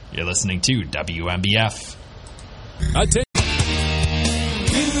 8:45. You're listening to WMBF.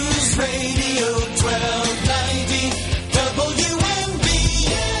 News Radio 1290 WMBF.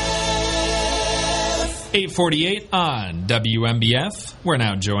 8:48 on WMBF. We're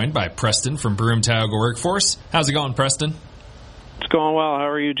now joined by Preston from Broome Tioga Workforce. How's it going, Preston? It's going well. How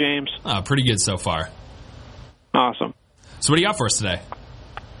are you, James? Pretty good so far. Awesome. So what do you got for us today?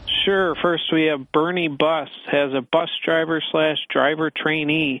 Sure. First, we have Bernie Bus has a bus driver/driver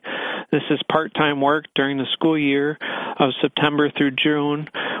trainee. This is part-time work during the school year of September through June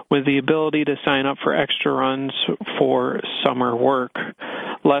with the ability to sign up for extra runs for summer work.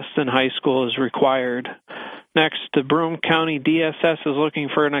 Less than high school is required. Next, the Broome County DSS is looking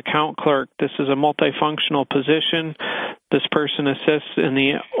for an account clerk. This is a multifunctional position. This person assists in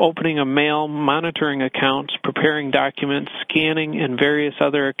the opening of mail, monitoring accounts, preparing documents, scanning, and various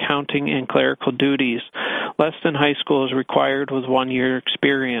other accounting and clerical duties. Less than high school is required with 1 year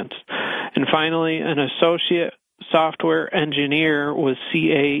experience. And finally, an associate software engineer with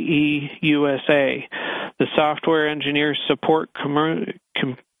CAE USA. The software engineers support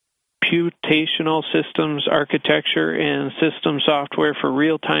computational systems architecture and system software for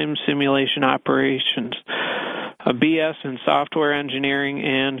real-time simulation operations. A BS in software engineering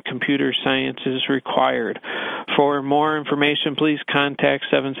and computer science is required. For more information, please contact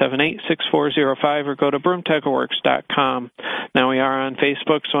 778-6405 or go to broomtechworks.com. Now we are on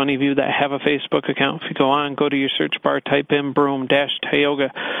Facebook, so any of you that have a Facebook account, if you go on, go to your search bar, type in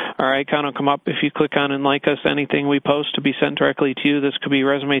Broome-Tioga. Our icon will come up. If you click on and like us, anything we post to be sent directly to you. This could be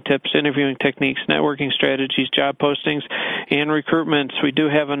resume tips, interviewing techniques, networking strategies, job postings, and recruitments. We do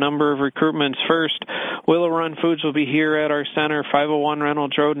have a number of recruitments. First, Willow Run Foods will be here at our center, 501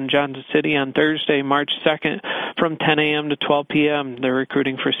 Reynolds Road in Johnson City on Thursday, March 2nd from 10 a.m. to 12 p.m. They're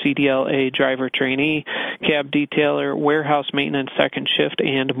recruiting for CDLA driver trainee, cab detailer, warehouse maintenance, second shift,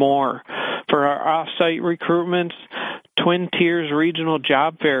 and more. For our off-site recruitments, Twin Tiers Regional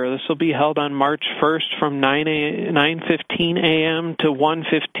Job Fair. This will be held on March 1st from 9:15 a.m. to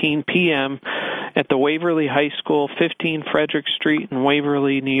 1:15 p.m. at the Waverly High School, 15 Frederick Street in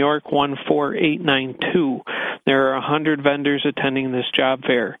Waverly, New York, 14892. There are 100 vendors attending this job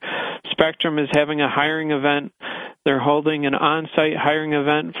fair. Spectrum is having a hiring event. They're holding an on-site hiring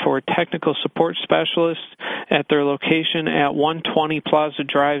event for technical support specialists at their location at 120 Plaza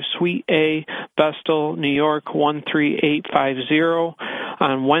Drive, Suite A, Vestal, New York, 13850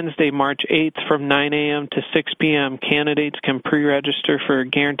 on Wednesday, March 8th from 9 a.m. to 6 p.m. Candidates can pre-register for a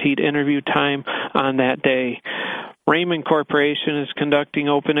guaranteed interview time on that day. Raymond Corporation is conducting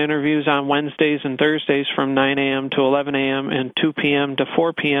open interviews on Wednesdays and Thursdays from 9 a.m. to 11 a.m. and 2 p.m. to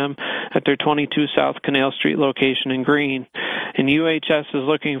 4 p.m. at their 22 South Canal Street location in Greene. And UHS is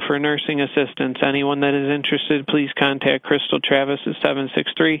looking for nursing assistants. Anyone that is interested, please contact Crystal Travis at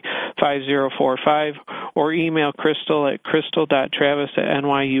 763-5045 or email Crystal at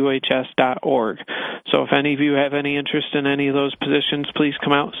crystal.travis@nyuhs.org. So if any of you have any interest in any of those positions, please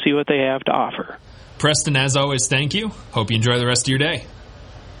come out and see what they have to offer. Preston, as always, thank you. Hope you enjoy the rest of your day.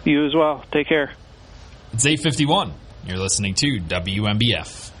 You as well. Take care. It's 8:51. You're listening to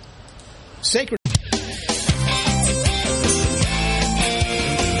WMBF. Sacred.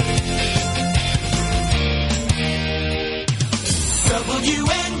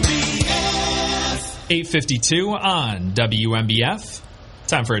 WMBF. 8:52 on WMBF.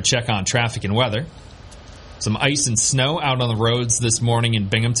 Time for a check on traffic and weather. Some ice and snow out on the roads this morning in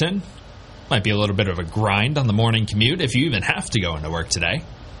Binghamton. Might be a little bit of a grind on the morning commute if you even have to go into work today.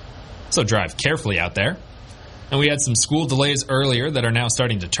 So drive carefully out there. And we had some school delays earlier that are now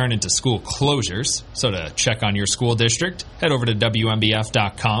starting to turn into school closures. So to check on your school district, head over to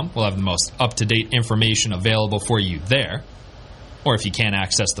WMBF.com. We'll have the most up-to-date information available for you there. Or if you can't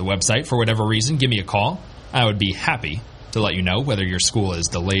access the website for whatever reason, give me a call. I would be happy to let you know whether your school is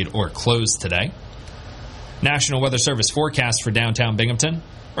delayed or closed today. National Weather Service forecast for downtown Binghamton.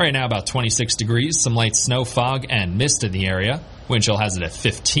 Right now about 26 degrees, some light snow, fog, and mist in the area. Wind chill has it at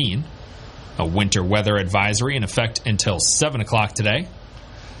 15. A winter weather advisory in effect until 7 o'clock today.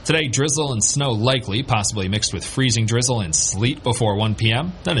 Today, drizzle and snow likely, possibly mixed with freezing drizzle and sleet before 1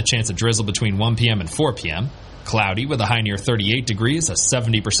 p.m. Then a chance of drizzle between 1 p.m. and 4 p.m. Cloudy with a high near 38 degrees, a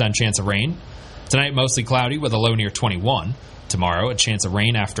 70% chance of rain. Tonight, mostly cloudy with a low near 21. Tomorrow, a chance of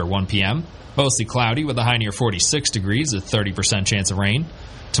rain after 1 p.m. Mostly cloudy with a high near 46 degrees, a 30% chance of rain.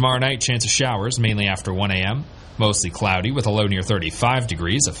 Tomorrow night, chance of showers, mainly after 1 a.m. Mostly cloudy with a low near 35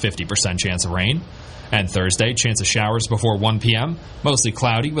 degrees, a 50% chance of rain. And Thursday, chance of showers before 1 p.m. Mostly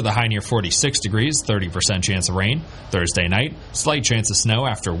cloudy with a high near 46 degrees, 30% chance of rain. Thursday night, slight chance of snow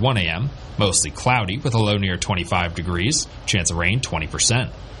after 1 a.m. Mostly cloudy with a low near 25 degrees, chance of rain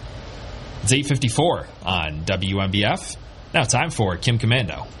 20%. It's 8:54 on WMBF. Now time for Kim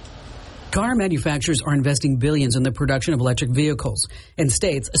Commando. Car manufacturers are investing billions in the production of electric vehicles, and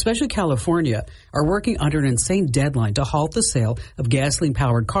states, especially California, are working under an insane deadline to halt the sale of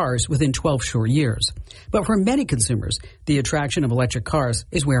gasoline-powered cars within 12 short years. But for many consumers, the attraction of electric cars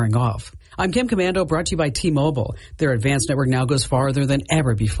is wearing off. I'm Kim Commando, brought to you by T-Mobile. Their advanced network now goes farther than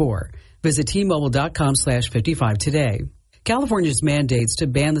ever before. Visit T-Mobile.com/55 today. California's mandates to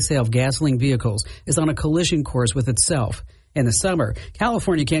ban the sale of gasoline vehicles is on a collision course with itself. In the summer,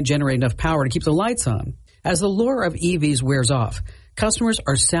 California can't generate enough power to keep the lights on. As the lure of EVs wears off, customers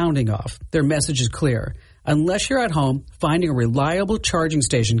are sounding off. Their message is clear. Unless you're at home, finding a reliable charging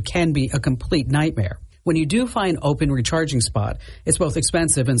station can be a complete nightmare. When you do find an open recharging spot, it's both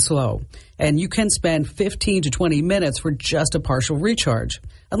expensive and slow. And you can spend 15 to 20 minutes for just a partial recharge.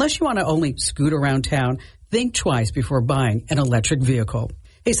 Unless you want to only scoot around town, think twice before buying an electric vehicle.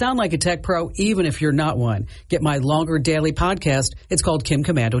 Hey, sound like a tech pro even if you're not one. Get my longer daily podcast. It's called Kim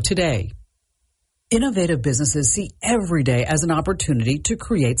Commando Today. Innovative businesses see every day as an opportunity to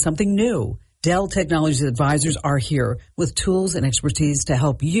create something new. Dell Technologies Advisors are here with tools and expertise to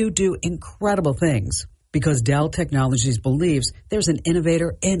help you do incredible things. Because Dell Technologies believes there's an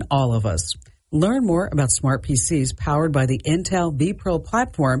innovator in all of us. Learn more about smart PCs powered by the Intel vPro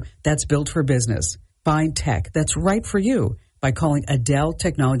platform that's built for business. Find tech that's right for you by calling a Dell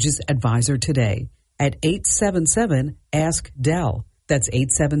Technologies Advisor today at 877-ASK-DELL. That's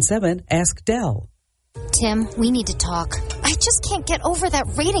 877-ASK-DELL. Tim, we need to talk. I just can't get over that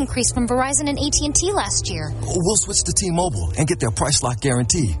rate increase from Verizon and AT&T last year. We'll switch to T-Mobile and get their price lock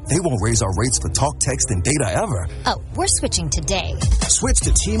guarantee. They won't raise our rates for talk, text, and data ever. Oh, we're switching today. Switch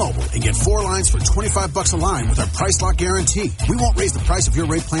to T-Mobile and get 4 lines for $25 a line with our price lock guarantee. We won't raise the price of your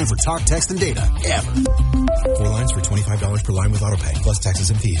rate plan for talk, text, and data ever. 4 lines for $25 per line with autopay, plus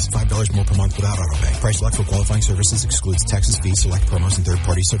taxes and fees. $5 more per month without autopay. Price lock for qualifying services excludes taxes, fees, select promos, and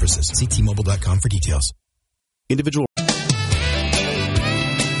third-party services. See T-Mobile.com for details. Individual. News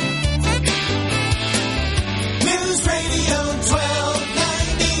Radio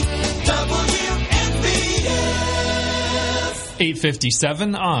 1290 WMBF.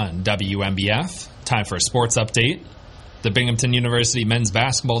 8:57 on WMBF. Time for a sports update. The Binghamton University men's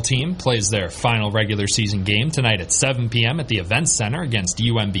basketball team plays their final regular season game tonight at 7 p.m. at the Events Center against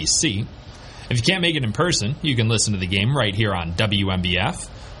UMBC. If you can't make it in person, you can listen to the game right here on WMBF.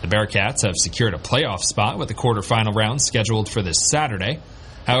 The Bearcats have secured a playoff spot with the quarterfinal round scheduled for this Saturday.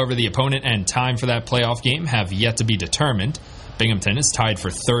 However, the opponent and time for that playoff game have yet to be determined. Binghamton is tied for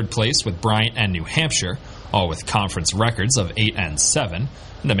third place with Bryant and New Hampshire, all with conference records of 8 and 7.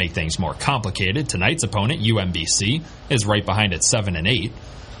 And to make things more complicated, tonight's opponent, UMBC, is right behind at 7 and 8.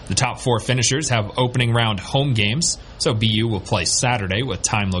 The top 4 finishers have opening round home games, so BU will play Saturday with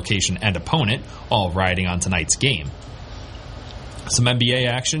time, location, and opponent, all riding on tonight's game. Some NBA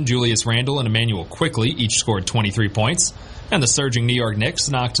action. Julius Randle and Emmanuel Quickley each scored 23 points. And the surging New York Knicks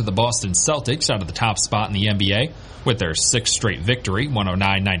knocked the Boston Celtics out of the top spot in the NBA with their 6th straight victory,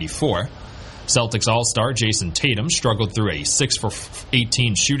 109-94. Celtics All-Star Jason Tatum struggled through a 6 for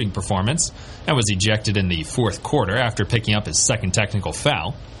 18 shooting performance and was ejected in the fourth quarter after picking up his second technical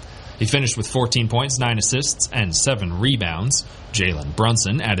foul. He finished with 14 points, 9 assists, and 7 rebounds. Jalen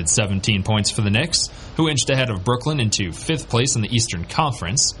Brunson added 17 points for the Knicks, who inched ahead of Brooklyn into 5th place in the Eastern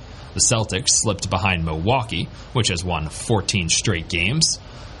Conference. The Celtics slipped behind Milwaukee, which has won 14 straight games.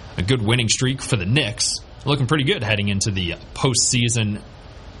 A good winning streak for the Knicks, looking pretty good heading into the postseason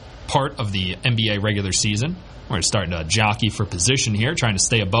part of the NBA regular season. We're starting to jockey for position here, trying to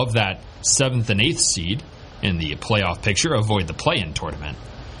stay above that 7th and 8th seed in the playoff picture, avoid the play-in tournament.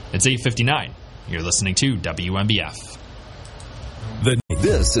 It's 8:59. You're listening to WMBF.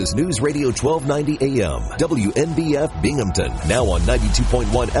 This is News Radio 1290 AM, WNBF Binghamton. Now on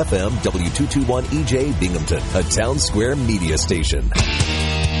 92.1 FM, W221 EJ Binghamton, a Town Square media station.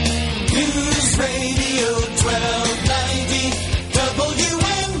 News Radio 1290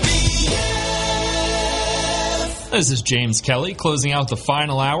 WMBF. This is James Kelly closing out the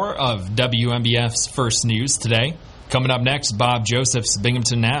final hour of WMBF's First News today. Coming up next, Bob Joseph's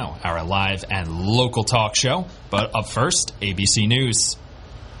Binghamton Now, our live and local talk show. But up first, ABC News.